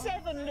make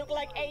 7 look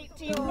like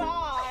 85. Just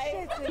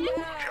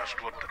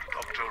what the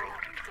doctor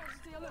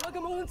ordered. Look like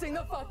I'm haunting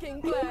the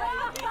fucking place.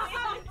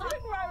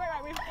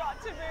 Right, we've got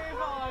to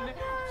move on.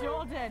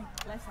 Jordan,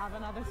 let's have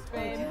another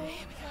spin.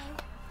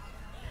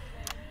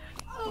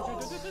 Okay,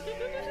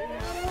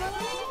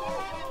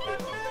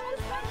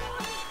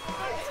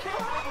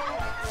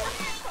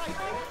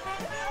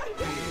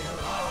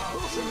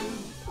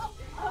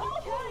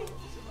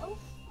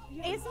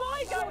 It's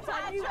my go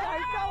time, you go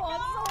on.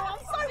 Sorry, I'm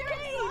so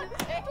keen.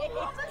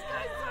 What is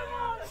going so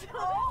much?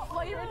 Oh,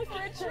 well, you're in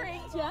for a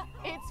treat. Yeah.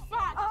 It's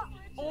fat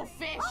or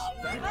fish.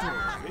 Okay.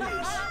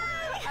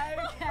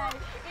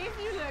 If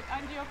you look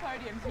under your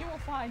podium, you will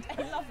find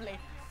a lovely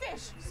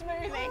fish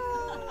smoothie.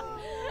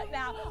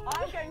 Now,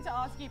 I'm going to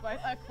ask you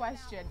both a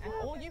question, and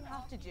all you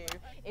have to do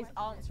is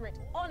answer it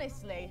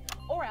honestly,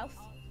 or else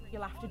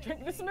you'll have to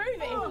drink the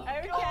smoothie.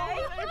 Okay?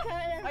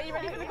 Are you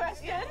ready for the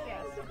question?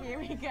 Yes. Here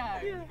we go.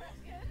 Yeah.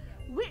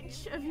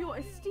 Which of your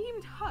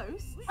esteemed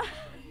hosts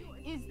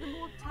is the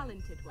more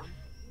talented one?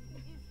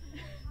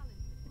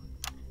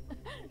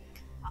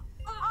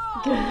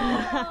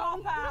 How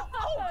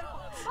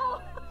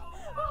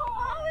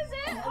is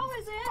it?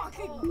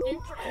 Fucking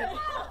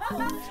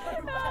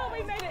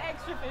we made it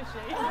extra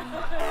fishy. I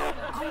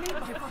need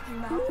my fucking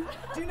mouth.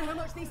 Do you know how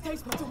much these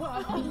taste buds are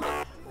worth?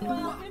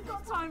 Well, we've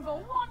got time for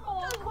one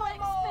more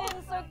quick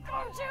spin, so go,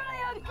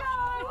 Julia, go!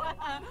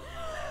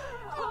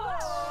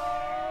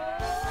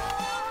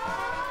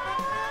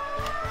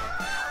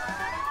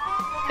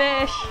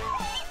 Fish.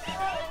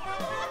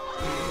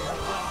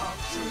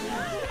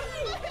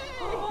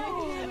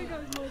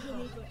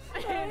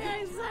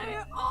 Okay, so,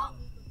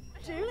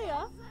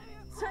 Julia,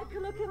 take a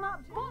look in that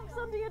box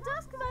under your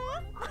desk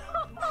there.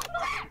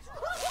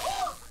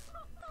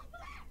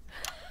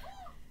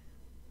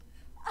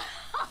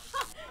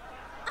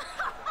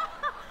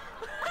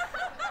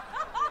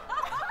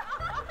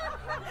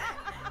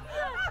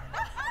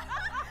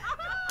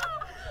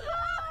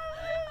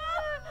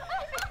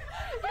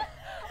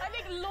 I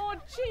think Lord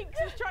Cheeks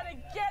is trying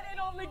to get in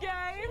on the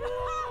game.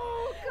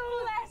 Oh,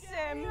 bless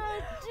him.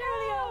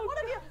 Julia, what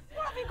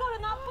have you got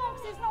in that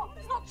box? It's not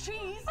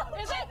cheese,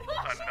 is it?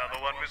 Another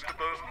one, Mr.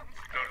 Bozeman.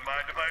 Don't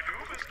mind if I do,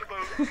 Mr.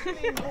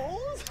 Bozeman.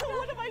 Balls?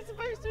 What am I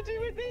supposed to do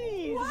with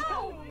these?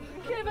 Well,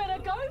 give it a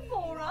go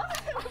for us.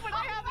 But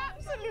I have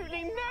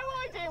absolutely no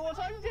idea what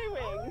I'm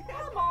doing.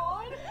 Come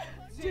on.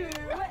 Do it.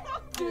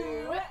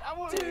 I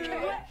want to Do it.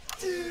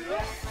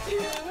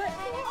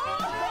 Oh,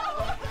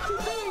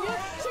 she's doing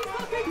it. She's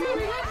fucking doing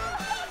it.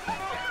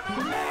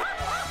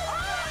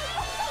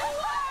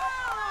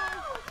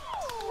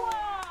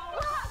 Wow,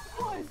 that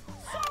was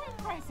so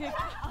impressive.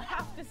 I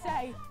have to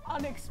say,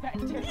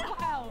 unexpected.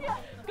 Wow,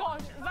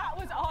 gosh, that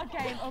was our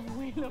game of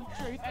Wheel of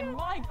Truth, and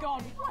my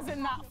God,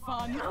 wasn't that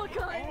fun? Okay.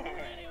 That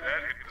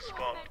hit the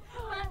spot.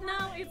 But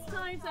now it's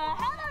time to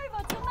head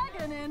over to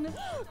Megan in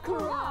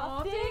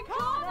Crafty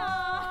Corner.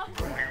 Are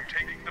you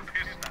taking the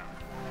piss now?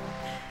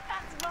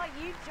 That's right,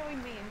 you join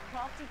me in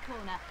Crafty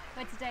Corner,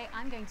 where today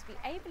I'm going to be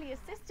ably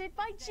assisted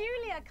by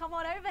Julia. Come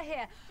on over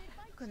here.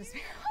 Goodness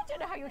me, I don't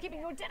know how you're keeping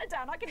your dinner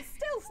down. I can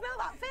still smell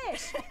that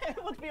fish.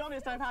 Well, to be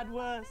honest, I've had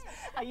worse.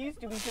 I used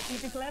to be at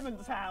Peter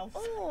Clement's house.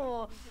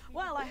 Oh,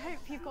 well, I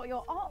hope you've got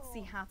your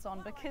artsy hat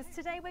on, because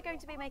today we're going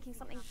to be making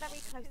something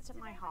very close to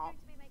my heart.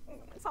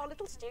 It's our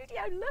little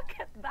studio. Look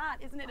at that.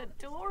 Isn't it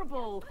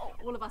adorable?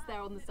 All of us there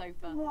on the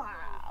sofa. Wow.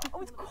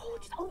 Oh, it's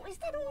gorgeous. Oh, is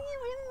that all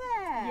you in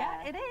there?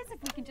 Yeah, it is.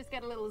 If we can just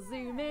get a little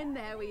zoom in,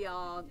 there we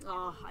are.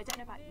 Oh, I don't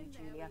know about you,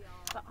 Julia,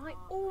 but I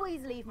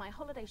always leave my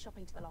holiday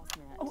shopping to the last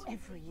minute. Oh,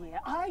 every year.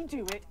 I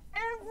do it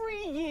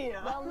every year.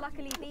 Well,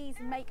 luckily these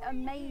make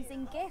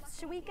amazing gifts.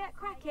 Shall we get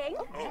cracking?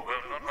 Oh, well,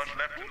 not much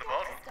left in the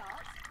bottle.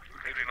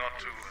 Maybe not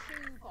too.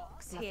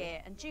 Box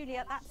here, and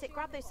Julia, that's it.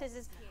 Grab those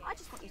scissors. I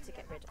just want you to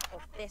get rid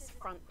of this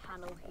front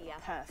panel here.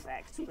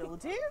 Perfect. Will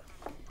do.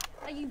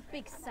 Are you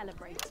big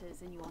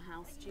celebrators in your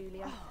house,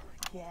 Julia? Oh,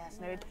 yes.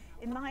 No,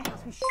 in my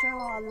house we show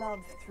our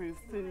love through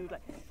food,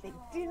 like big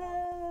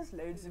dinners,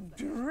 loads of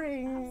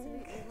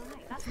drink. Absolutely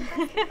right. That's the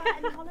best thing about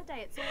any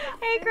holiday. It's all about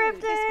Hey, food.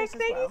 Cryptic,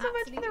 thank you so much for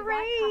Absolutely the right.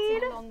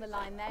 raid. Cutting along the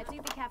line there.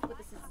 Do be careful with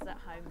the scissors at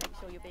home. Make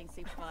sure you're being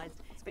supervised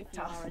if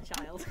you are a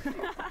child.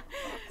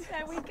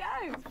 There we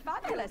go.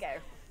 Fabulous.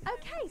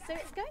 Okay, so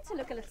it's going to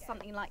look a little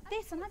something like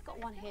this, and I've got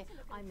one here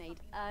I made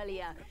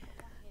earlier.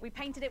 We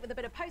painted it with a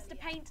bit of poster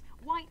paint.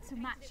 white to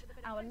match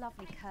our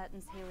lovely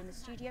curtains here in the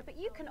studio, but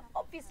you can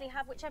obviously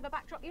have whichever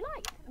backdrop you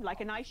like.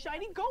 Like a nice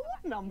shiny gold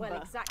number.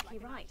 Well, exactly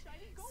right.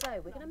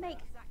 So we're going to make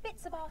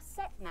bits of our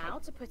set now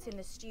to put in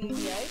the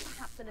studio,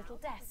 perhaps a little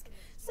desk.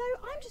 So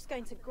I'm just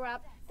going to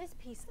grab this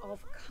piece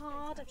of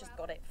card. I've just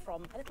got it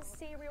from a little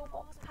cereal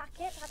box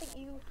packet. I think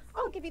you...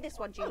 I'll give you this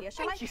one, Julia.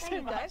 Shall I? Thank you There so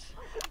you much.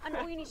 go. And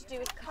all you need to do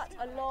is cut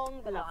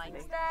along the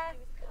lines there.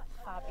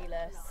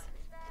 Fabulous.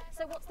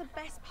 So what's the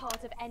best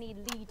part of any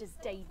Leaders'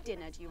 Day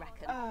dinner, do you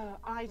reckon?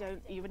 I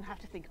don't even have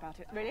to think about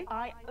it. Really?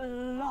 I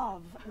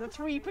love the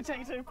 3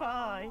 potato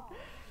pie.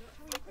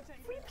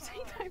 3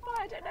 potato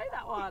pie? I don't know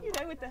that one. You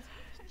know, with the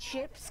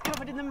chips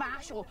covered in the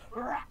mash or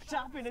wrapped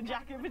up in a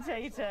jacket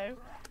potato.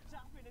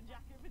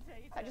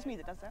 That just me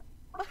that does that.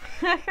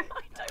 I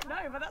don't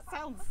know, but that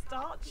sounds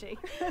starchy.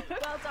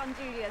 Well done,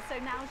 Julia. So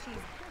now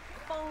she's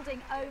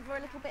folding over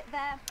a little bit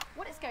there.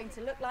 What it's going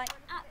to look like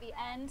at the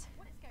end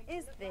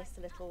is this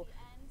little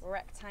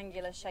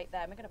rectangular shape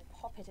there. And we're going to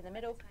pop it in the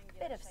middle. A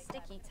bit of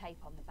sticky tape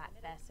on the back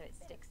there so it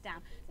sticks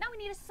down. Now we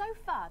need a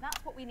sofa.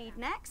 That's what we need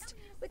next.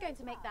 We're going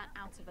to make that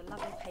out of a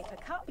lovely paper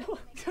cup.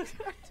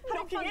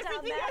 Knocking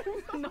everything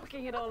over.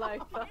 Knocking it all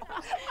over.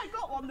 I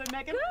got one though,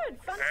 Megan. Good.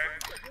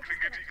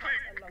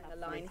 Along the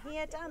line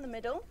here, down the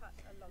middle.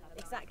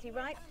 Exactly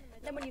right.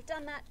 Then when you've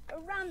done that,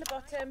 around the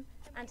bottom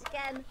and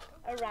again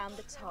around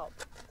the top.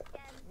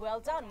 Well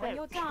done. When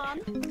you're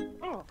done,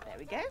 oh, there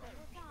we go.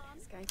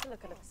 It's going to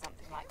look a little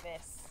something like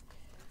this.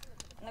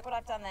 And look what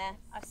I've done there.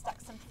 I've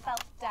stuck some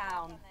felt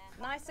down.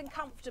 Nice and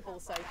comfortable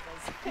sofas.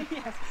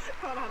 Yes,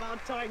 can't have our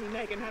tiny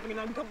Megan having an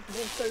uncomfortable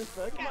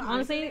sofa, can we?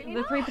 Honestly,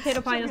 the 3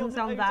 potato pie doesn't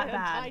sound that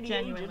bad,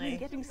 genuinely.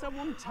 Getting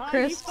someone tiny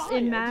Crisps fired.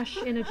 in mash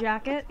in a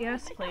jacket?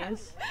 Yes,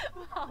 please.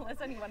 Well,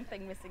 there's only one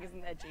thing missing,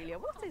 isn't there, Julia?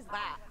 What is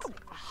that?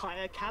 A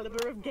higher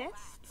calibre of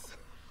guests.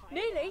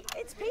 Nearly,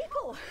 it's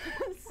people.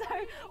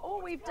 So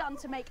all we've done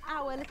to make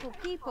our little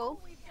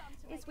people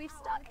is we've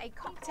stuck a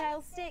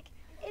cocktail stick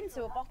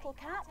into a bottle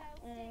cap.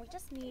 We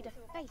just need a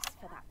face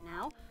for that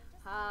now.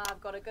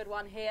 I've got a good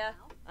one here.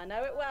 I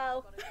know it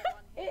well.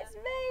 It's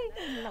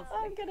me. Lovely.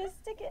 I'm going to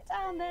stick it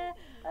down there.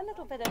 A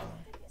little bit of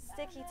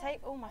sticky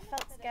tape. Oh, my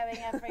felt's going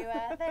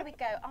everywhere. There we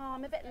go. Oh,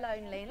 I'm a bit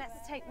lonely.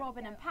 Let's take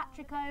Robin and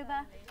Patrick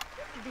over.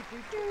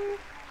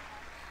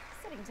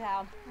 Sitting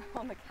down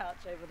on the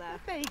couch over there.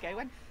 There you go.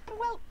 And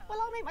well,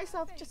 I'll make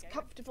myself just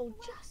comfortable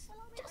just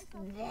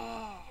there.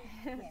 Yeah,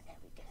 there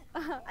we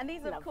go. And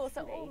these, of course,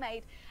 are all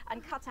made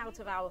and cut out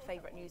of our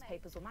favourite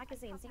newspapers or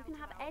magazines. You can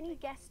have any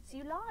guests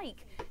you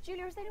like.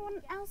 Julia, is there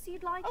anyone else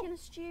you'd like in a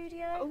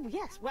studio? Oh,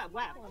 yes. Well,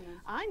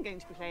 I'm going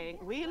to be playing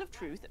Wheel of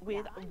Truth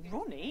with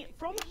Ronnie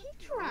from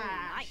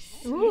Heatrash.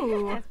 Nice.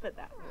 Ooh. Let's put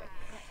that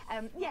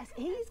away. Yes,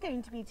 he's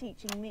going to be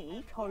teaching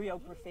me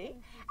choreography,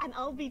 and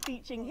I'll be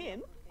teaching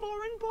him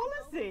foreign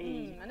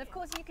policy. And of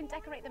course, you can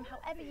decorate them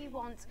however you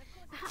want.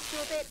 Perhaps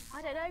you're a bit,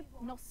 I don't know,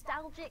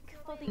 nostalgic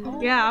for the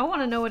old. Yeah, I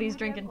want to know what he's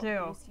drinking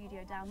too.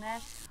 Studio down there,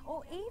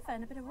 or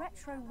even a bit of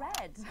retro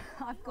red.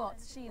 I've got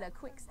Sheila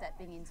Quickstep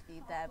being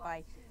interviewed there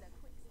by.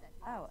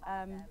 Oh,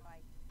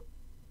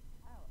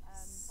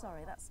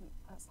 sorry, that's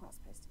not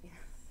supposed to be.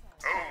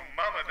 Oh,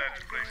 Mama,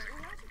 that's blazing.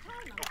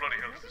 Oh, bloody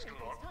hell, is it still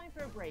on? It's time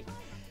for a break.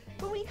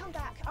 When we come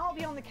back, I'll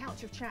be on the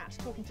couch of chat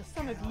talking to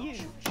some of you,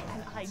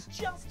 and I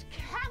just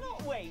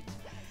cannot wait.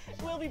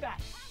 We'll be back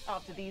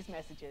after these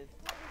messages.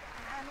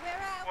 And we're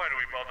out. Why do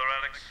we bother,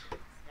 Alex?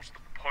 What's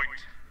the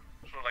point?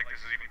 It's not like this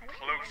is even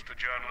close to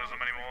journalism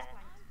anymore.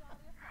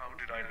 How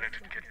did I let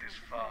it get this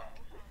far?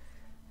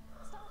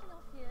 Starting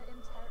off here in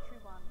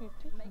Territory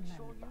 1, make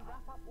sure you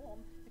wrap up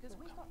warm because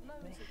we've got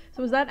loads of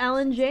So was that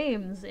Alan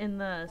James in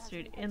the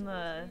studio? In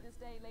the. Leaders'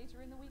 Day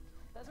later in the week.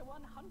 There's a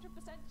 100%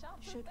 chance.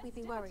 Should we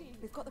be worried?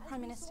 We've got the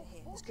Prime Minister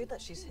here. It's good that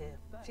she's here.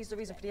 She's the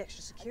reason for the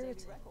extra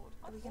security.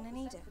 Are we going to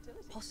need it?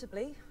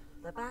 Possibly.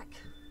 They're back.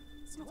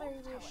 It's not very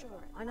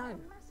reassuring. I know.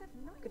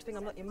 Good thing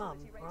I'm not your mum,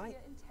 right?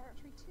 In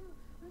Territory 2,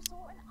 who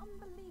saw an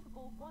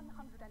unbelievable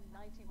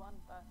 191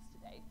 births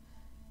today.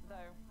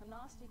 Though a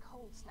nasty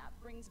cold snap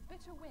brings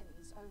bitter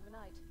winds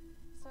overnight,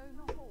 so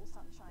not all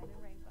sunshine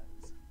and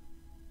rainbows.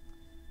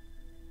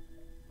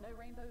 No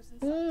rainbows in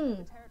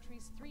sight for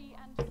Territories 3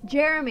 and 4.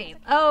 Jeremy.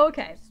 Oh,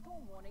 okay.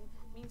 Storm warning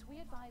means we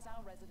advise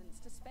our residents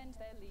to spend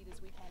their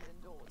Leaders' Weekend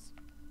indoors.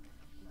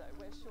 Though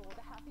we're sure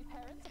the happy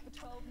parents of the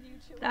 12 new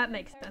children. That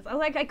makes sense. I was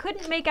like, I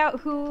couldn't make out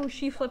who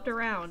she flipped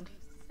around.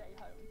 Stay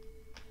home.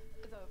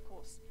 Though, of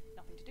course,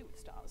 nothing to do with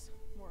stars.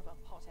 More of a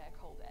hot air,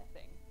 cold air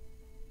thing.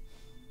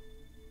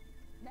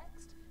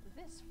 Next,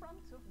 this front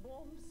of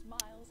warm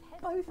smiles.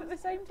 Both at the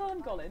same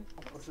time, Colin?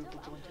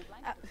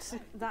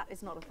 That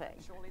is not a thing.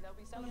 Surely they'll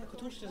be celebrating.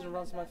 Katush doesn't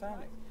run to my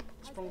family.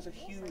 Sprungs are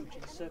huge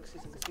in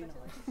circuses and casinos.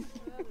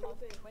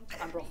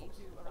 And brothels.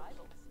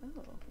 Oh,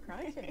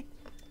 crikey.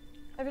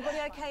 Everybody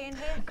okay in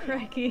here?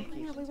 Crikey.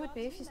 Yeah, we would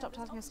be if you stopped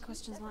asking us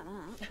questions like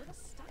that.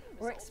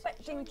 We're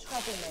expecting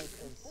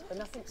troublemakers, but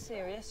nothing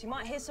serious. You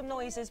might hear some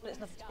noises, but it's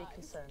nothing to be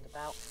concerned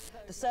about.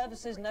 The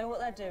services know what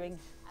they're doing.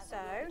 So,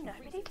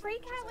 nobody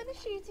freak out when the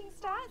shooting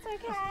starts,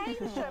 okay?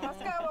 The show must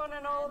go on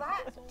and all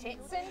that.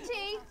 Tits and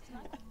teeth.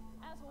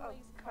 Oh,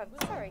 God,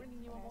 sorry,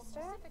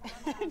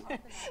 Minister.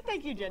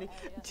 Thank you, Jenny.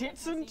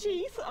 Tits and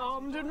teeth,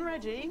 armed and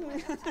ready. 10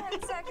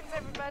 seconds,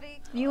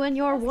 everybody. You and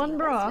your one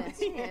bra.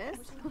 Yes.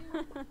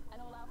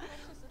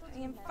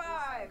 In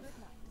 5,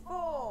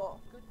 4,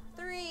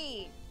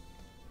 3.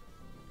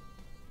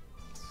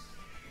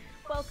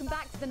 Welcome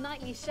back to the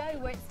nightly show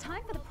where it's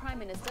time for the Prime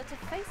Minister to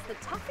face the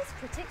toughest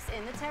critics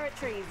in the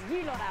territories.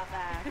 You lot out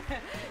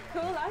there.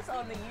 Call us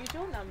on the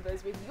usual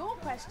numbers with your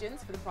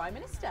questions for the Prime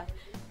Minister.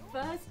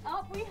 First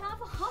up, we have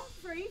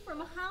Humphrey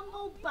from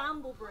Hamble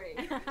Bamblebury.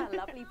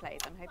 Lovely place.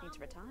 I'm hoping to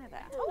retire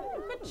there.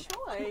 Oh, good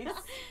choice.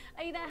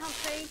 Are you there,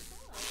 Humphrey?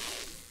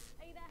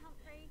 Are you there,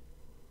 Humphrey?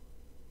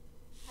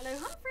 Hello,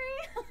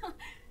 Humphrey.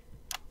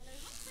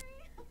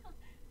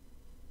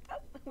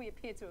 We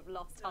appear to have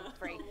lost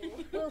Humphrey.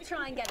 We'll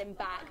try and get him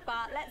back,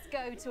 but let's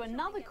go to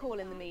another call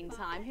in the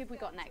meantime. Who have we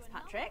got next,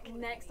 Patrick?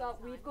 Next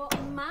up, we've got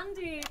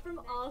Mandy from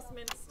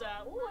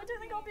Arsminster. Oh, I don't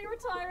think I'll be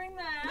retiring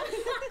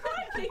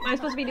there. Am I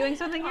supposed to be doing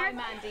something here? Hi,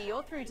 Mandy.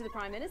 You're through to the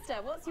Prime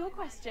Minister. What's your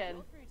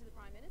question?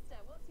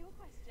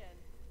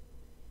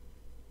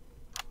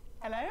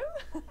 Hello?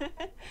 Hello?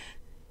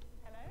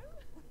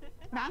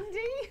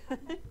 Mandy?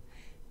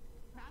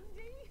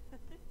 Mandy?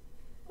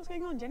 What's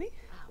going on, Jenny?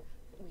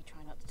 We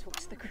try not to talk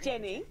to the crew.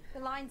 Jenny? The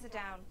lines are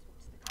down.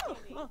 Oh,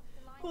 well,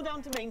 call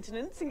down to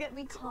maintenance and get...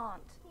 We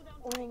can't.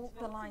 All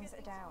the lines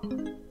are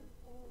down.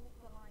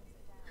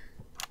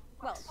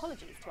 Well,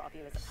 apologies to our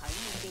viewers at home.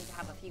 We seem to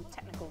have a few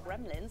technical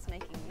gremlins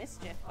making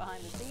mischief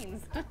behind the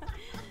scenes.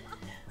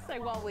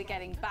 So while we're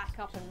getting back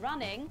up and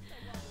running,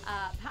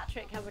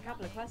 Patrick has a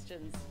couple of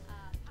questions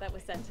that were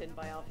sent in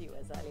by our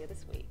viewers earlier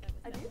this week.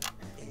 I do?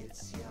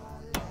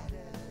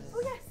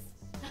 Oh, yes.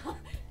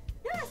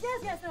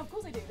 Yes, no, of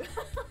course I do.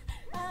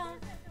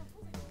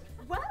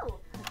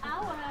 Well,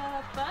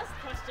 our first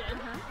question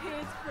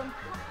is from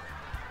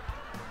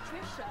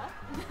Trisha,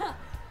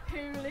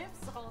 who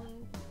lives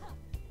on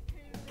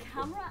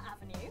Camera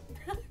Avenue,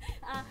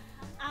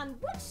 and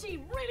what she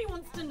really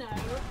wants to know...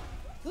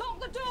 Lock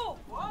the door!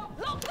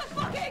 Lock the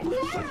fucking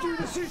door! Listen to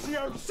the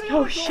CCO! Seal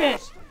Oh, the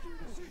shit.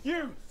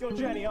 doors! You're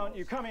Jenny, aren't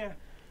you? Come here.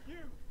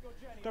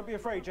 Don't be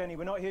afraid, Jenny.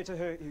 We're not here to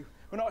hurt you.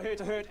 We're not here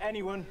to hurt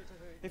anyone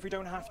if we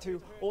don't have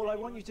to. All I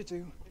want you to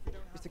do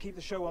is to keep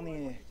the show on the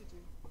air.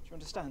 Do you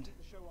understand?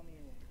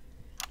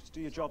 Just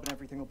do your job and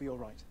everything will be all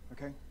right,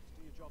 okay?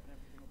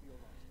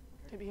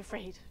 Don't be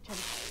afraid, Jenny.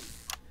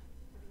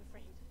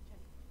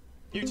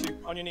 You two,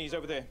 on your knees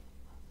over there.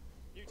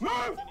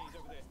 Move!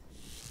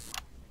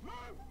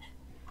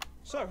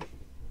 So,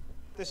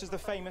 this is the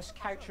famous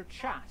couch of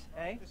chat,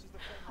 eh?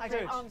 I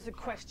don't answer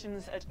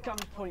questions at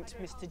gunpoint,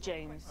 Mr.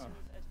 James. Oh.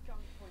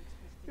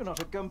 You're not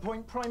at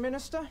gunpoint, Prime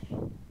Minister.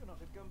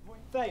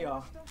 They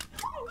are.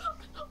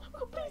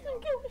 Please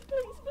don't kill me,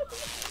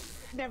 please.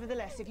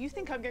 Nevertheless, if you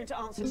think I'm going to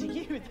answer to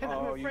you, then I'm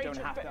Oh, afraid you don't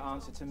have to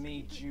answer to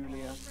me,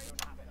 Julia.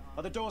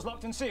 Are the doors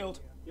locked and sealed?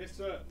 Yes,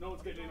 sir. No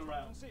one's getting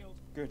around.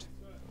 Good.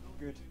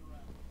 Good.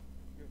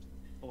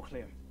 All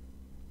clear.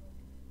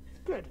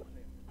 Good.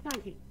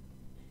 Thank you.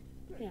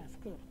 Yes,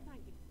 good.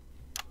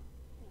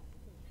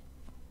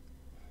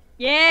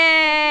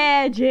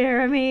 Yeah,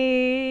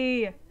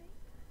 Jeremy!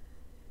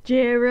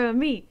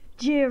 Jeremy!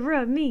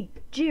 Jeremy!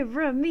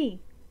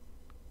 Jeremy!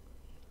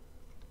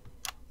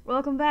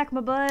 Welcome back,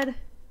 my bud.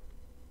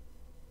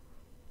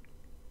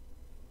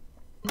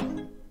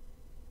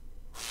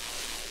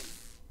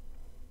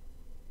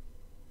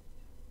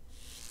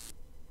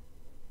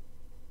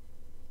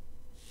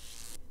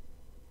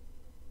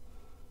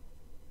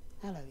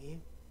 Hello,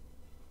 you.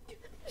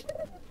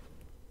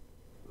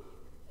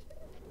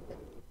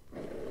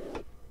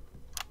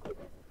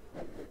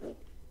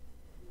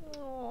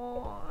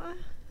 Aww.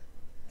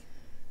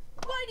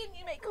 Why didn't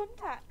you make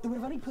contact?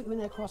 We've only put you in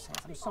their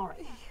crosshairs, I'm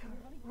sorry.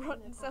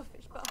 Rotten,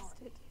 selfish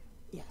bastard.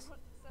 Yes.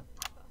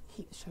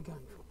 Keep the show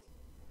going for me.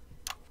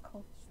 Of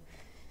course.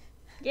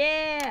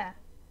 Yeah!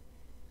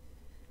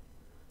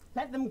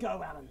 Let them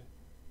go, Alan.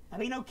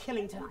 There'll be no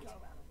killing tonight.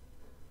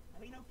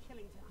 There'll be no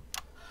killing tonight.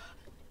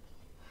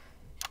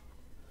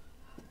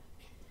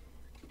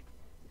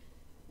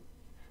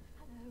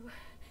 Hello.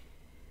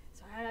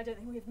 Sorry, I don't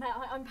think we've met.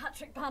 I'm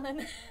Patrick Bannon.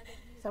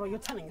 Is that what you're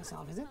telling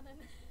yourself, is it?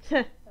 Is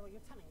that what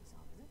you're telling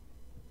yourself, is it?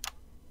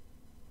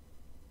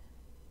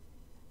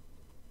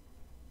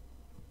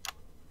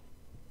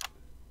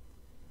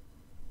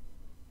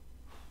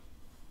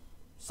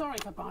 Sorry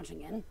for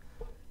barging in.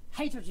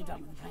 Hate what you've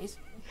done with the place.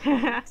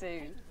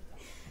 Dude.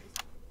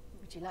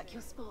 Would you like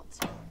your spot?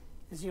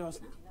 It's yours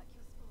now.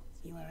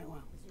 You wear it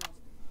well.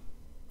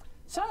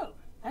 So,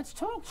 let's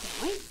talk,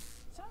 shall we?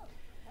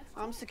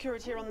 Armed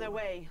security are on their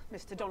way,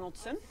 Mr.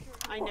 Donaldson.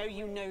 I know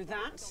you know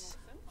that.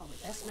 Oh,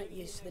 let's make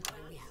use of the time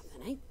we have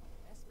then, eh?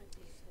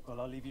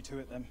 Well, I'll leave you to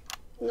it then.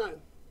 No.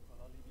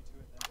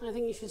 I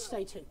think you should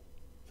stay too.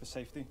 For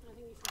safety. I think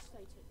you should stay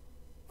too.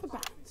 For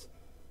balance.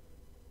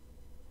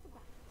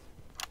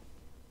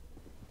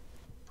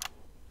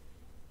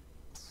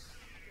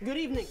 Good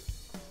evening.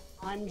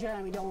 I'm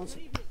Jeremy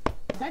Donaldson.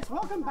 Let's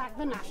welcome back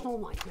the National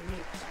Nightly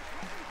News.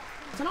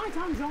 Tonight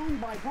I'm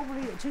joined by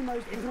probably the two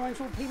most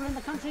influential people in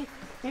the country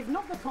if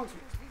not the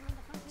continent.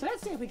 So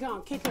let's see if we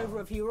can't kick over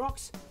a few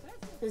rocks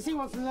and see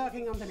what's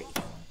lurking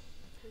underneath.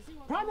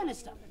 Prime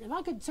Minister, if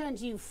I could turn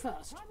to you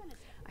first.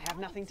 I have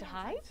nothing to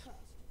hide.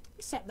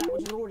 Except that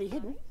which is already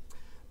hidden.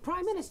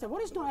 Prime Minister,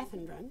 what is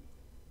norethindrone?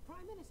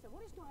 Prime Minister,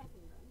 what is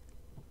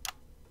norethindrone?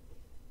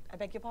 I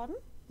beg your pardon?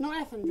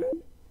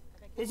 Norethindrone.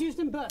 It's used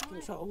in birth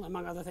control,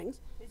 among other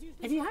things.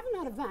 If you haven't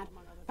heard of that,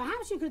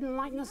 perhaps you could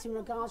enlighten us in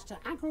regards to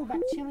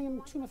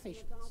Agrobacterium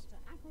tumefaciens.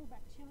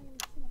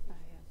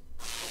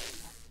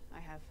 I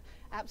have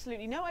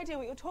absolutely no idea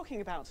what you're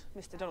talking about,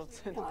 Mr.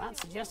 Donaldson. Well, that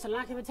suggests a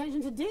lack of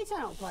attention to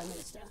detail, Prime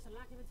Minister.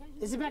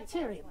 It's a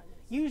bacterium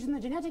used in the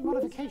genetic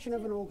modification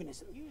of an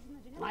organism.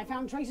 And I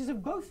found traces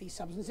of both these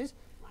substances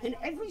in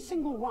every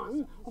single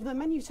one of the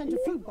menu centre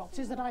food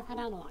boxes that I've had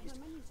analysed,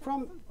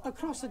 from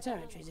across the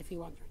territories, if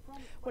you're wondering.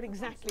 What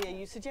exactly are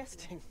you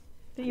suggesting?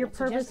 That you're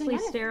purposely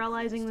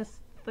sterilizing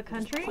the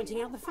country?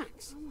 Pointing out the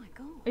facts. Oh my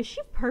god. Is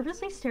she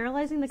purposely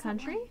sterilizing the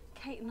country?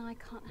 Kate and I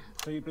can't have...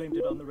 So you blamed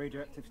it on the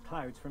radioactive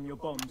clouds from your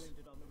bombs?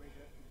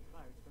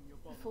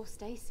 Before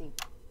Stacy,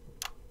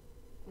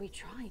 we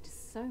tried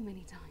so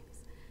many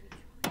times.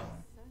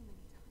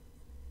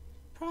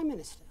 Prime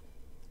Minister,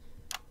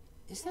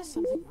 is there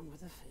something wrong with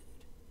the food?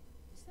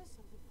 Is there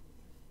something wrong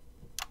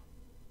with the food?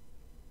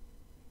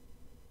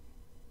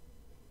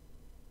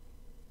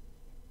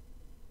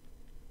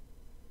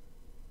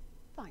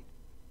 Fine.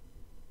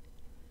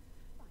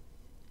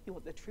 You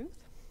want the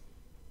truth?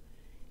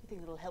 You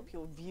think it'll help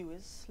your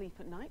viewers sleep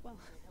at night? Well,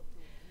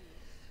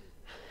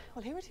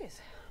 here it is.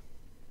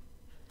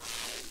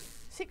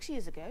 6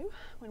 years ago,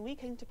 when we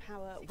came to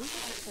power, we had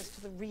access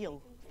to the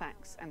real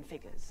facts and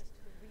figures.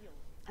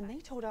 And they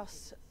told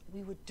us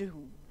we were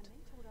doomed.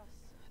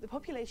 The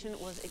population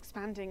was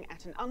expanding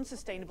at an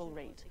unsustainable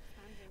rate.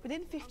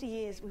 Within 50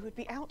 years, we would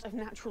be out of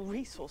natural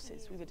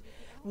resources. We would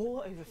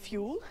war over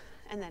fuel,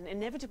 and then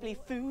inevitably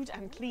food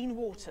and clean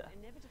water.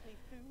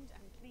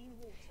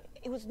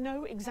 It was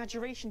no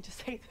exaggeration to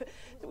say that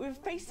we were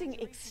facing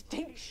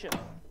extinction.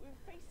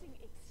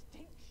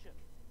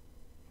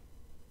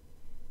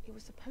 It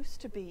was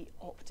supposed to be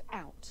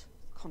opt-out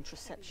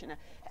contraception,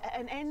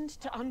 an end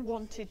to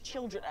unwanted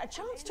children, a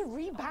chance to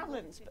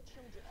rebalance.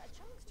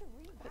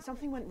 But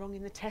something went wrong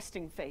in the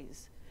testing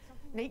phase.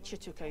 Nature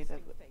took over.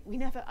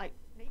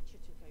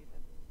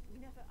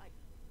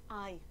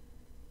 I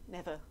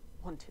never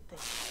wanted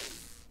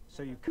this.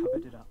 So you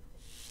covered it up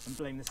and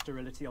blame the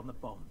sterility on the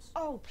bombs.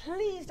 Oh,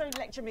 please don't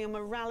lecture me on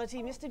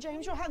morality, Mr.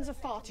 James. Your hands are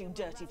far too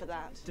dirty for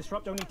that.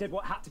 Disrupt only did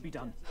what had to be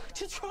done.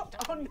 Disrupt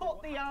are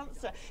not the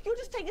answer. You'll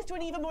just take us to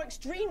an even more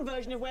extreme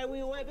version of where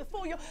we were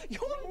before. Your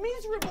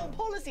miserable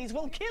policies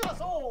will kill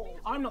us all.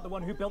 I'm not the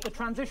one who built the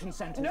transition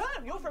centres. No,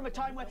 you're from a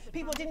time where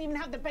people didn't even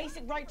have the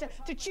basic right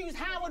to choose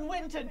how and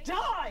when to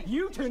die.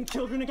 You turned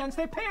children against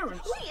their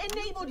parents. We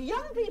enabled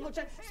young people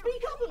to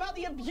speak up about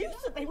the abuse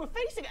that they were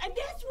facing. And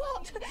guess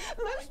what?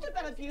 Most of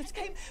that abuse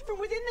came from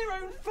within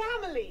their own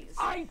families.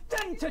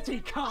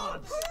 Identity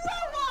cards!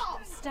 Grow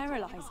up!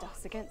 Sterilised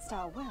us against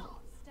our will.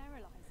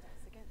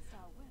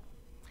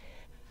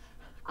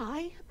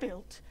 I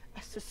built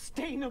a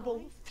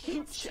sustainable future.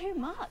 That's too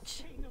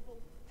much.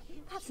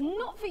 That's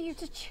not for you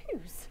to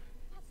choose.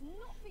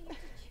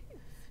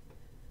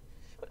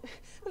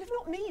 Well, if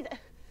not me,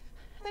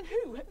 then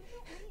who? Who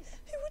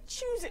would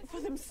choose it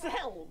for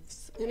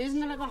themselves? And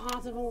isn't that at the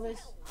heart of all this?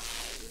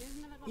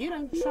 You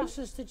don't trust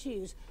us to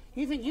choose.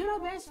 You think you know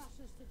best,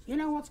 you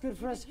know what's good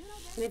for us,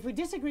 and if we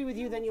disagree with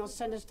you, then you'll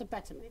send us to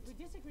betterment.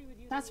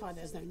 That's why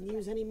there's no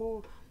news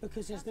anymore,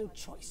 because there's no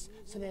choice,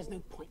 so there's no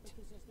point.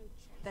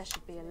 There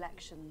should be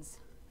elections.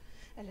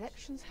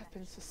 Elections have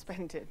been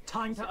suspended.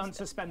 Time to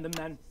unsuspend them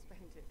then.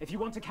 If you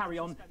want to carry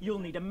on, you'll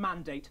need a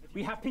mandate.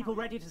 We have people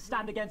ready to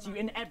stand against you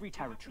in every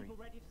territory.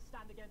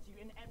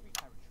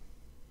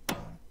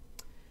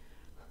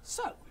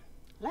 So,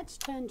 let's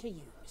turn to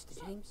you,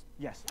 Mr. James.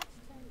 Yes.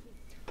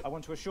 I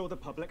want to assure the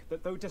public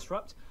that though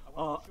Disrupt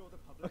are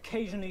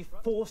occasionally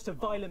forced to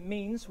violent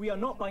means, we are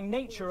not by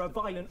nature a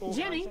violent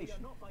organisation. Jenny?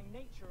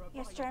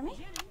 Yes,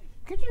 Jeremy?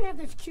 Could you have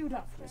this queued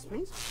up for us,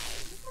 please?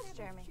 Yes,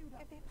 Jeremy.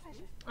 It'd be a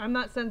pleasure. I'm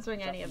not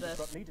censoring any of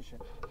this.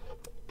 Leadership.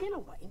 In a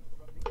way,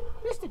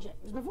 Mr.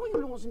 James, before you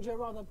launch into a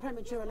rather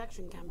premature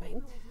election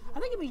campaign, I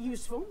think it'd be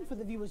useful for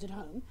the viewers at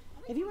home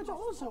if you were to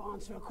also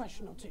answer a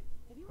question or two.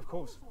 Of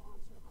course.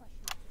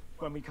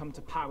 When we come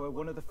to power,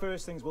 one of the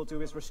first things we'll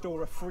do is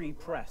restore a free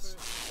press.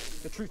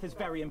 The truth is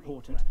very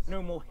important.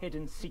 No more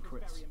hidden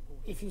secrets.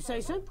 If you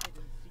say so.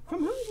 From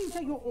whom do you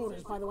take your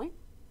orders, by the way?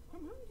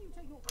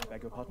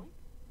 Beg your pardon?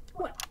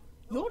 Well,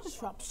 you're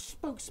Disrupt's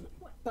spokesman,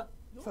 but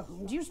for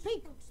whom do you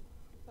speak?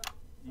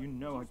 You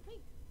know I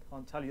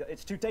can't tell you.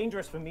 It's too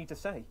dangerous for me to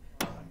say.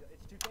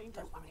 Don't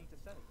worry.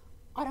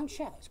 I don't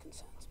share those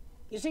concerns.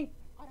 You see,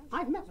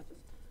 I've met with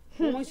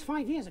them almost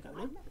 5 years ago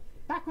now,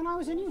 back when I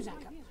was a news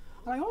anchor.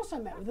 And I also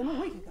met with them a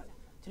week ago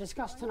to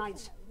discuss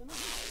tonight's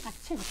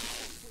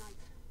activities.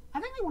 I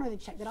think they wanted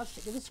to check that I'd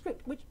stick to the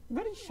script, which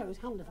really shows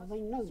how little they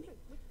know me.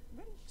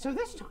 So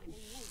this time,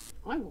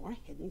 I wore a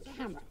hidden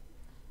camera.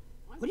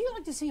 Would you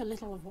like to see a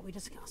little of what we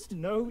discussed?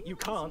 No, you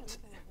can't.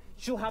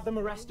 She'll have them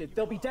arrested.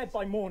 They'll be dead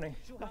by morning.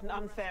 Not an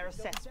unfair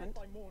assessment.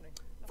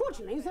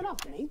 Fortunately, it's not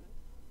up to me.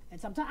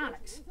 It's up to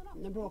Alex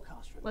in the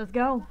broadcast room. Let's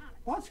go.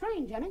 What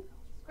screen, Jenny?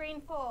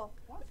 Screen 4.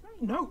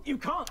 No, you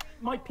can't.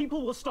 My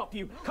people will stop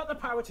you. Cut the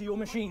power to your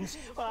machines.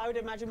 Well, I would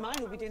imagine mine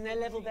will be doing their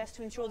level best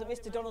to ensure that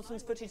Mr.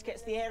 Donaldson's footage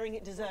gets the airing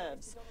it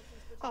deserves.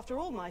 After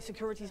all, my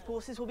security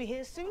forces will be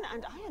here soon,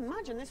 and I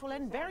imagine this will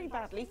end very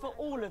badly for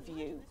all of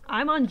you.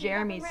 I'm on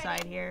Jeremy's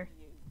side here.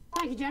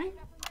 Thank you, Jenny.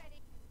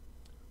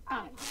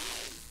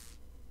 Alex,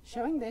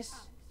 showing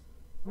this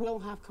will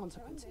have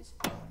consequences.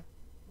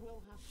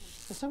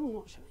 For someone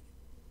not showing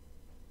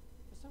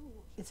it,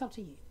 it's up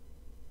to you.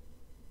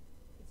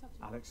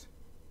 Alex,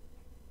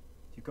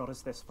 you got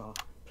us this far.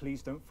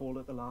 Please don't fall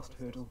at the last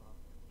hurdle.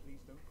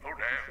 Oh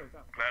damn,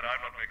 glad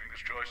I'm not making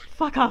this choice.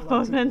 Fuck off,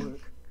 Bozeman.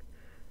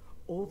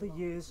 All the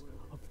years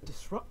of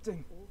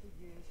disrupting.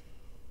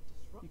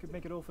 You could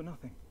make it all for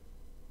nothing.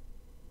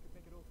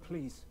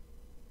 Please,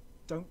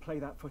 don't play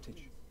that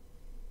footage.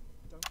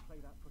 Don't play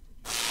that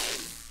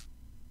footage.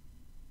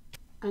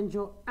 And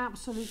you're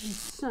absolutely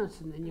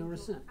certain in your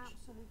research?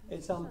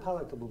 It's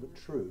unpalatable but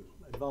true.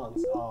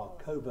 Advance are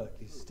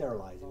covertly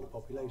sterilising the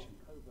population.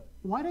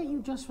 Why don't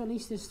you just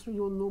release this through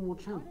your normal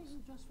channels?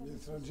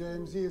 Mr.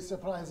 James is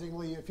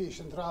surprisingly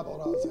efficient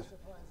rabble-rouser.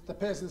 The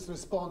peasants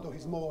respond to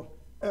his more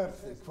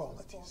earthly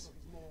qualities.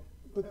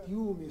 But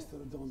you,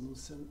 Mr.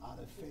 Donaldson, are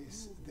a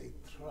face they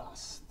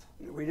trust.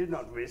 We did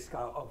not risk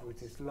our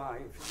operative's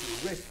life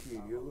to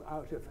rescue you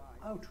out of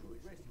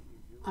altruism.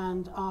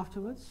 And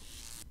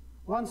afterwards?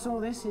 Once all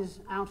this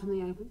is out in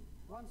the open?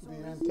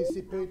 We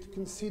anticipate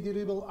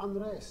considerable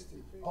unrest,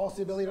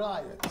 possibly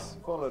riots.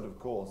 Followed, of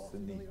course,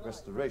 in the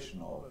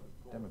restoration of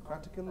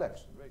democratic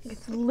elections.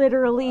 It's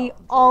literally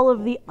all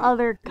of the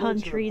other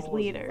countries'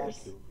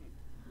 leaders.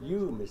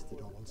 You, Mr.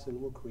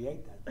 Donaldson, will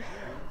create that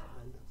vacuum,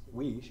 and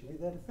we should be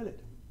there to fill it.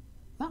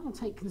 That will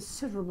take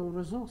considerable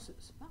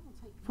resources.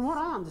 From what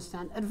I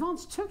understand,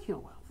 Advance took your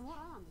wealth.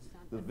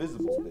 The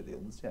visible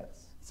billions,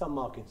 yes. Some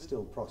markets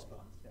still prosper.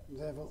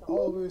 There will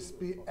always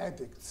be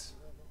addicts.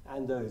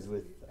 And those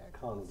with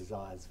carnal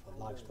desires for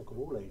livestock of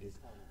all ages.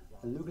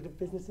 A lucrative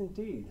business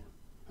indeed.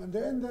 And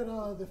then there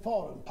are the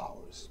foreign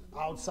powers,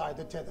 outside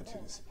the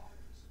territories.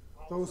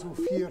 Those who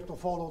fear to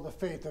follow the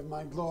fate of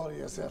my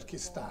glorious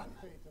Erkistan.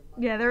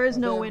 Yeah, there is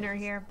no winner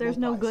here. There's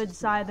no good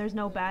side, there's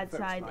no bad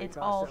side. It's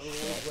all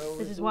shit.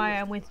 This is why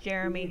I'm with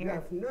Jeremy You here.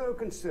 have no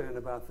concern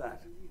about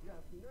that.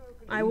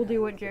 I will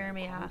do what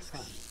Jeremy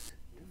asks.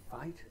 To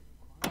fight,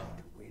 to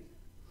win.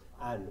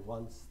 And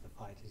once the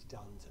fight is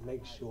done, to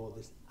make sure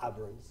this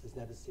aberrance is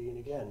never seen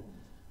again.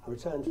 A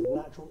return to the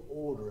natural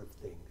order of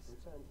things.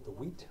 The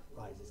wheat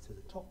rises to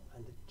the top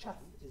and the chaff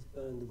is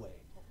burned away.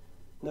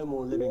 No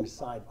more living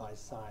side by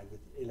side with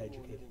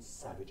ill-educated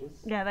savages.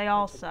 Yeah, they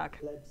all suck.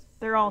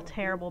 They're all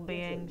terrible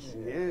beings.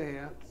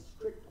 Yeah.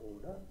 Strict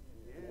order,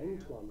 end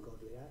to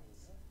ungodly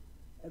acts.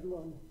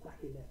 Everyone back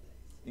in their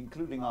place.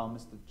 Including our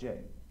Mr.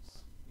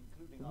 James.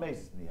 It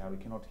amazes me how he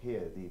cannot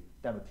hear the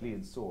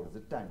Damoclean sword as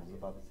it dangles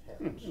above his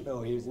head.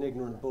 Oh, he was an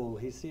ignorant bull.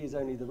 He sees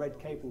only the red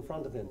cape in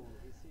front of him,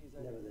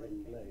 never the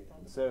hidden blade.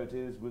 And so it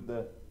is with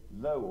the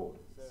low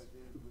orders.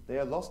 They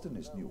are lost in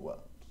this new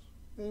world.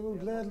 They will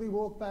gladly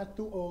walk back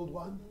to Old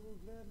One,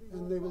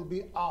 and they will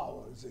be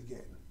ours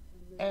again,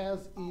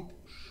 as it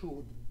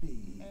should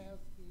be.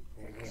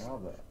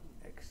 Excellent.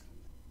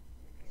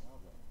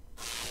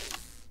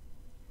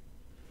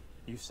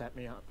 You set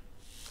me up.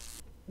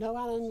 No,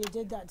 Alan, you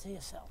did that to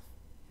yourself.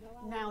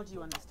 Now do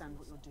you understand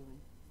what you're doing?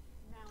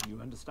 You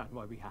understand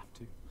why we have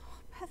to.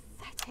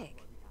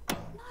 Pathetic.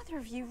 Neither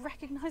of you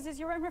recognises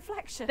your own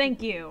reflection.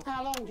 Thank you.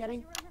 How long,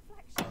 Jenny?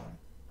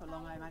 For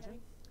long, I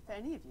imagine. For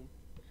any of you.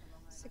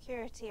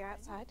 Security are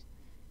outside.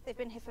 They've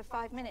been here for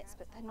 5 minutes,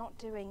 but they're not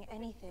doing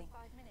anything.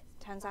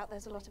 Turns out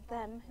there's a lot of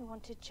them who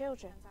wanted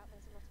children.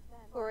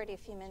 Already a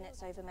few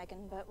minutes over,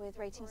 Megan, but with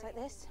ratings like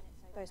this,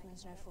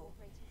 Bozeman's no fool.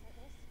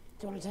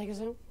 Do you want to take us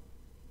out?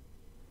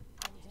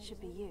 It should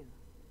be you.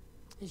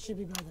 It should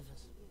be both of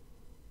us.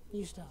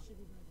 You start.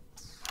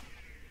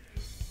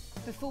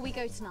 Before we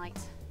go tonight,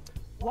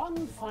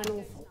 one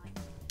final thought.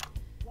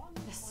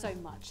 There's so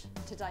much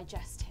to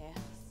digest here.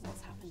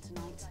 What's happened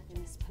tonight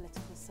in this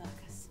political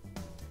circus.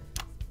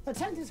 The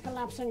tent is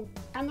collapsing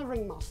and the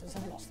ringmasters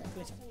have lost their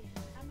glitter.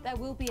 There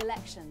will be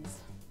elections.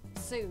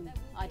 Soon,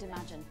 I'd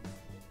imagine.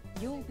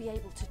 You'll be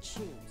able to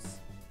choose.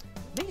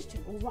 These two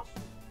will run.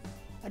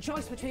 A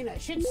choice between a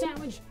shit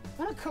sandwich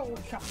and a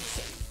cold cup of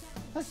soup.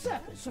 A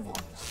circus of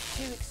horrors.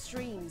 Two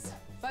extremes,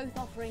 both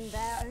offering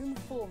their own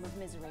form of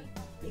misery.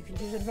 You can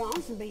choose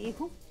advance and be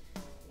equal.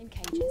 In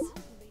cages,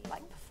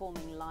 like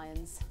performing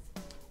lions.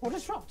 Or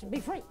disrupt and be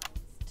free.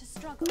 To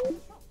struggle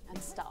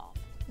and starve.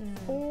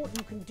 Or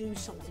you can do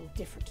something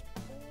different.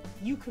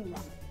 You can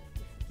run.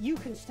 You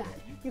can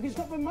stand. You can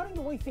stop promoting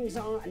the way things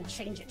are and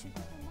change it.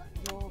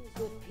 You're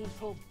good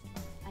people,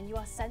 and you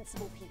are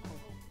sensible people.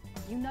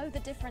 You know the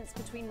difference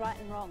between right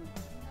and wrong.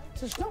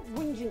 So stop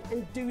whinging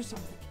and do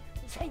something.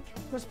 Take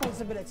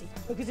responsibility,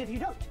 because if you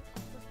don't,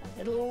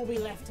 it'll all be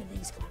left to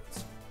these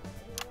clowns.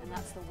 And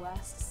that's the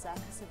worst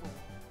circus of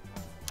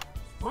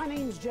all. My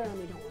name's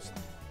Jeremy Dawson.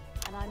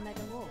 And I'm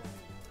Megan Wolf.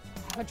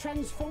 Have a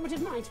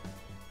transformative night.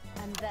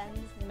 And then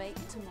make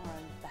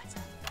tomorrow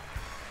better.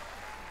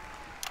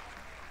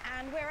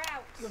 And we're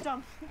out. You're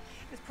done.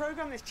 This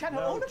program, this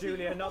channel, No, all of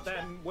Julia, you. not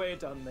them. We're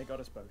done. They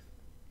got us both.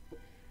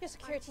 Your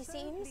security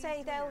team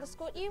say they'll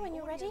escort you when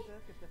you're ready.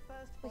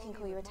 We can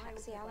call you a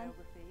taxi, Alan.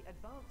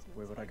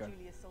 Where would I go?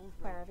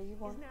 Wherever you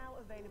want.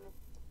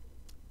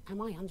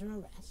 Am I under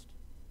arrest?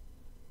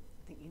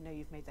 I think you know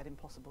you've made that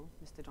impossible,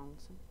 Mr.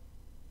 Johnson.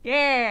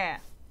 Yeah.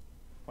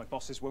 My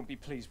bosses won't be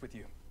pleased with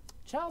you.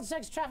 Child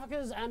sex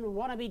traffickers and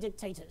wannabe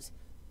dictators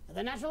are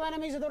the natural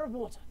enemies of the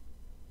reporter.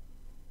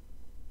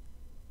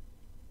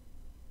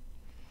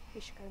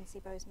 We should go and see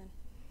Bozeman.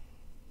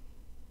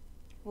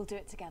 We'll do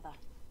it together.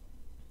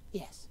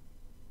 Yes.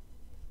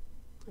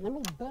 And then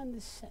we'll burn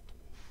this set.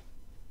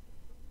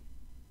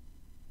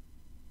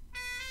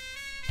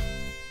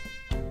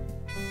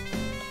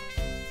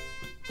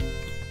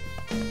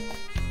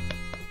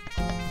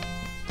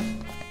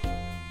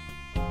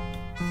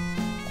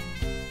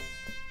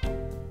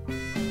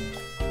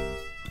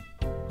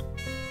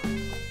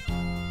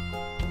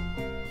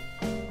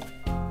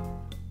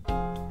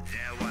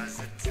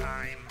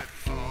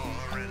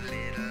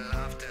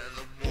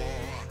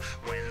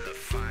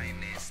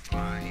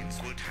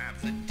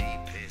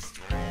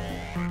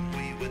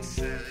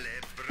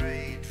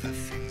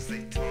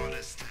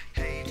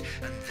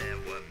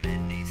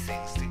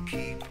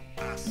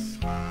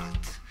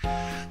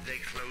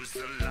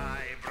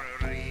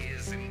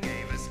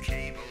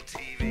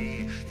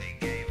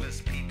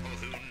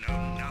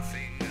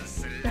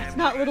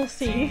 Not little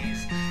C.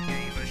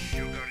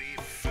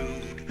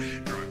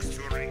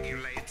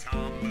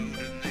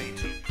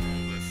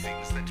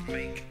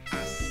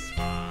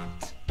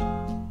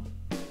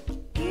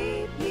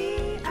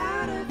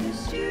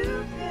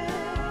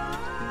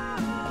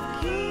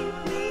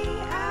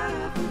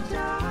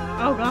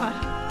 Oh god.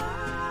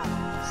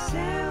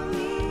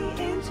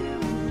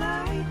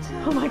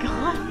 Oh my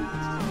god.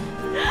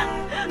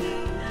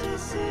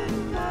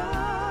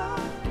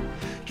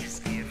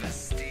 Just give us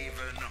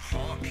Stephen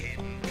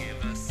Hawking,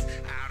 give us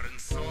Aaron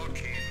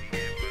Sorkin,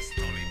 give us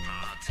Dolly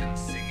Parton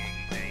singing,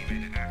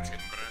 David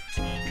Attenborough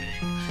talking,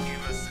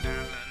 give us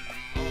Alan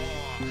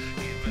Moore,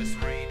 give us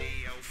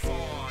Radio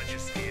 4,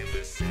 just give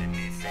us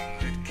anything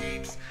that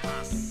keeps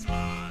us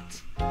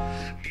smart.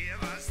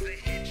 Give us The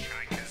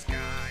Hitchhiker's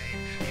Guide,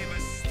 give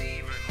us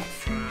Stephen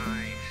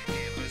Fry,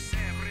 give us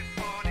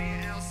everybody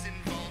else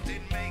involved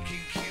in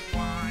making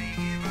QI,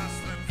 give us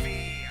the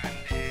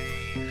V&A,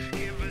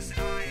 give us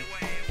Ai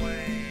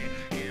Weiwei,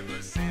 give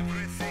us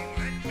everything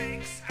that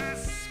makes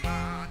us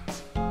smart.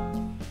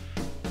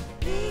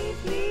 Leave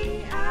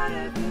me out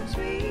of your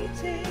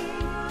tweeting.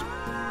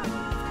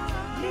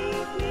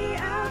 Leave me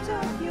out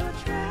of your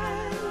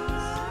trends.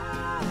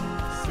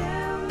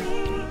 Sell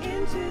me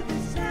into the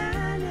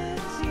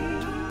sanity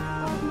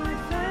of my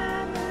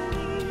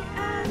family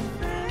and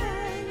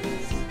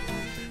friends.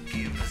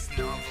 Give us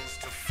novels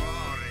to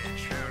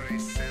forage, Harry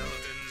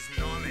Seldon's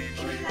knowledge.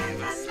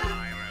 Give us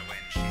Lyra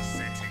when she's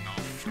setting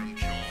off from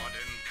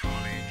Jordan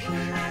College.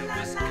 Give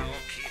us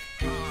Gorky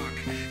Park,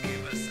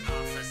 give us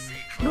Arthur C.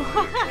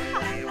 Clarke.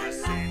 Give us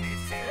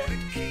anything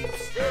that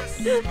keeps us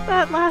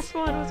That last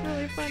one was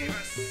really funny.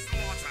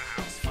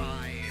 Slaughterhouse 5,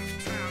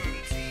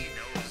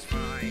 Tarantino's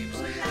vibes.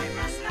 Give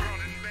us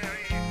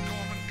Roddenberry,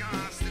 Gorman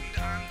Garston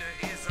under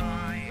his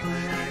eye.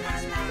 Give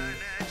us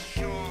Bernard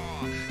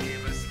Shaw,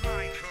 give us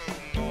Michael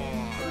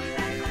Moore.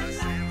 Give us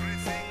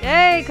everything.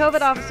 Yay,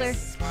 COVID officer.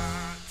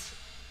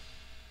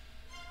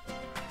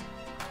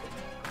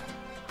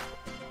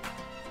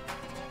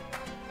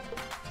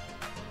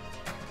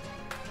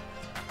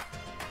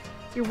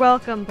 You're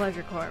welcome,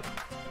 Pleasure Corp.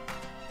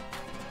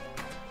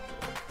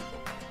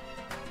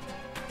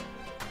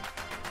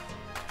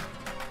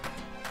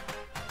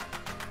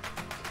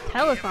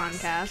 Telethon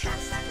cast.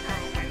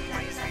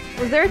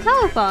 Was there a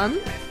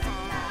telethon?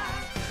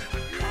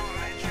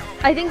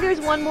 I think there's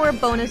one more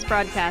bonus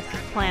broadcast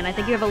planned. I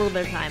think you have a little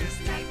bit of time.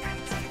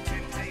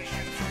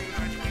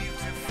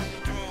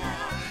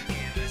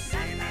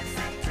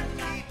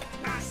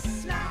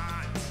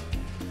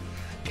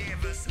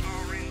 Give us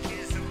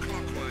oranges of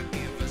clockwork,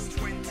 give us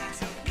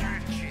 22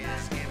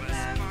 catches, give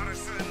us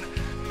Morrison,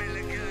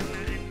 Milligan,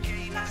 and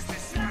Gaines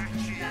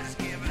dispatches,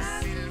 give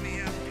us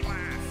Sylvia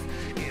Plath,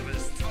 give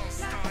us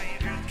Tolstoy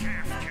and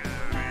Kafka,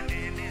 and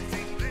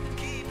anything that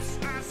keeps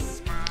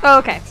us smart. Oh,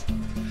 okay.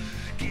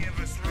 Give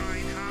us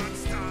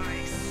Reinhardt's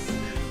Dice,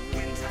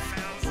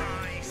 Winterfell's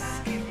Ice,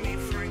 give me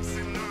Frank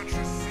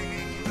Sinatra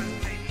singing, but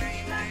they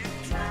named it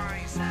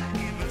twice.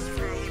 Give us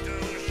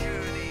Frodo's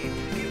Journey,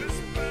 give us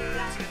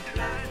Bert and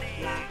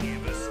Ernie,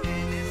 give us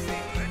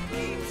anything that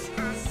keeps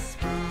us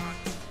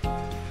smart.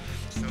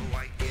 So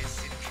I guess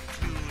in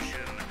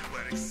conclusion,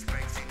 we're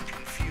expecting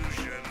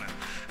confusion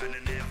and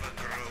an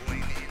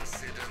ever-growing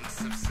incidence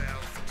of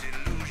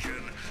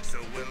self-delusion. So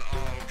we'll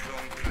all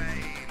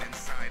complain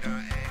inside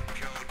our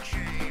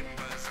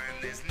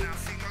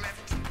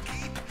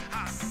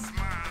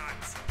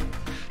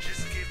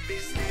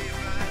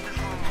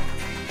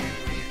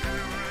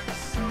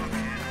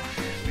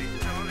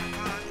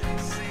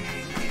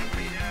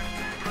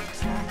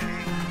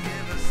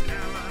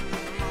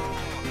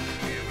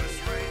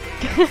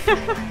Oh,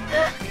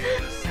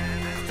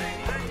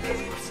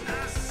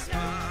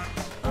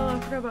 I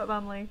forgot about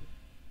Bumley.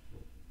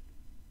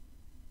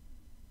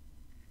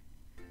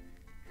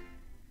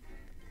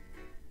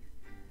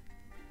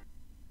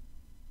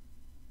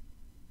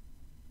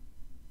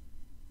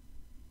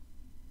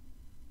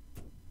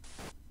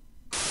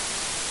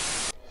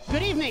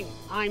 Good evening.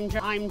 I'm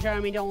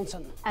Jeremy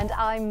Johnson. And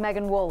I'm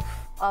Megan Wolfe.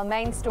 Our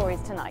main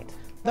stories tonight.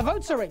 The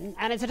votes are in,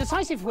 and it's a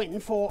decisive win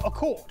for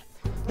Accord.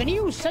 The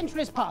new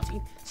centralist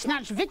party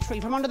snatched victory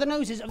from under the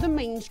noses of the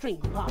mainstream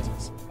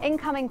parties.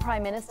 Incoming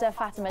Prime Minister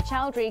Fatima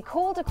Chowdhury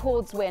called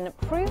Accord's win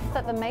proof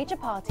that the major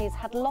parties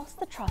had lost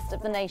the trust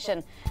of the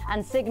nation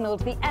and signalled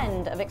the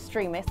end of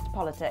extremist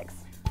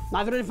politics.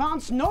 Neither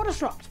Advance nor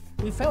Disrupt,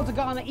 who failed to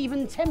garner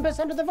even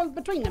 10% of the vote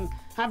between them,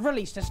 have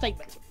released a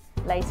statement.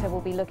 Later, we'll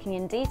be looking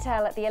in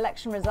detail at the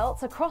election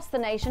results across the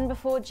nation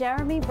before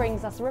Jeremy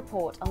brings us a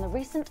report on the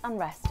recent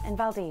unrest in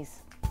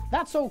Valdez.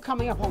 That's all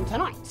coming up on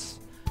tonight's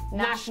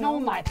National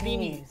Nightly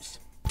News.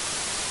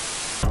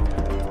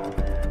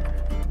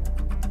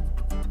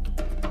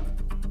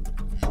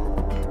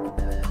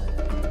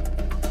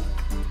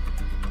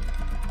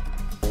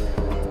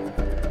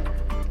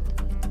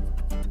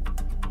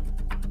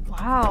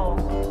 Wow.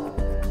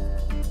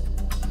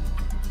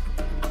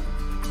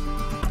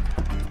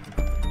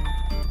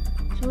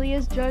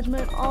 Julia's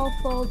judgment all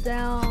fall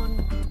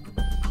down.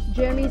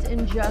 Jeremy's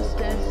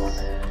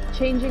injustice.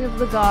 Changing of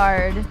the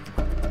guard.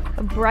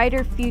 A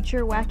brighter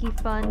future, wacky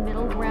fun,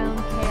 middle ground,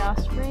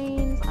 chaos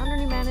reigns. Under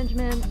new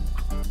management.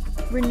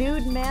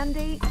 Renewed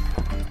mandate.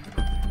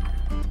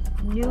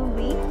 New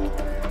leaf.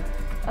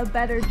 A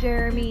better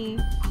Jeremy.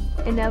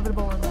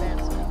 Inevitable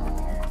advancement.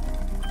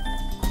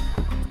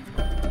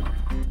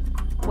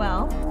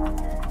 Well.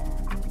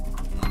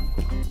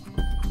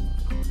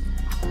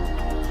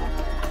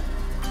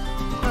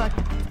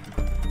 Okay.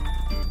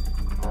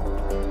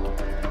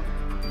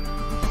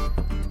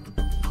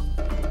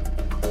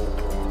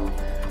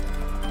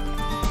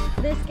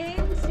 This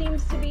game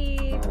seems to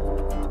be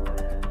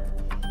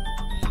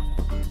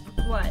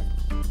what?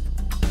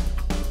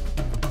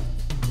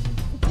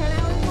 10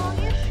 hours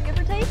long-ish, give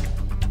or take?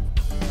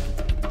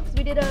 So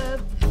we did a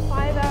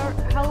 5-hour.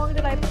 How long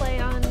did I play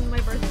on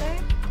my birthday?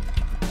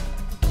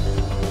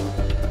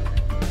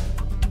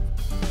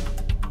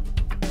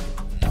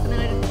 And then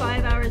I did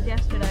 5 hours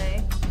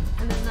yesterday,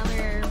 and then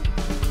another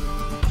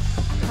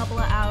couple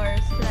of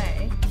hours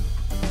today.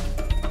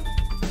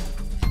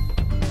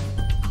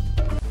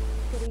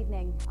 Good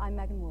evening. I'm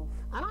Megan Wolfe.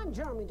 And I'm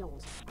Jeremy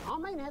Johnson. Our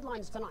main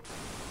headlines tonight.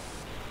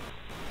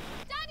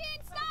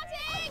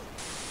 Starting!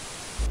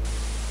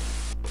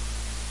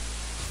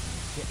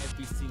 To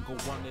every single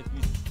one of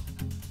you.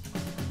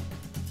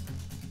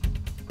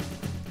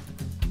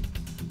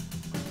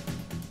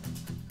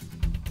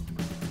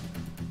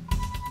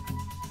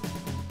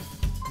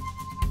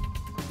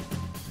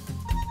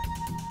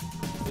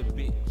 The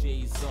bit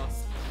Jesus.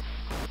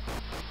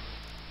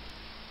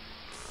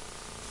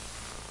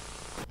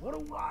 What a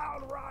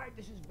wild ride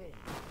this has been.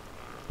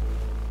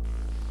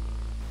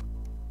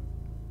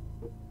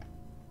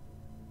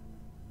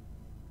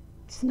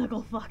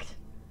 Snuggle fucked.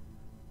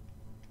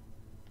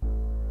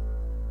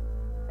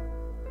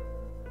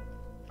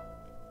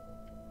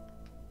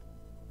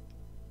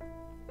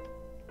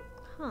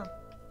 Huh.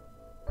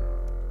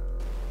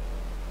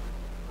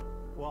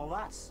 Well,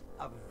 that's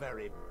a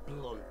very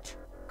blunt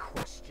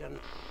question.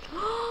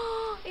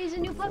 Is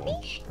it new puppy?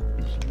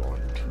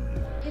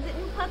 Is it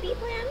new puppy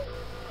plan?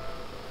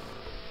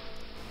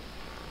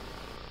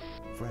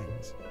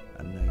 Friends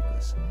and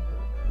neighbours,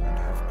 and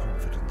have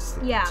confidence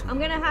that Yeah, the I'm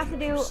team gonna will have to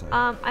keep you do. safe.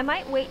 I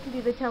might wait to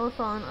do the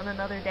telethon on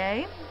another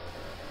day.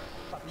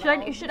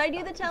 Should I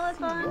do the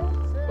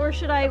telethon, or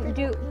should I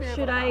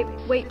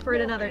wait for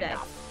it another day?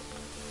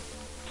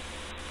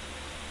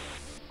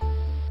 I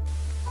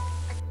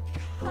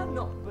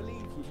cannot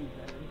believe you,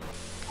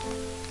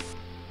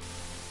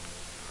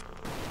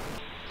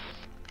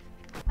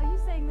 Are you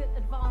saying that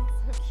Advance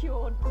have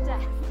cured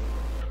death?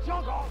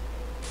 Jog on!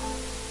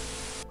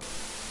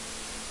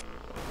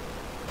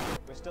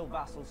 We're still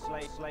vassals,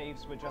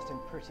 slaves, we're just in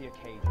prettier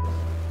cages.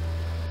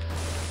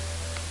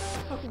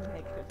 Oh,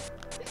 Megan.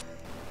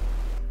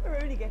 We're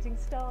only getting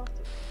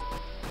started.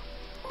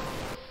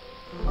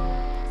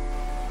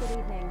 Good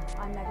evening.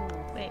 I'm Megan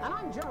Wolfe. Wait. And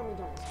I'm Jeremy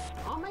Johnson.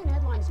 Our main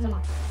headlines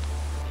tonight.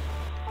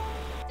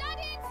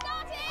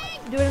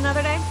 Do it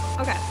another day?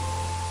 Okay. To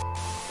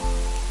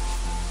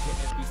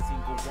every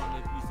single one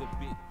of you's a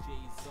bit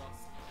Jesus.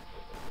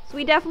 So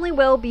we definitely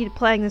will be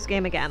playing this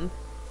game again.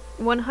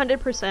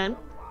 100%.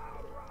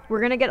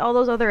 We're gonna get all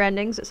those other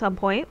endings at some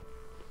point.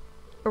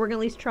 Or we're gonna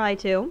at least try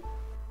to.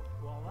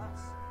 Well,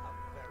 that's a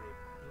very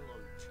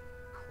blunt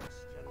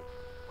question.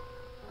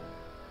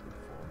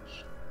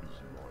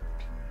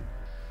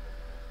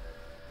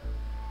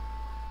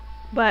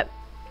 But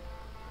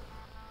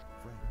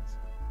Friends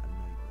and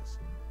neighbours,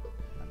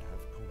 and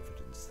have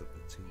confidence that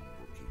the team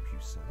will keep you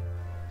safe.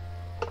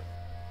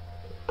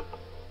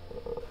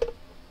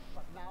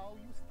 But now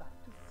you start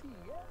to see,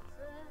 yes,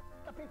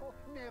 the people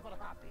never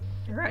happy.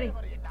 Alrighty.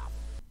 Never enough.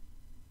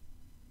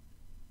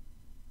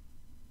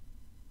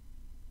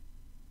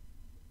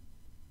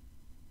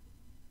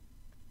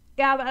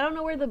 Yeah, but I don't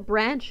know where the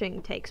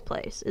branching takes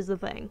place, is the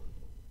thing.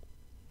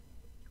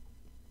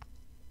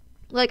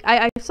 Like,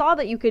 I saw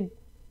that you could...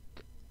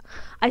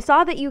 I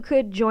saw that you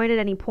could join at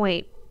any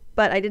point,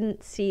 but I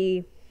didn't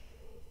see...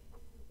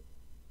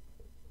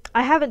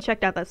 I haven't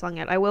checked out that song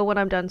yet. I will when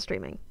I'm done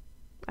streaming.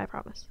 I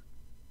promise.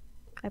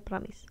 I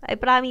promise. I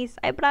promise.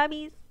 I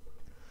promise.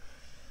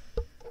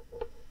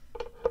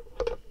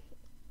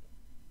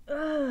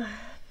 Ugh.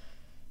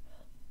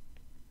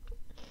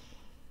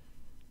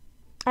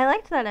 I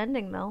liked that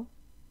ending, though.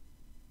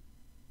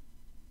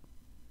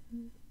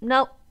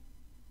 Nope.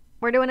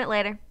 We're doing it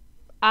later.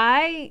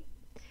 Plan,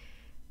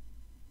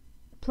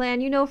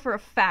 you know for a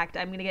fact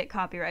I'm gonna get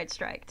copyright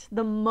striked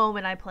the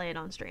moment I play it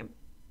on stream.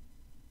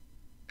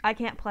 I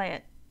can't play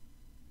it.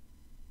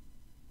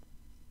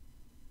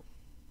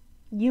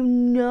 You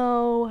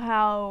know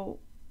how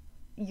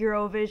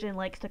Eurovision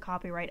likes to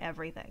copyright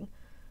everything.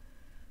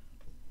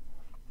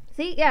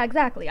 See? Yeah,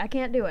 exactly. I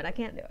can't do it. I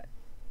can't do it.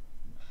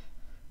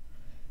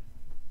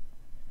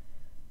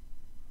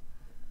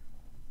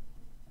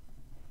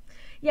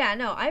 Yeah,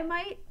 no, I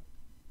might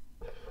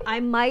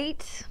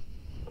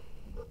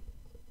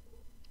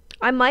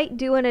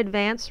do an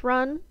advance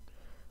run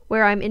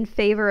where I'm in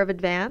favor of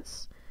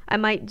advance. I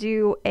might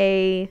do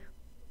a...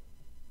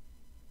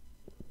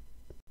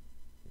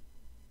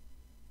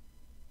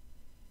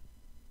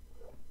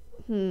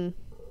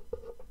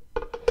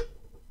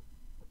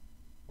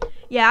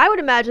 Yeah, I would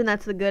imagine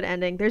that's the good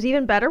ending. There's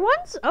even better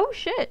ones? Oh,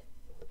 shit.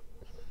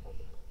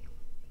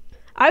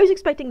 I was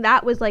expecting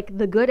that was, like,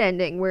 the good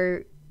ending,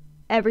 where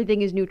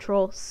everything is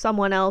neutral,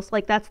 someone else.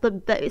 Like, that's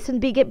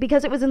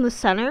because it was in the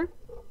center,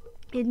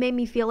 it made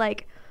me feel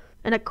like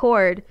an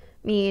accord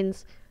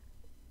means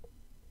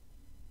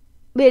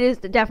it is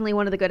definitely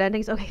one of the good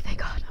endings. Okay, thank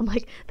God. I'm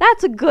like,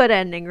 that's a good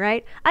ending,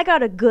 right? I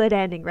got a good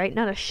ending, right?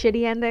 Not a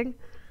shitty ending.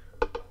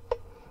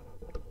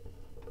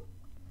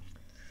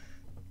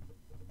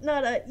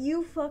 Not a,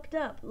 you fucked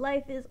up,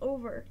 life is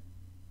over.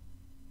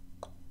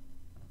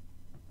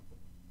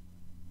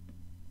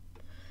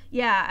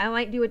 Yeah, I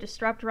might do a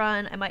disrupt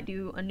run, I might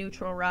do a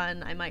neutral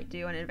run, I might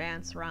do an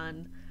advance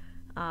run.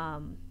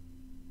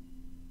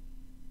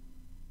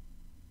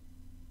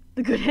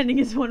 The good ending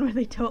is one where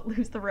they don't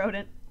lose the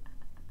rodent.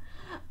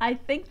 I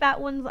think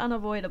that one's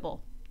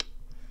unavoidable.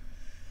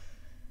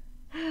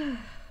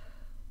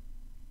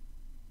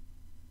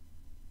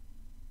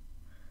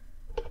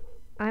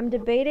 I'm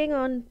debating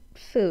on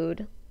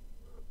food.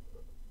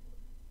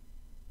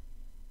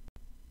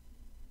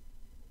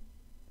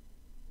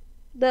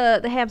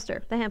 The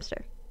hamster. The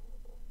hamster.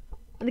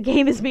 And the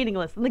game is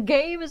meaningless. And the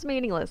game is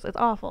meaningless. It's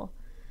awful.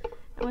 I'm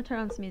gonna turn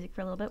on some music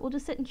for a little bit. We'll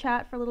just sit and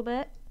chat for a little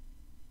bit.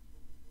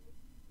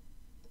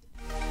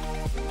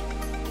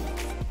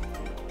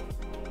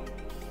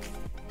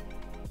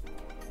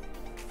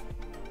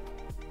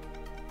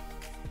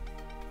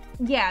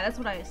 Yeah, that's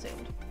what I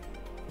assumed.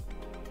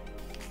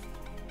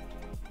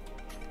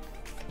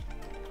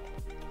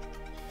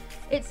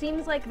 It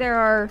seems like there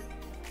are...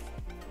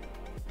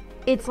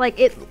 It's like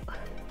it...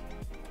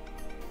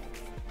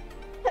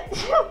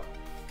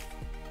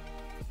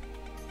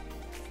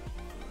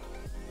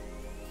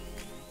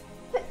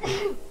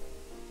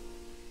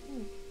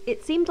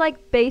 It seemed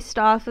like based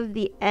off of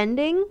the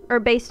ending, or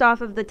based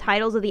off of the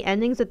titles of the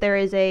endings, that there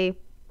is a...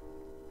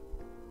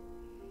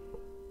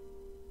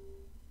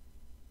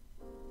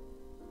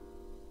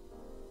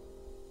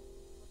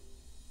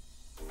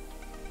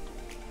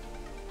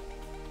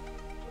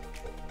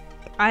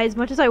 As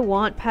much as I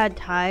want pad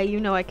thai, you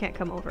know I can't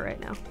come over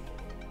right now.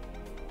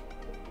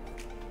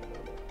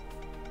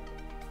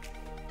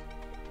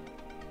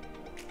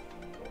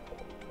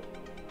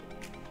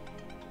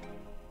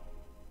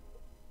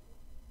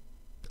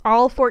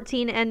 All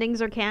 14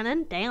 endings are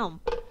canon?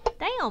 Damn.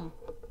 Damn.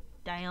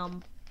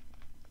 Damn.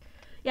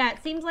 Yeah,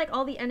 it seems like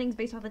all the endings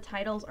based off the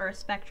titles are a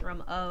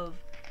spectrum of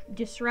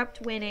disrupt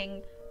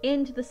winning,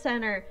 into the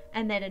center,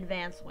 and then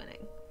advance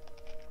winning.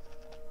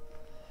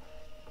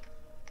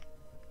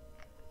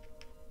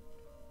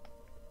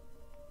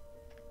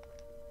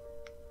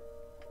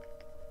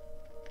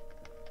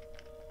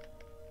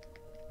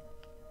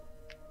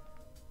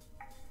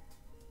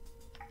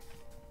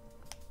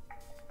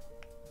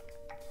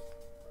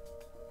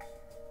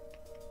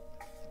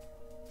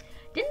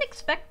 Didn't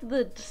expect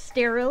the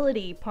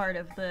sterility part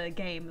of the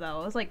game, though.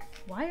 I was like,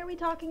 why are we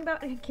talking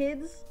about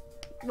kids?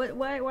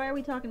 Why are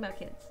we talking about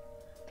kids?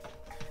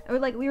 I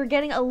was like, we were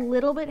getting a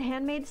little bit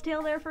Handmaid's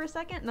Tale there for a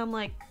second, and I'm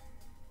like...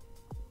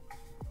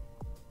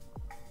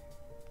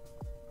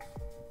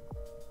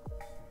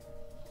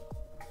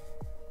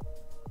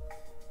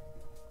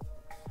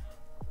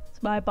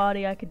 It's my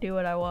body, I can do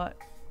what I want.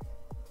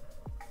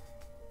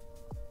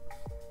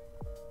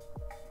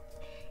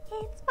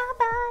 It's my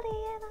body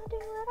and I do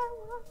what I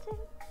want to.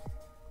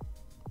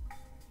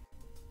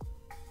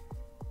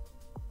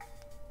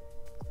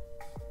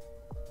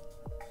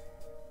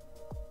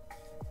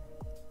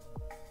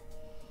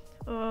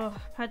 Ugh,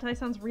 pad thai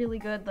sounds really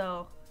good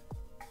though.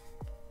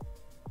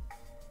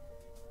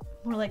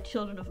 More like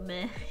Children of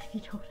Meh, if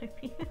you know what I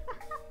mean.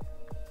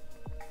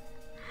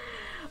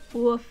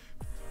 Woof.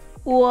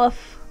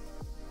 Oof.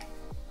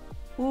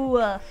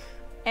 Oof.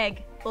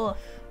 Egg. Oof.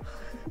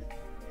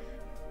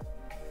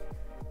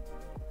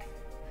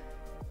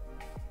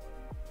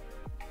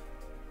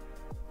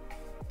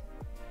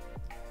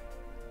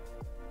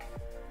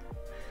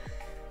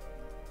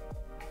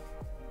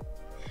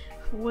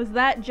 Was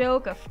that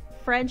joke a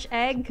French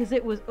egg? Because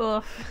it was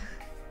oof.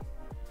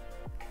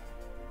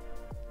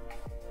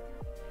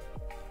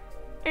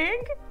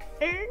 Egg?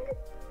 Egg?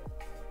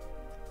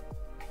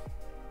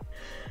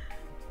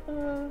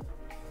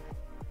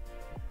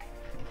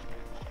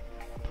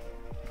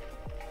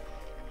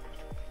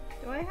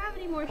 Do I have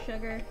any more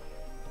sugar?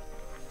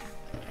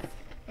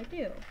 I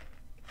do.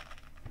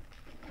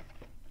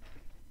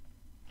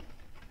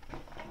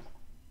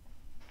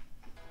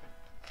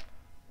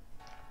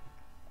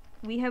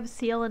 We have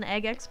seal and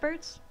egg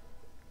experts?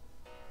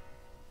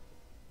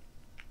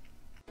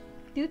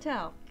 Do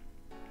tell.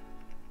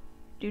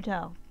 Do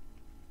tell.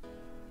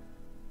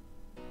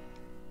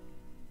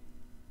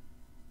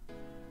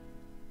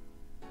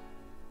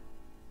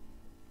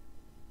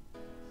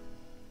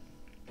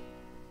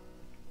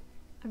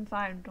 I'm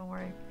fine, don't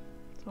worry.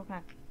 It's okay.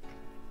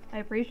 I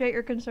appreciate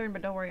your concern,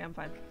 but don't worry, I'm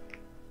fine.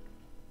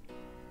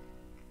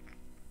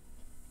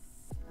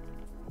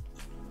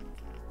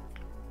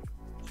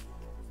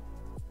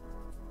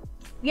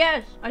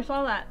 Yes, I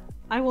saw that.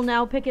 I will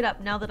now pick it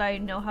up now that I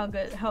know how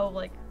good,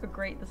 like,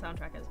 great the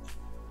soundtrack is.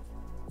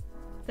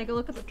 Take a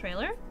look at the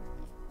trailer.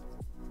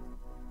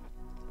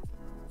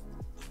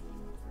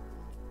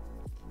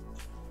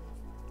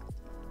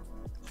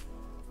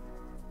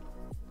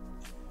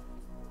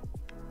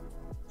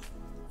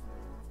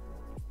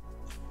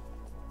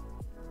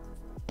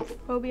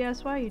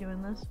 OBS, why are you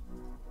doing this?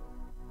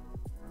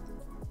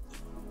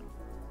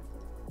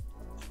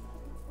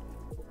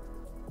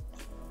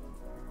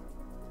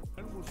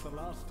 When was the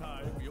last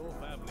time your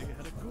family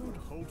had a good,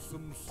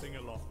 wholesome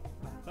sing-along?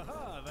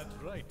 Haha, that's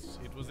right.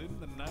 It was in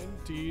the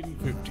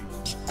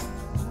 1950s.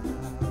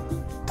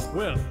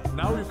 Well,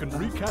 now you can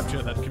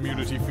recapture that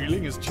community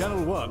feeling as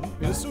Channel 1,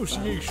 in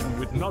association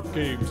with Not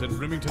Games and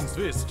Remington's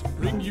Fist,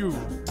 bring you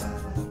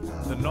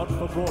the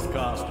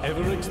not-for-broadcast,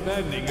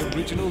 ever-expanding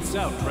original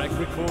soundtrack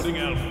recording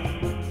album.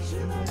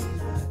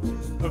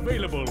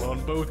 Available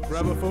on both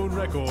gramophone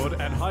record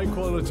and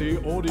high-quality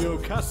audio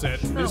cassette,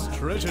 this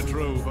treasure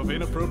trove of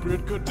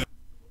inappropriate goodness.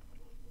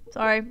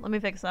 Sorry, let me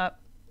fix that.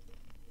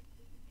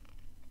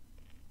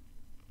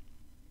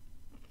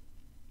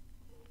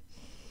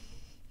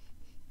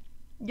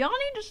 Y'all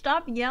need to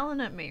stop yelling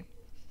at me.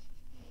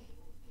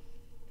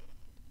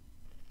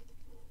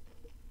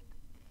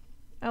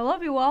 I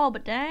love you all,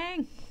 but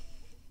dang.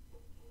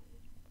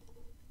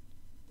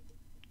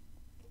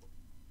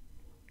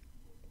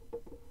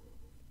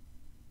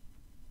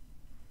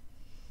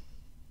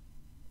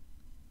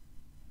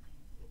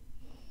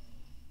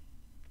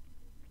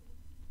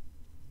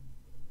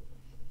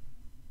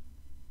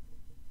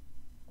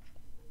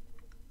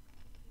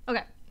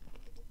 Okay.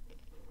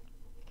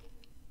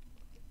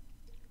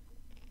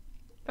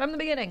 From the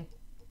beginning.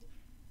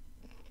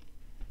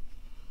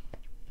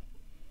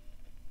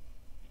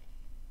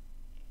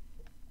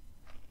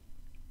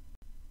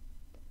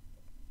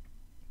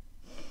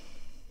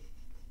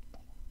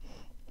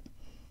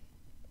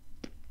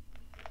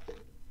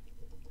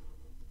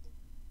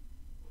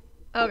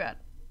 Oh god.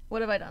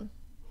 What have I done?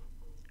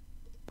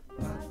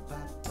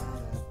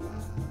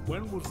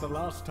 When was the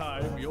last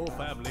time your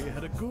family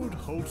had a good,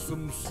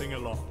 wholesome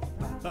sing-along?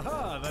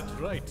 Haha, that's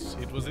right.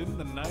 It was in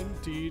the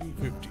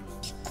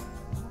 1950s.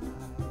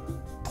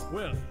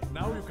 Well,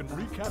 now you can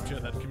recapture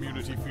that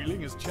community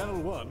feeling as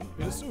Channel 1,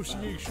 in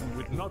association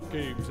with Not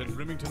Games and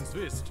Remington's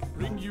Fist,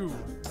 bring you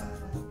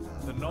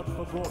the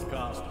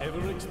not-for-broadcast,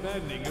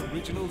 ever-expanding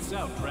original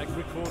soundtrack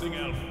recording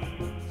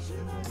album.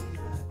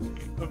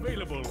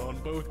 Available on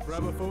both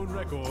gramophone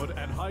record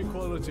and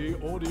high-quality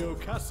audio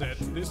cassette,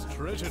 this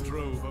treasure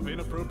trove of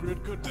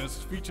inappropriate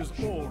goodness features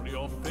all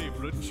your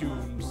favorite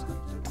tunes.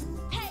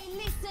 Hey,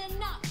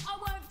 listen up, I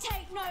won't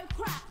take no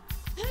crap.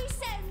 Who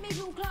said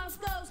middle-class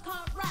girls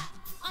can't rap?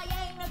 I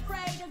ain't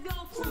afraid of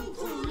your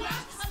crew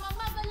laps. I'm a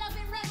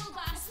mother-loving rebel,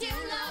 but I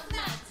still love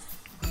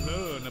maths.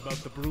 Learn about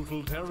the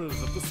brutal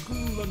terrors of the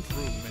school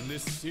lunchroom in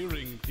this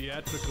searing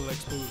theatrical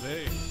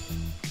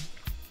expose.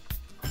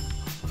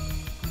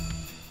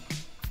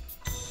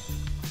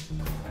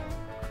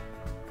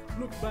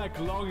 Look back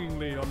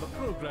longingly on the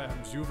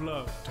programs you've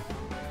loved.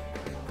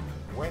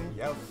 When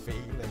you're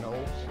feeling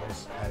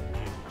hopeless and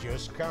you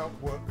just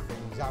can't work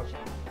things out,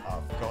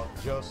 I've got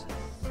just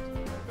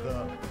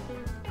the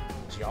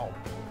job.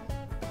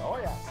 Oh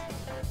yes.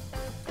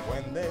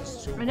 When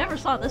there's too I never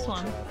saw this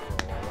one.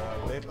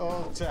 a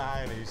little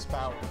tiny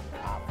spout,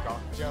 I've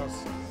got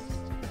just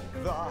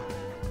the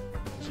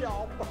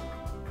job.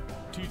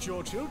 Teach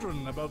your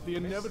children about the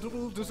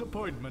inevitable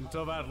disappointment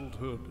of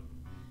adulthood.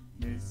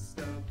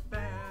 Mr.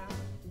 Bear,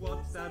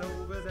 what's that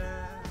over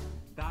there?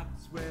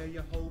 That's where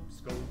your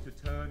hopes go to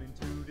turn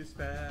into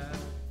despair.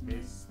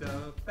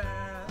 Mr.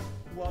 Bear,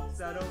 what's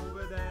that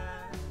over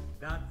there?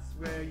 That's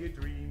where your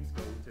dreams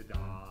go to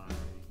die.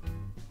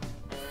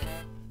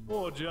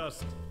 Or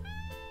just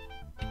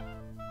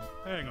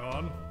Hang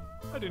on.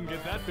 I didn't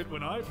get that bit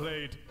when I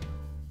played.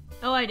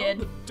 Oh, I did.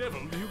 How the devil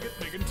do you get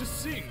Megan to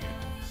sing?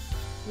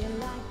 You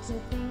like to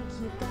think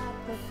you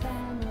got the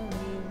family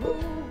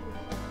rule,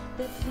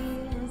 the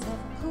feelings have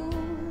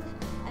cooled.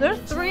 There's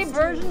 3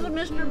 versions of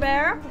Mr.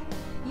 Bear.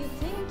 You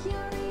think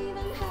you're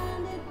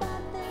even-handed,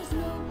 but there's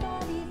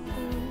nobody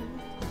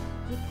fooled.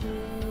 You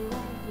clearly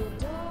love your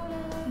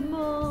daughter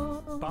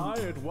more. Buy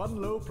at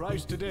one low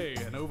price today,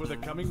 and over the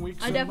coming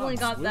weeks I and definitely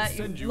months, got we'll that.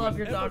 send You you love an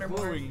your daughter more.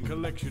 ever-growing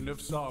collection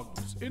of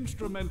songs,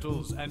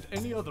 instrumentals, and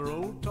any other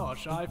old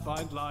tosh I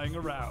find lying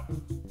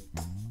around.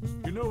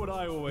 You know what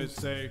I always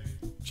say?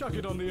 Chuck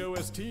it on the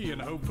OST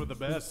and hope for the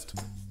best.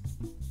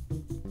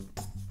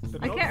 The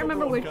I can't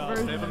remember which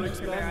version of ever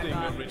Mr. Bear I expanding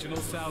got. original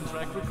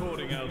soundtrack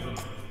recording album.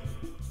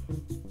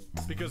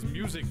 Because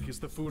music is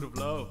the food of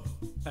love,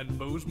 and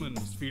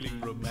Bozeman's feeling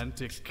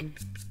romantic.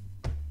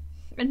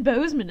 And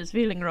Bozeman is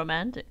feeling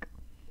romantic.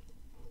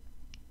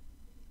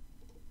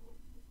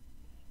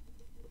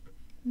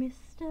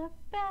 Mr.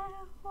 Bear,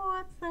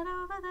 what's that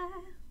over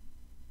there?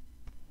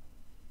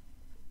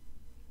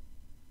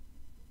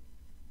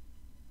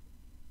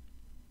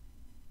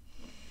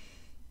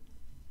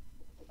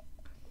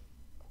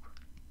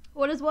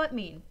 What does what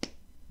mean?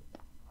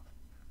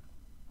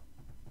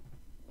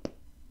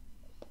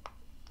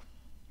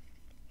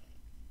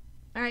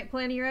 Alright,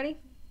 Plan, you ready?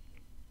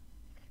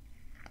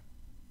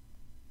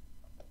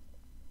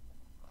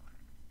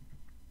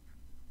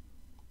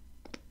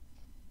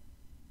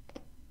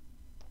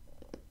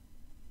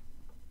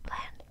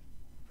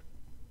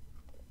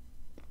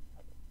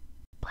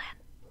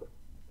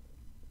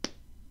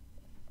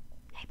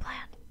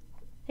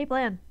 Hey,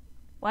 Plan.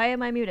 Why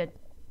am I muted?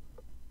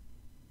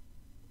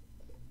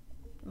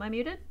 Am I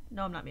muted?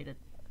 No, I'm not muted.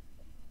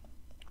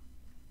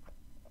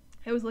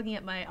 I was looking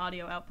at my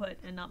audio output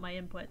and not my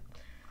input.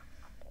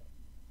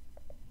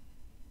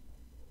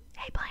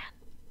 Hey, Plan.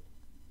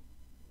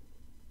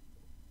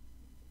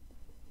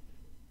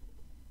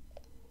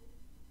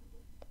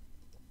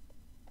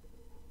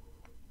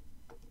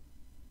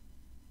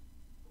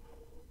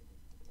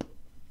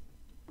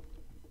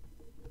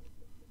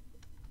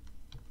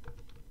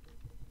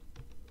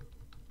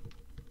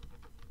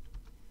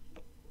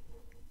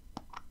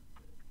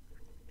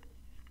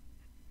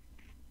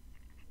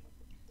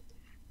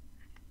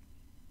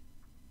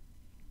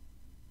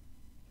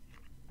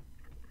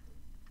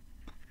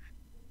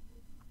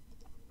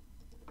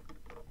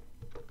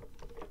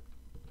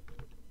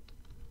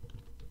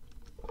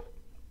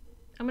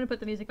 I'm gonna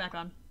put the music back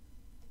on.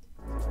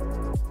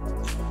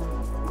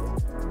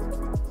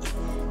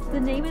 The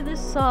name of this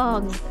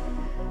song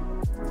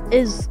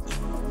is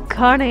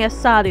Carne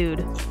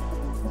Asadud.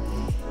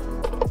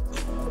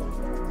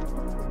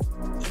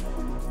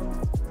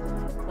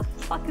 What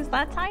the fuck is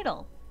that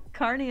title?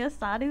 Carne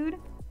Asadud?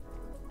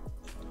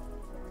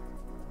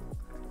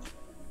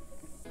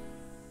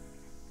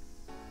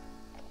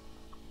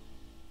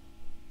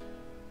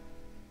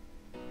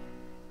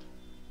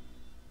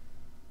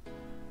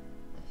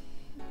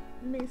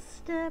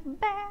 Mr.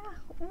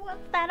 Bear,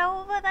 what's that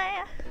over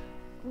there?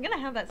 I'm gonna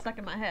have that stuck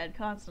in my head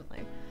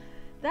constantly.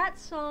 That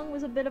song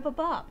was a bit of a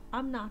bop,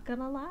 I'm not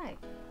gonna lie.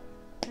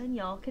 And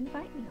y'all can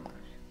fight me on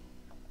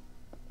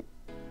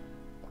it.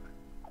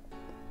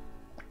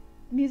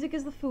 Music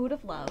is the food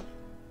of love,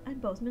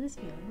 and Bozeman is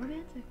feeling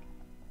romantic.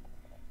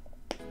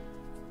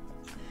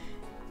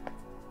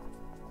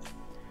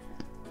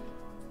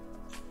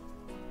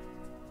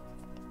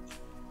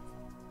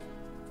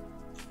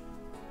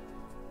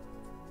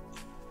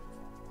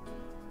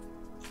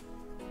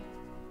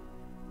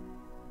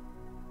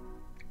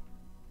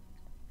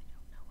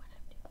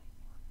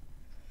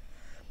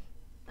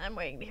 I'm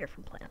waiting to hear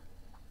from Plan.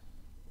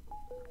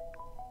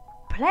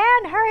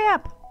 Plan, hurry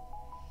up!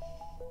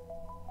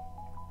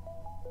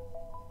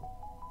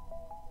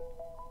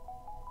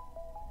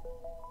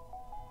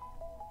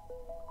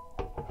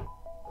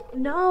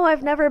 No,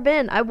 I've never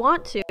been. I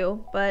want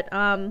to, but,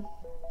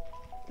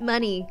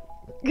 money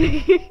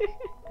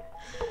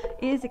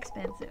is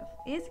expensive.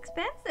 Is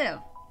expensive.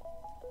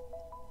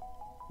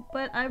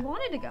 But I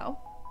wanted to go.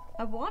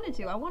 I wanted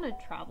to. I want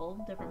to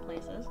travel different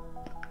places.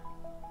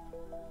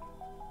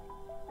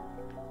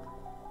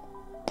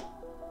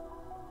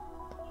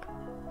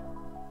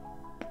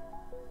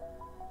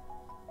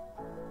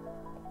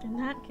 In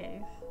that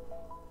case.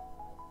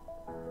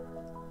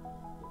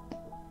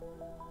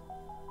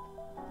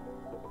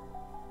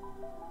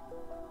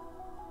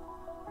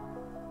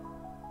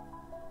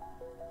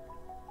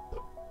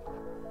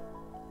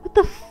 What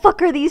the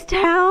fuck are these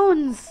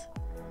towns?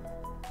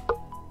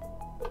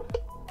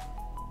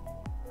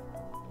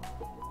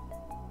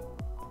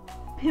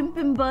 Pimp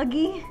and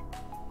Buggy?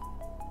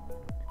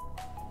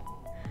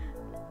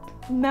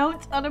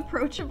 Mount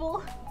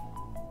Unapproachable?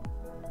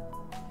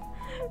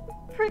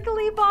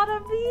 Prickly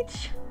Bottom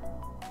Beach?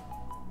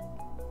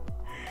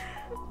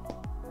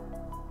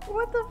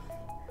 What the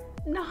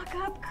Knock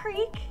Up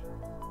Creek?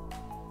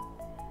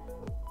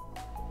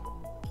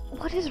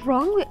 What is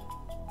wrong with...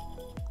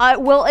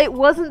 well, it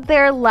wasn't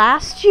there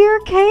last year,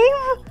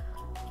 Cave?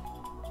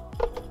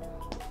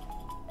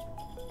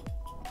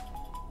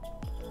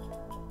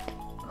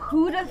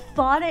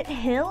 Faudet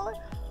Hill?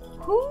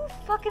 Who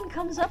fucking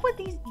comes up with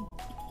these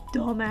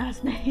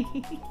dumbass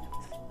names?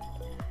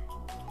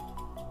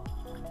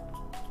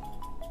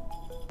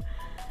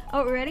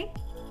 Oh, ready?